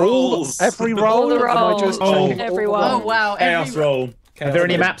 Rolls. Every roll. Every roll. Oh wow. Chaos roll. Are there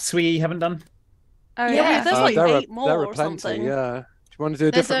any maps we haven't done? Yeah, there's like 8 more there are or plenty, something. Yeah. Do you want to do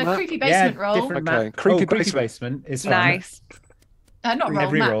a different map? Creepy basement roll. Different map. Creepy basement is fun. Nice. Not roll,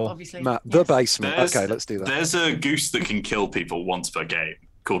 Every map, roll. obviously. Map. The basement. Okay, let's do that. There's a goose that can kill people once per game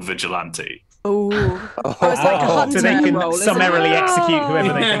called Vigilante. Oh, it's like a hunting so they can roll, summarily execute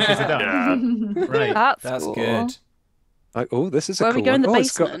whoever they think is a duck. Yeah. Right. That's cool. Good. This is a Where cool we go in the one.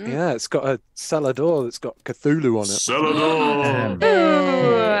 basement? It's got a cellar door that's got Cthulhu on it. Cellar door.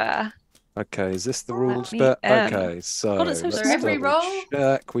 Ooh. Okay, is this the Let rules me bit? in. Okay, so God, it's so let's simple. Every double roll?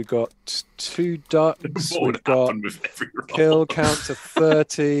 check. We've got 2 ducks. What would We've got happen with every roll? kill count to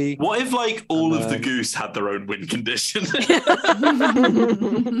 30. What if all of the goose had their own win condition? The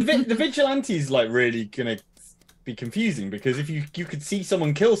vigilante's really gonna be confusing because if you could see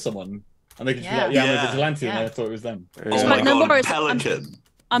someone kill someone and they could just be like, I'm a vigilante, and I thought it was them. Oh my No god, worries, Pelican.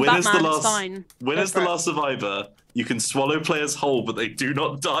 I'm When is Batman, the it's last? fine. When Go is for the it. last survivor? You can swallow players whole, but they do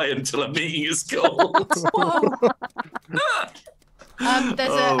not die until a meeting is called. There's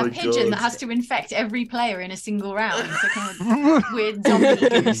Oh a my pigeon God. that has to infect every player in a single round. So kind of weird zombie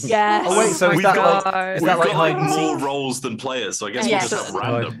goose. Yes. Oh wait, so is We've that got- like We've got hide and more seek? rolls than players, so I guess Yes. we'll just have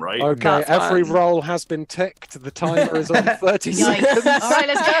random, right? Okay, That's every fun. roll has been ticked. The timer is on 30 seconds. Yikes. All right,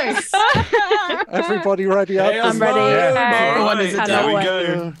 let's go. Everybody ready up? I'm ready. Yeah. Okay. All right, is a there we dog.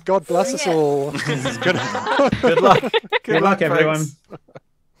 go. God bless us all. Good luck. Good luck, everyone. folks.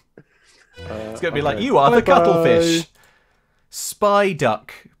 It's going to be like, you are the cuttlefish. Spy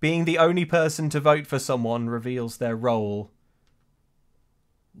duck. Being the only person to vote for someone reveals their role.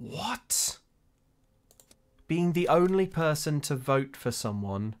 What? Being the only person to vote for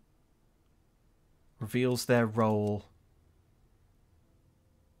someone reveals their role.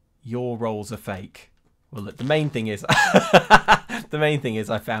 Your roles are fake. Well, the main thing is,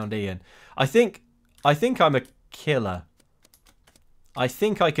 I found Ian. I think I'm a killer. I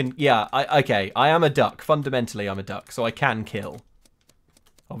think I can. Yeah. Okay. I am a duck. Fundamentally, I'm a duck, so I can kill.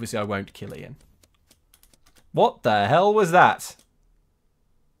 Obviously, I won't kill Ian. What the hell was that?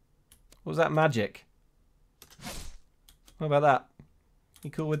 What was that magic? What about that? You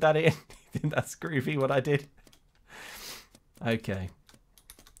cool with that, Ian? You think that's groovy what I did? Okay.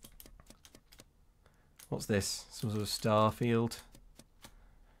 What's this? Some sort of star field?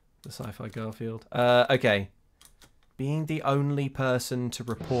 The sci-fi Garfield. Okay. Being the only person to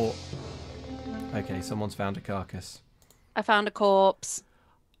report. Okay, someone's found a carcass. I found a corpse.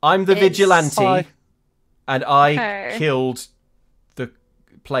 I'm the vigilante, Hi. and I Okay. killed the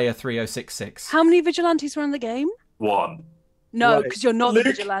player 3066. How many vigilantes were in the game? One. No, Right. because you're not the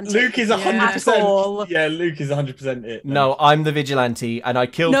vigilante. Luke is 100%. At all. Yeah, Luke is 100% it. No, I'm the vigilante, and I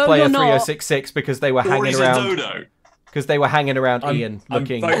killed No, player you're not. 3066 because they were Or hanging he's a around. dodo. Because they were hanging around I'm- Ian, I'm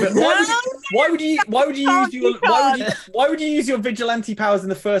looking. voting- Why would you use your vigilante powers in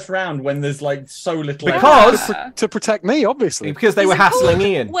the first round when there's so little? Because To protect me, obviously. because they were hassling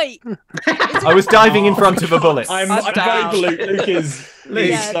Ian. Wait. I was diving in front of a bullet. I'm That's voting for Luke. Luke is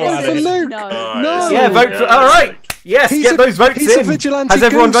Yeah, so this at is- it. Luke. No. Alright, No. so- Yeah, vote for. All right. Yes, He's get a- those votes he's a in. vigilante Has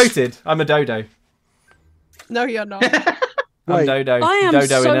everyone goose. voted? I'm a dodo. No, you're not. I'm Wait. dodo. I am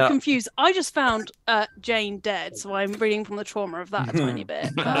Dodoing so up. confused. I just found Jane dead, so I'm reading from the trauma of that a tiny bit.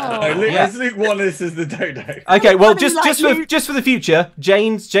 No, Luke, Yeah. it's Luke won this as the dodo. Okay, well, I mean, just for the future,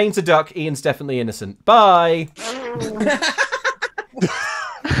 Jane's a duck. Ian's definitely innocent. Bye.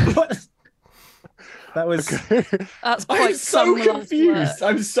 That was. That's I'm quite so some confused.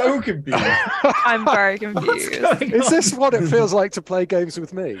 I'm so confused. I'm very confused. Is this what it feels like to play games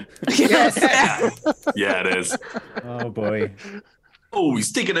with me? Yeah, it is. Oh boy. Oh,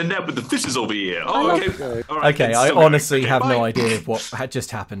 he's digging a net with the fishes over here. Oh, okay. All right, okay, I honestly have no idea what had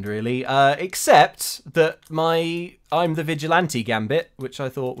just happened, really. Except that I'm the vigilante gambit, which I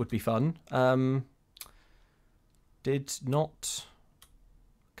thought would be fun, did not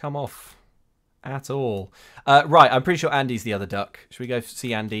come off at all. Right, I'm pretty sure Andy's the other duck. Should we go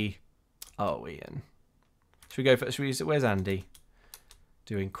see Andy? Oh, Ian. Should we go for... where's Andy?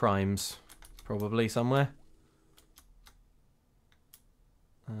 Doing crimes. Probably somewhere.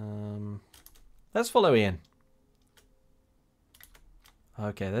 Let's follow Ian.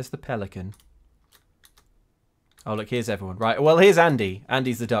 Okay, there's the pelican. Oh, look, here's everyone. Right, well, here's Andy.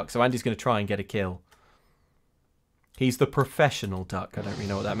 Andy's the duck, so Andy's going to try and get a kill. He's the professional duck. I don't really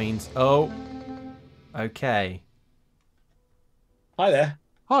know what that means. Oh. Okay. Hi there.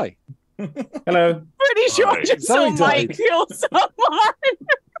 Hi. Hello. Pretty sure I just saw Mike kill someone.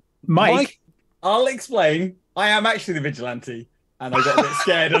 Mike? I'll explain. I am actually the vigilante. And I got a bit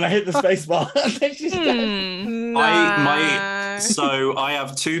scared and I hit the space bar. And then she's dead. So I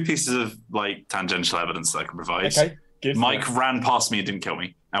have 2 pieces of like tangential evidence that I can provide. Okay, good. Mike ran past me and didn't kill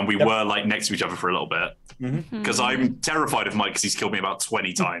me. And we were like next to each other for a little bit. Because I'm terrified of Mike because he's killed me about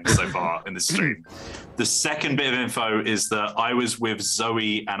 20 times so far in this stream. The second bit of info is that I was with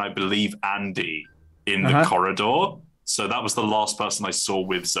Zoe and I believe Andy in the corridor. So that was the last person I saw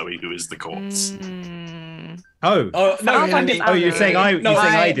with Zoe, who is the corpse. Oh no, Andy! Oh, you're saying I? No,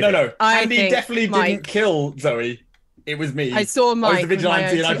 I did. No. Andy definitely didn't kill Zoe. It was me. I saw Mike, I was the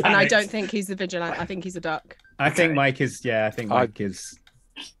vigilante, and I don't think he's the vigilante. I think he's a duck. I think Mike is. Yeah, I think Mike is.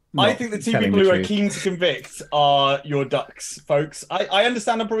 I think the 2 people who are keen to convict are your ducks, folks. I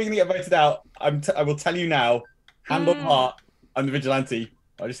understand I'm probably going to get voted out. I will tell you now, hand on heart, I'm the vigilante.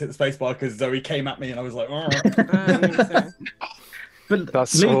 I just hit the space bar because Zoe came at me and I was like, But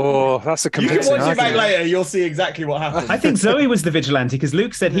that's a convincing You can watch argument. it back later. You'll see exactly what happened. I think Zoe was the vigilante because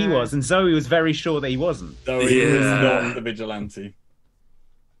Luke said he was, and Zoe was very sure that he wasn't. Zoe was not the vigilante.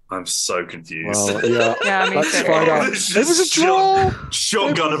 I'm so confused. Well, yeah, let's find out. It was a draw.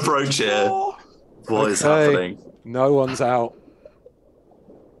 Shotgun approach here. What is happening? No one's out.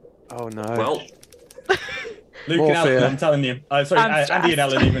 Oh no. Well, Luke and Ellen, I'm telling you. Sorry, Andy and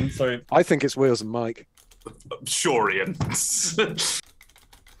Ellen even. Sorry. I think it's Wheels and Mike. Sure, Ian.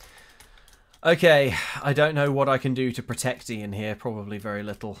 Okay, I don't know what I can do to protect Ian here. Probably very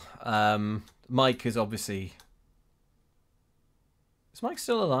little. Mike is obviously... Is Mike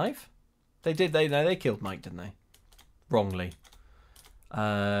still alive? They killed Mike, didn't they? Wrongly.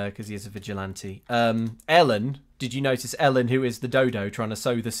 Because he is a vigilante. Ellen, did you notice Ellen, who is the dodo, trying to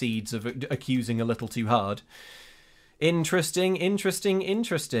sow the seeds of accusing a little too hard? Interesting.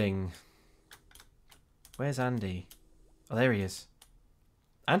 Where's Andy? Oh, there he is.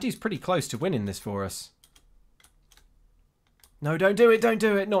 Andy's pretty close to winning this for us. No, don't do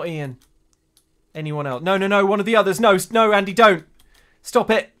it, not Ian. Anyone else? No, one of the others. No, Andy, don't.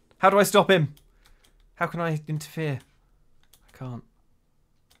 Stop it. How do I stop him? How can I interfere? I can't.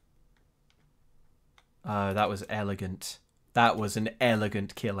 Oh, that was elegant. That was an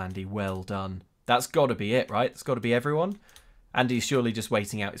elegant kill, Andy. Well done. That's got to be it, right? It's got to be everyone. Andy's surely just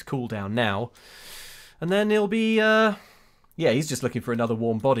waiting out his cooldown now. And then he'll be, yeah, he's just looking for another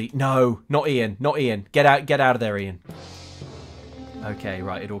warm body. No, not Ian. Get out of there, Ian. Okay,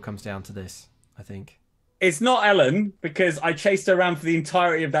 right, it all comes down to this, I think. It's not Ellen, because I chased her around for the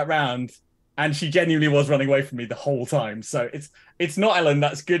entirety of that round, and she genuinely was running away from me the whole time. So it's not Ellen,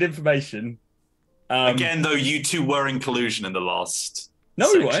 that's good information. Again, though, you two were in collusion in the last No,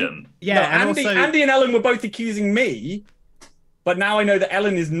 section. we weren't. Yeah, no, Andy and Ellen were both accusing me, but now I know that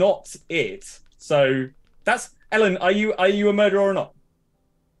Ellen is not it. So that's Ellen. Are you a murderer or not?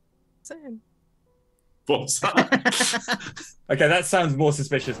 Same. What's that? Okay, that sounds more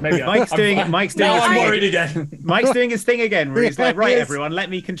suspicious. Maybe Mike's doing I'm worried again. Mike's doing his thing again, where he's like, "Right, everyone, let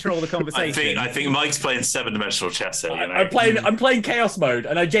me control the conversation." I think Mike's playing 7-dimensional chess here. You know? I'm playing chaos mode,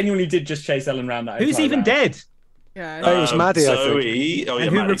 and I genuinely did just chase Ellen around that. Who's even dead? Yeah. Oh, it was Maddie, I think. Zoe. Oh, yeah,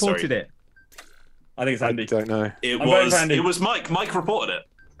 And who Maddie, reported sorry. it? I think it's Andy. I don't know. It was Mike. Mike reported it.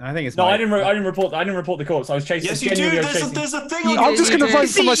 I think it's No, Mike. I didn't report the corpse. I was chasing. Yes, you do. There's a thing. I'm just going to vote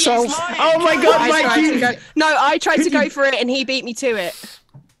for myself. Oh my God, Mike! I tried to go for it and he beat me to it.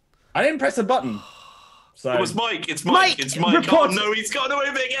 I didn't press a button. So It was Mike. It's Mike. It's Mike. report- Oh no, he's got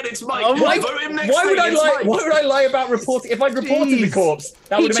away with it again. It's Mike. Oh, Why, Vote him next why would thing. I It's lie? Mike. Why would I lie about reporting? If I'd reported the corpse,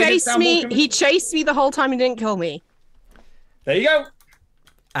 that He would have made it chased sound more me. convincing. He chased me the whole time and didn't kill me. There you go.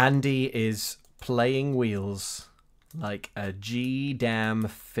 Andy is playing wheels like a G-damn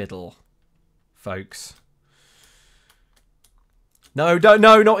fiddle, folks. No,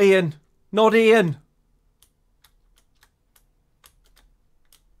 not Ian. Not Ian.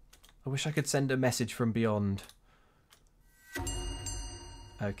 I wish I could send a message from beyond.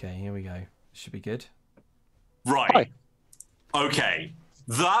 Okay, here we go. Should be good. Right. Hi. Okay.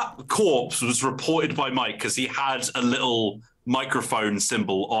 That corpse was reported by Mike because he had a little microphone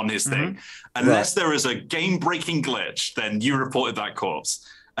symbol on his thing. Unless there is a game-breaking glitch, then you reported that corpse.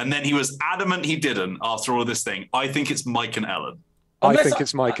 And then he was adamant he didn't after all this thing. I think it's Mike and Ellen. I think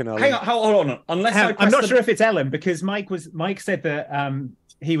it's Mike and Ellen. Hang on, hold on. Unless I'm not sure if it's Ellen because Mike said that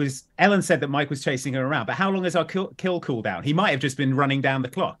Ellen said that Mike was chasing her around. But how long is our kill cooldown? He might have just been running down the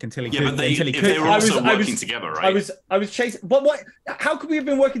clock until he could. They were also working together, right? I was chasing. What? How could we have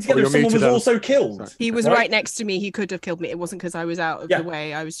been working together if someone was also killed? He was right next to me. He could have killed me. It wasn't because I was out of the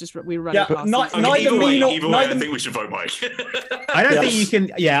way. I was just we were running past. Either way, I think we should vote Mike. I don't think you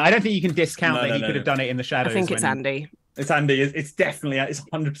can. Yeah, I don't think you can discount that he could have done it in the shadows. I think it's Andy. It's Andy. It's definitely. It's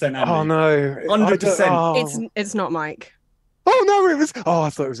 100% Andy. Oh no, 100%. It's not Mike. Oh no, it was. Oh, I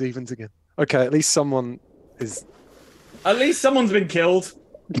thought it was evens again. Okay, at least someone is. At least someone's been killed.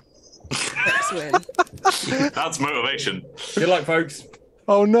 That's motivation. Good luck, folks.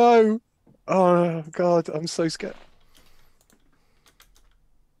 Oh no! Oh god, I'm so scared.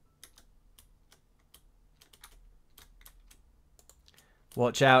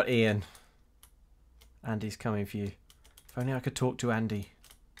 Watch out, Ian. Andy's coming for you. If only I could talk to Andy.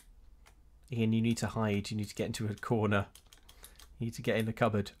 Ian, you need to hide. You need to get into a corner. You need to get in the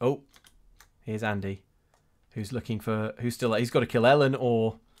cupboard. Oh, here's Andy, who's looking for. Who's still? He's got to kill Ellen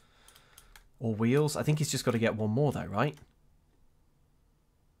or Wheels. I think he's just got to get one more though, right?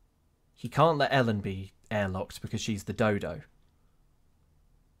 He can't let Ellen be airlocked because she's the dodo.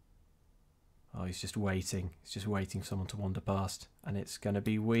 Oh, he's just waiting. He's just waiting for someone to wander past, and it's going to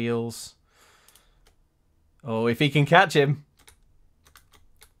be Wheels. Oh, if he can catch him.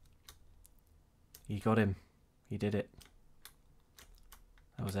 He got him. He did it.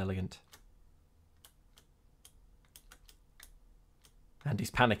 That was elegant. And he's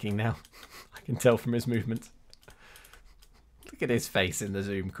panicking now. I can tell from his movement. Look at his face in the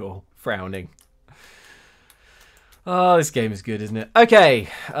Zoom call. Frowning. Oh, this game is good, isn't it? Okay.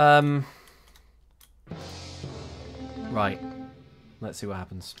 Right. Let's see what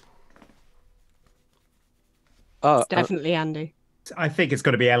happens. It's definitely Andy. I think it's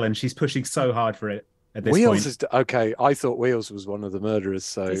got to be Ellen. She's pushing so hard for it at this Wheels point. is okay. I thought Wheels was one of the murderers,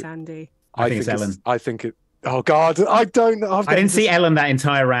 so It's Andy. I think it's Ellen. I think it. Oh God, I don't know. I didn't see Ellen that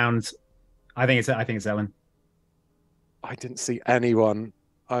entire round. I think it's Ellen. I didn't see anyone.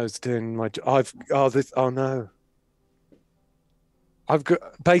 I was doing my. Oh no. I've got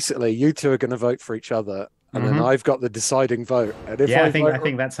basically you two are going to vote for each other, and then I've got the deciding vote. And if I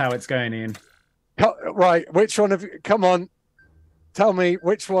think that's how it's going, Ian. Right, which one of you? Come on, tell me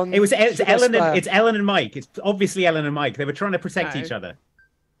which one. It's Ellen. It's Ellen and Mike. It's obviously Ellen and Mike. They were trying to protect each other.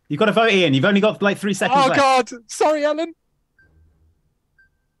 You've got to vote, Ian. You've only got like 3 seconds left. Oh God, sorry, Ellen.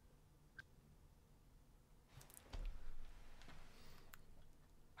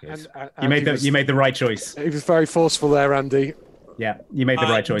 Yes. You made the right choice. He was very forceful there, Andy. Yeah, you made the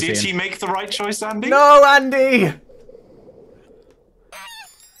right choice. Did Ian. he make the right choice, Andy? No, Andy.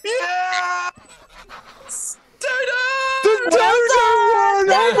 Yeah.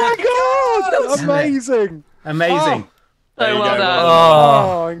 Oh my God! Amazing! Amazing. So well done.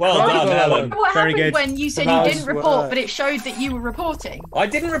 Oh, well done, Ellen. What Very happened good. when you said you didn't report, but it showed that you were reporting? I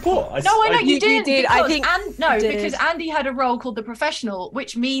didn't report. No, I know you did. did. I think because Andy had a role called the professional,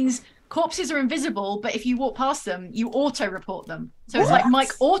 which means corpses are invisible, but if you walk past them, you auto-report them. So it's like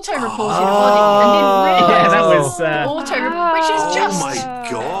Mike auto-reported a body and didn't realise that was auto-report, which is just my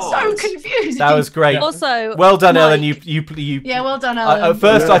God. so confusing. That was great. Also, well done, Mike. Ellen. You. Yeah, well done, Ellen. At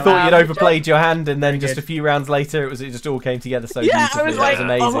first, I thought you'd overplayed your hand, and then just a few rounds later, it just all came together so Yeah, beautifully. I was like, that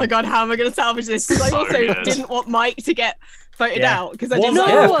was amazing. oh my God, how am I going to salvage this? Because I also didn't want Mike to get voted out because I didn't. No.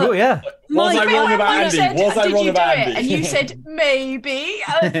 Yeah, cool, yeah. Was I wrong about Andy? Was I wrong about Andy? And you said maybe.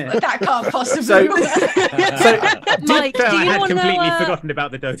 That can't possibly. So, Mike, do I you had want to completely know? forgotten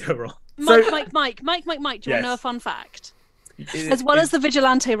about the dodo roll. Mike, do you want to know a fun fact? As well as the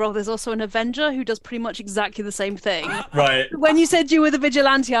vigilante role, there's also an Avenger who does pretty much exactly the same thing. Right. When you said you were the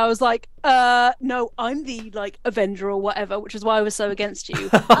vigilante, I was like, no, I'm the Avenger or whatever, which is why I was so against you.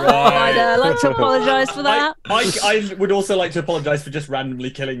 I'd like to apologise for that. I would also like to apologise for just randomly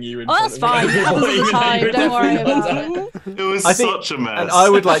killing you. That's fine. It happens all the time. Don't worry about it. It was such a mess. And I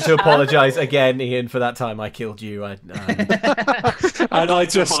would like to apologise again, Ian, for that time I killed you. I'd like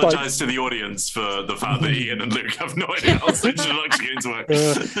to apologise to the audience for the fact that Ian and Luke have no idea how to Should actually get into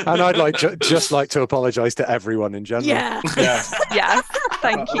work. And I'd like just like to apologise to everyone in general. Yeah. Yes.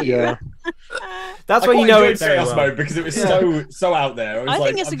 Thank you. Yeah. That's when you know it's chaos mode because it was so out there. I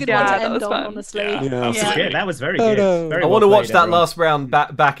think it's a good one to end on, honestly. Yeah, that was very good. Very I want to watch that last round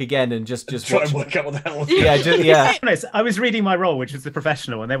back again and just try and work out what the hell. Yeah. I was reading my role, which was the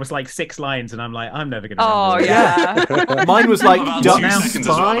professional, and there was like 6 lines, and I'm like, I'm never gonna. Oh yeah. Mine was like about duck 2 seconds as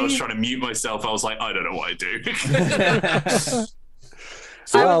well. I was spy. trying to mute myself. I was like, I don't know what I do.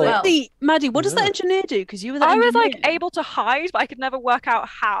 Maddie, what does the engineer do? Because you were the I was engineer. like able to hide, but I could never work out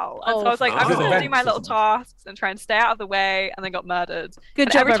how. And so I was like, Oh, I'm just gonna do my events, little isn't it? tasks and try and stay out of the way, and then got murdered. Good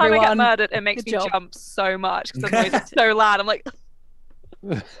And job, every time I everyone. get murdered, it makes Good me job. jump so much because the noise is so loud. I'm like,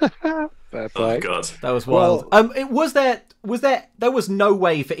 Fair Oh play. god. That was wild. There was no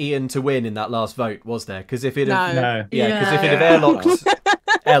way for Ian to win in that last vote, was there? Because if it had, No. yeah, because if it had airlocked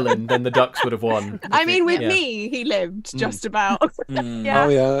Ellen, then the Ducks would have won. I mean, with Yeah. me, he lived just about. Oh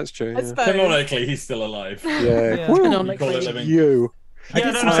yeah, that's true. I Yeah. suppose. Canonically, he's still alive. Yeah. Call it Canonically. living. You. I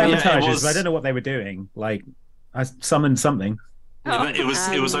did some Yeah, it sabotages, was- but I don't know what they were doing. Like, I summoned something. Yeah, but it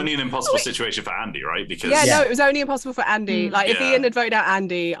was only an impossible situation for Andy, right? Because Yeah, no, it was only impossible for Andy. Like, if Yeah. Ian had voted out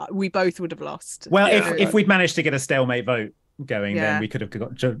Andy, we both would have lost. Well, Yeah. if we'd managed to get a stalemate vote going, Yeah. then we could have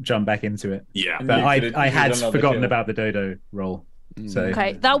jumped back into it. yeah. But You I could've- had you could've done forgotten another about the dodo roll. So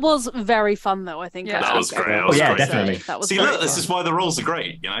Okay, that was very fun though. I think Yeah. That was great. That Oh, was yeah, great. definitely. That was See, very look, this fun. is why the rolls are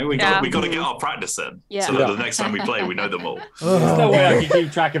great. You know, we Yeah. got to get our practice in, Yeah. so that the next time we play, we know them all. There's no way I could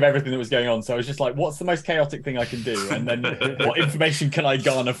keep track of everything that was going on, so I was just like, what's the most chaotic thing I can do? And then what information can I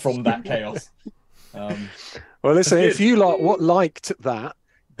garner from that chaos? Well, listen, That's if good. you liked that,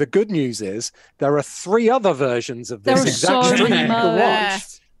 the good news is there are 3 other versions of this There are exact so stream many you can modes. watch.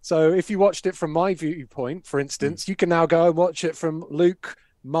 So if you watched it from my viewpoint, for instance, you can now go and watch it from Luke,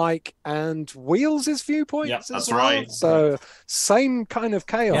 Mike, and Wheels' viewpoints. Yeah, as that's well. right. So same kind of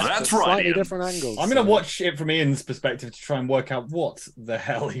chaos, Yeah, but that's right, slightly Ian. different angles. I'm going to So- watch it from Ian's perspective to try and work out what the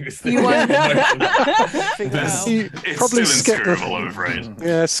hell he was You thinking. won't. It's, You it's probably still skip the- inscrutable, I'm afraid.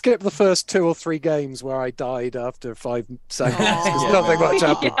 Yeah, skip the first 2 or 3 games where I died after 5 seconds because Aw. nothing much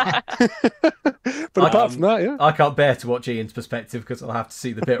happened. But apart from that, yeah. I can't bear to watch Ian's perspective because I'll have to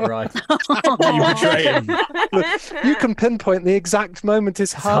see the bit where I You betray him. You can pinpoint the exact moment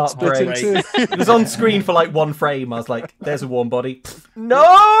his heart split in heartbreak. two. It was on screen for like 1 frame. I was like, "There's a warm body." No.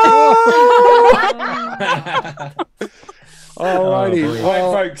 Alrighty, Right,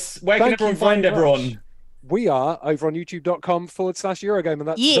 well, folks, where can thank you everyone find very much. everyone? we are over on youtube.com/Eurogamer.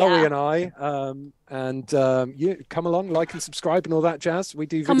 That's Yeah. Zoe and I. You come along, like and subscribe and all that jazz. We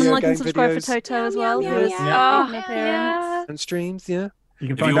do Come video and like game and subscribe videos for Toto as well. Yeah, who has yeah. made an appearance. and streams, yeah. You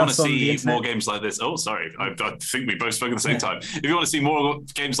can If find you want to us on the see internet. more games like this, oh, sorry, I think we both spoke at the same time. If you want to see more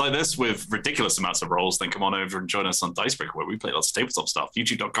games like this with ridiculous amounts of rolls, then come on over and join us on Dicebreaker, where we play lots of tabletop stuff.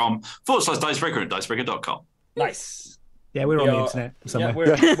 YouTube.com/Dicebreaker and Dicebreaker.com. Nice. Yeah, we're on We the are- internet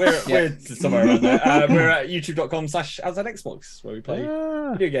somewhere. Yeah, we're somewhere around there. We're at youtube.com/outside Xbox, where we play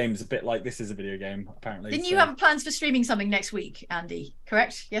video games a bit like this is a video game, apparently. Didn't you have plans for streaming something next week, Andy?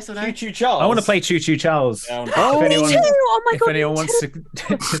 Correct? Yes or no? Choo Choo Charles? I want to play Choo Choo Charles. Yeah, Oh, if anyone, Me too! Oh my if god, anyone me wants too.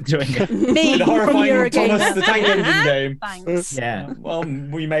 to join it. Me the from horrifying Thomas Eurogamer. the Tank Engine game. Thanks. Yeah. Well,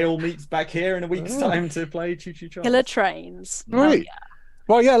 we may all meet back here in a week's time to play Choo Choo Charles. Killer Trains. Right.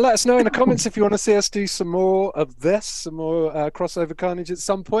 Well, yeah, let us know in the comments if you want to see us do some more of this, some more crossover carnage at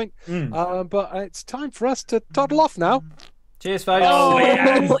some point. But it's time for us to toddle off now. Cheers, folks. Oh,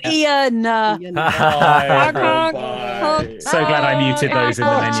 Oh, Ian. Bye, bye. So glad I muted those in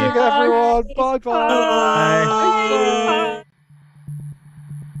the menu. Watching, everyone. Bye-bye. Bye. Bye.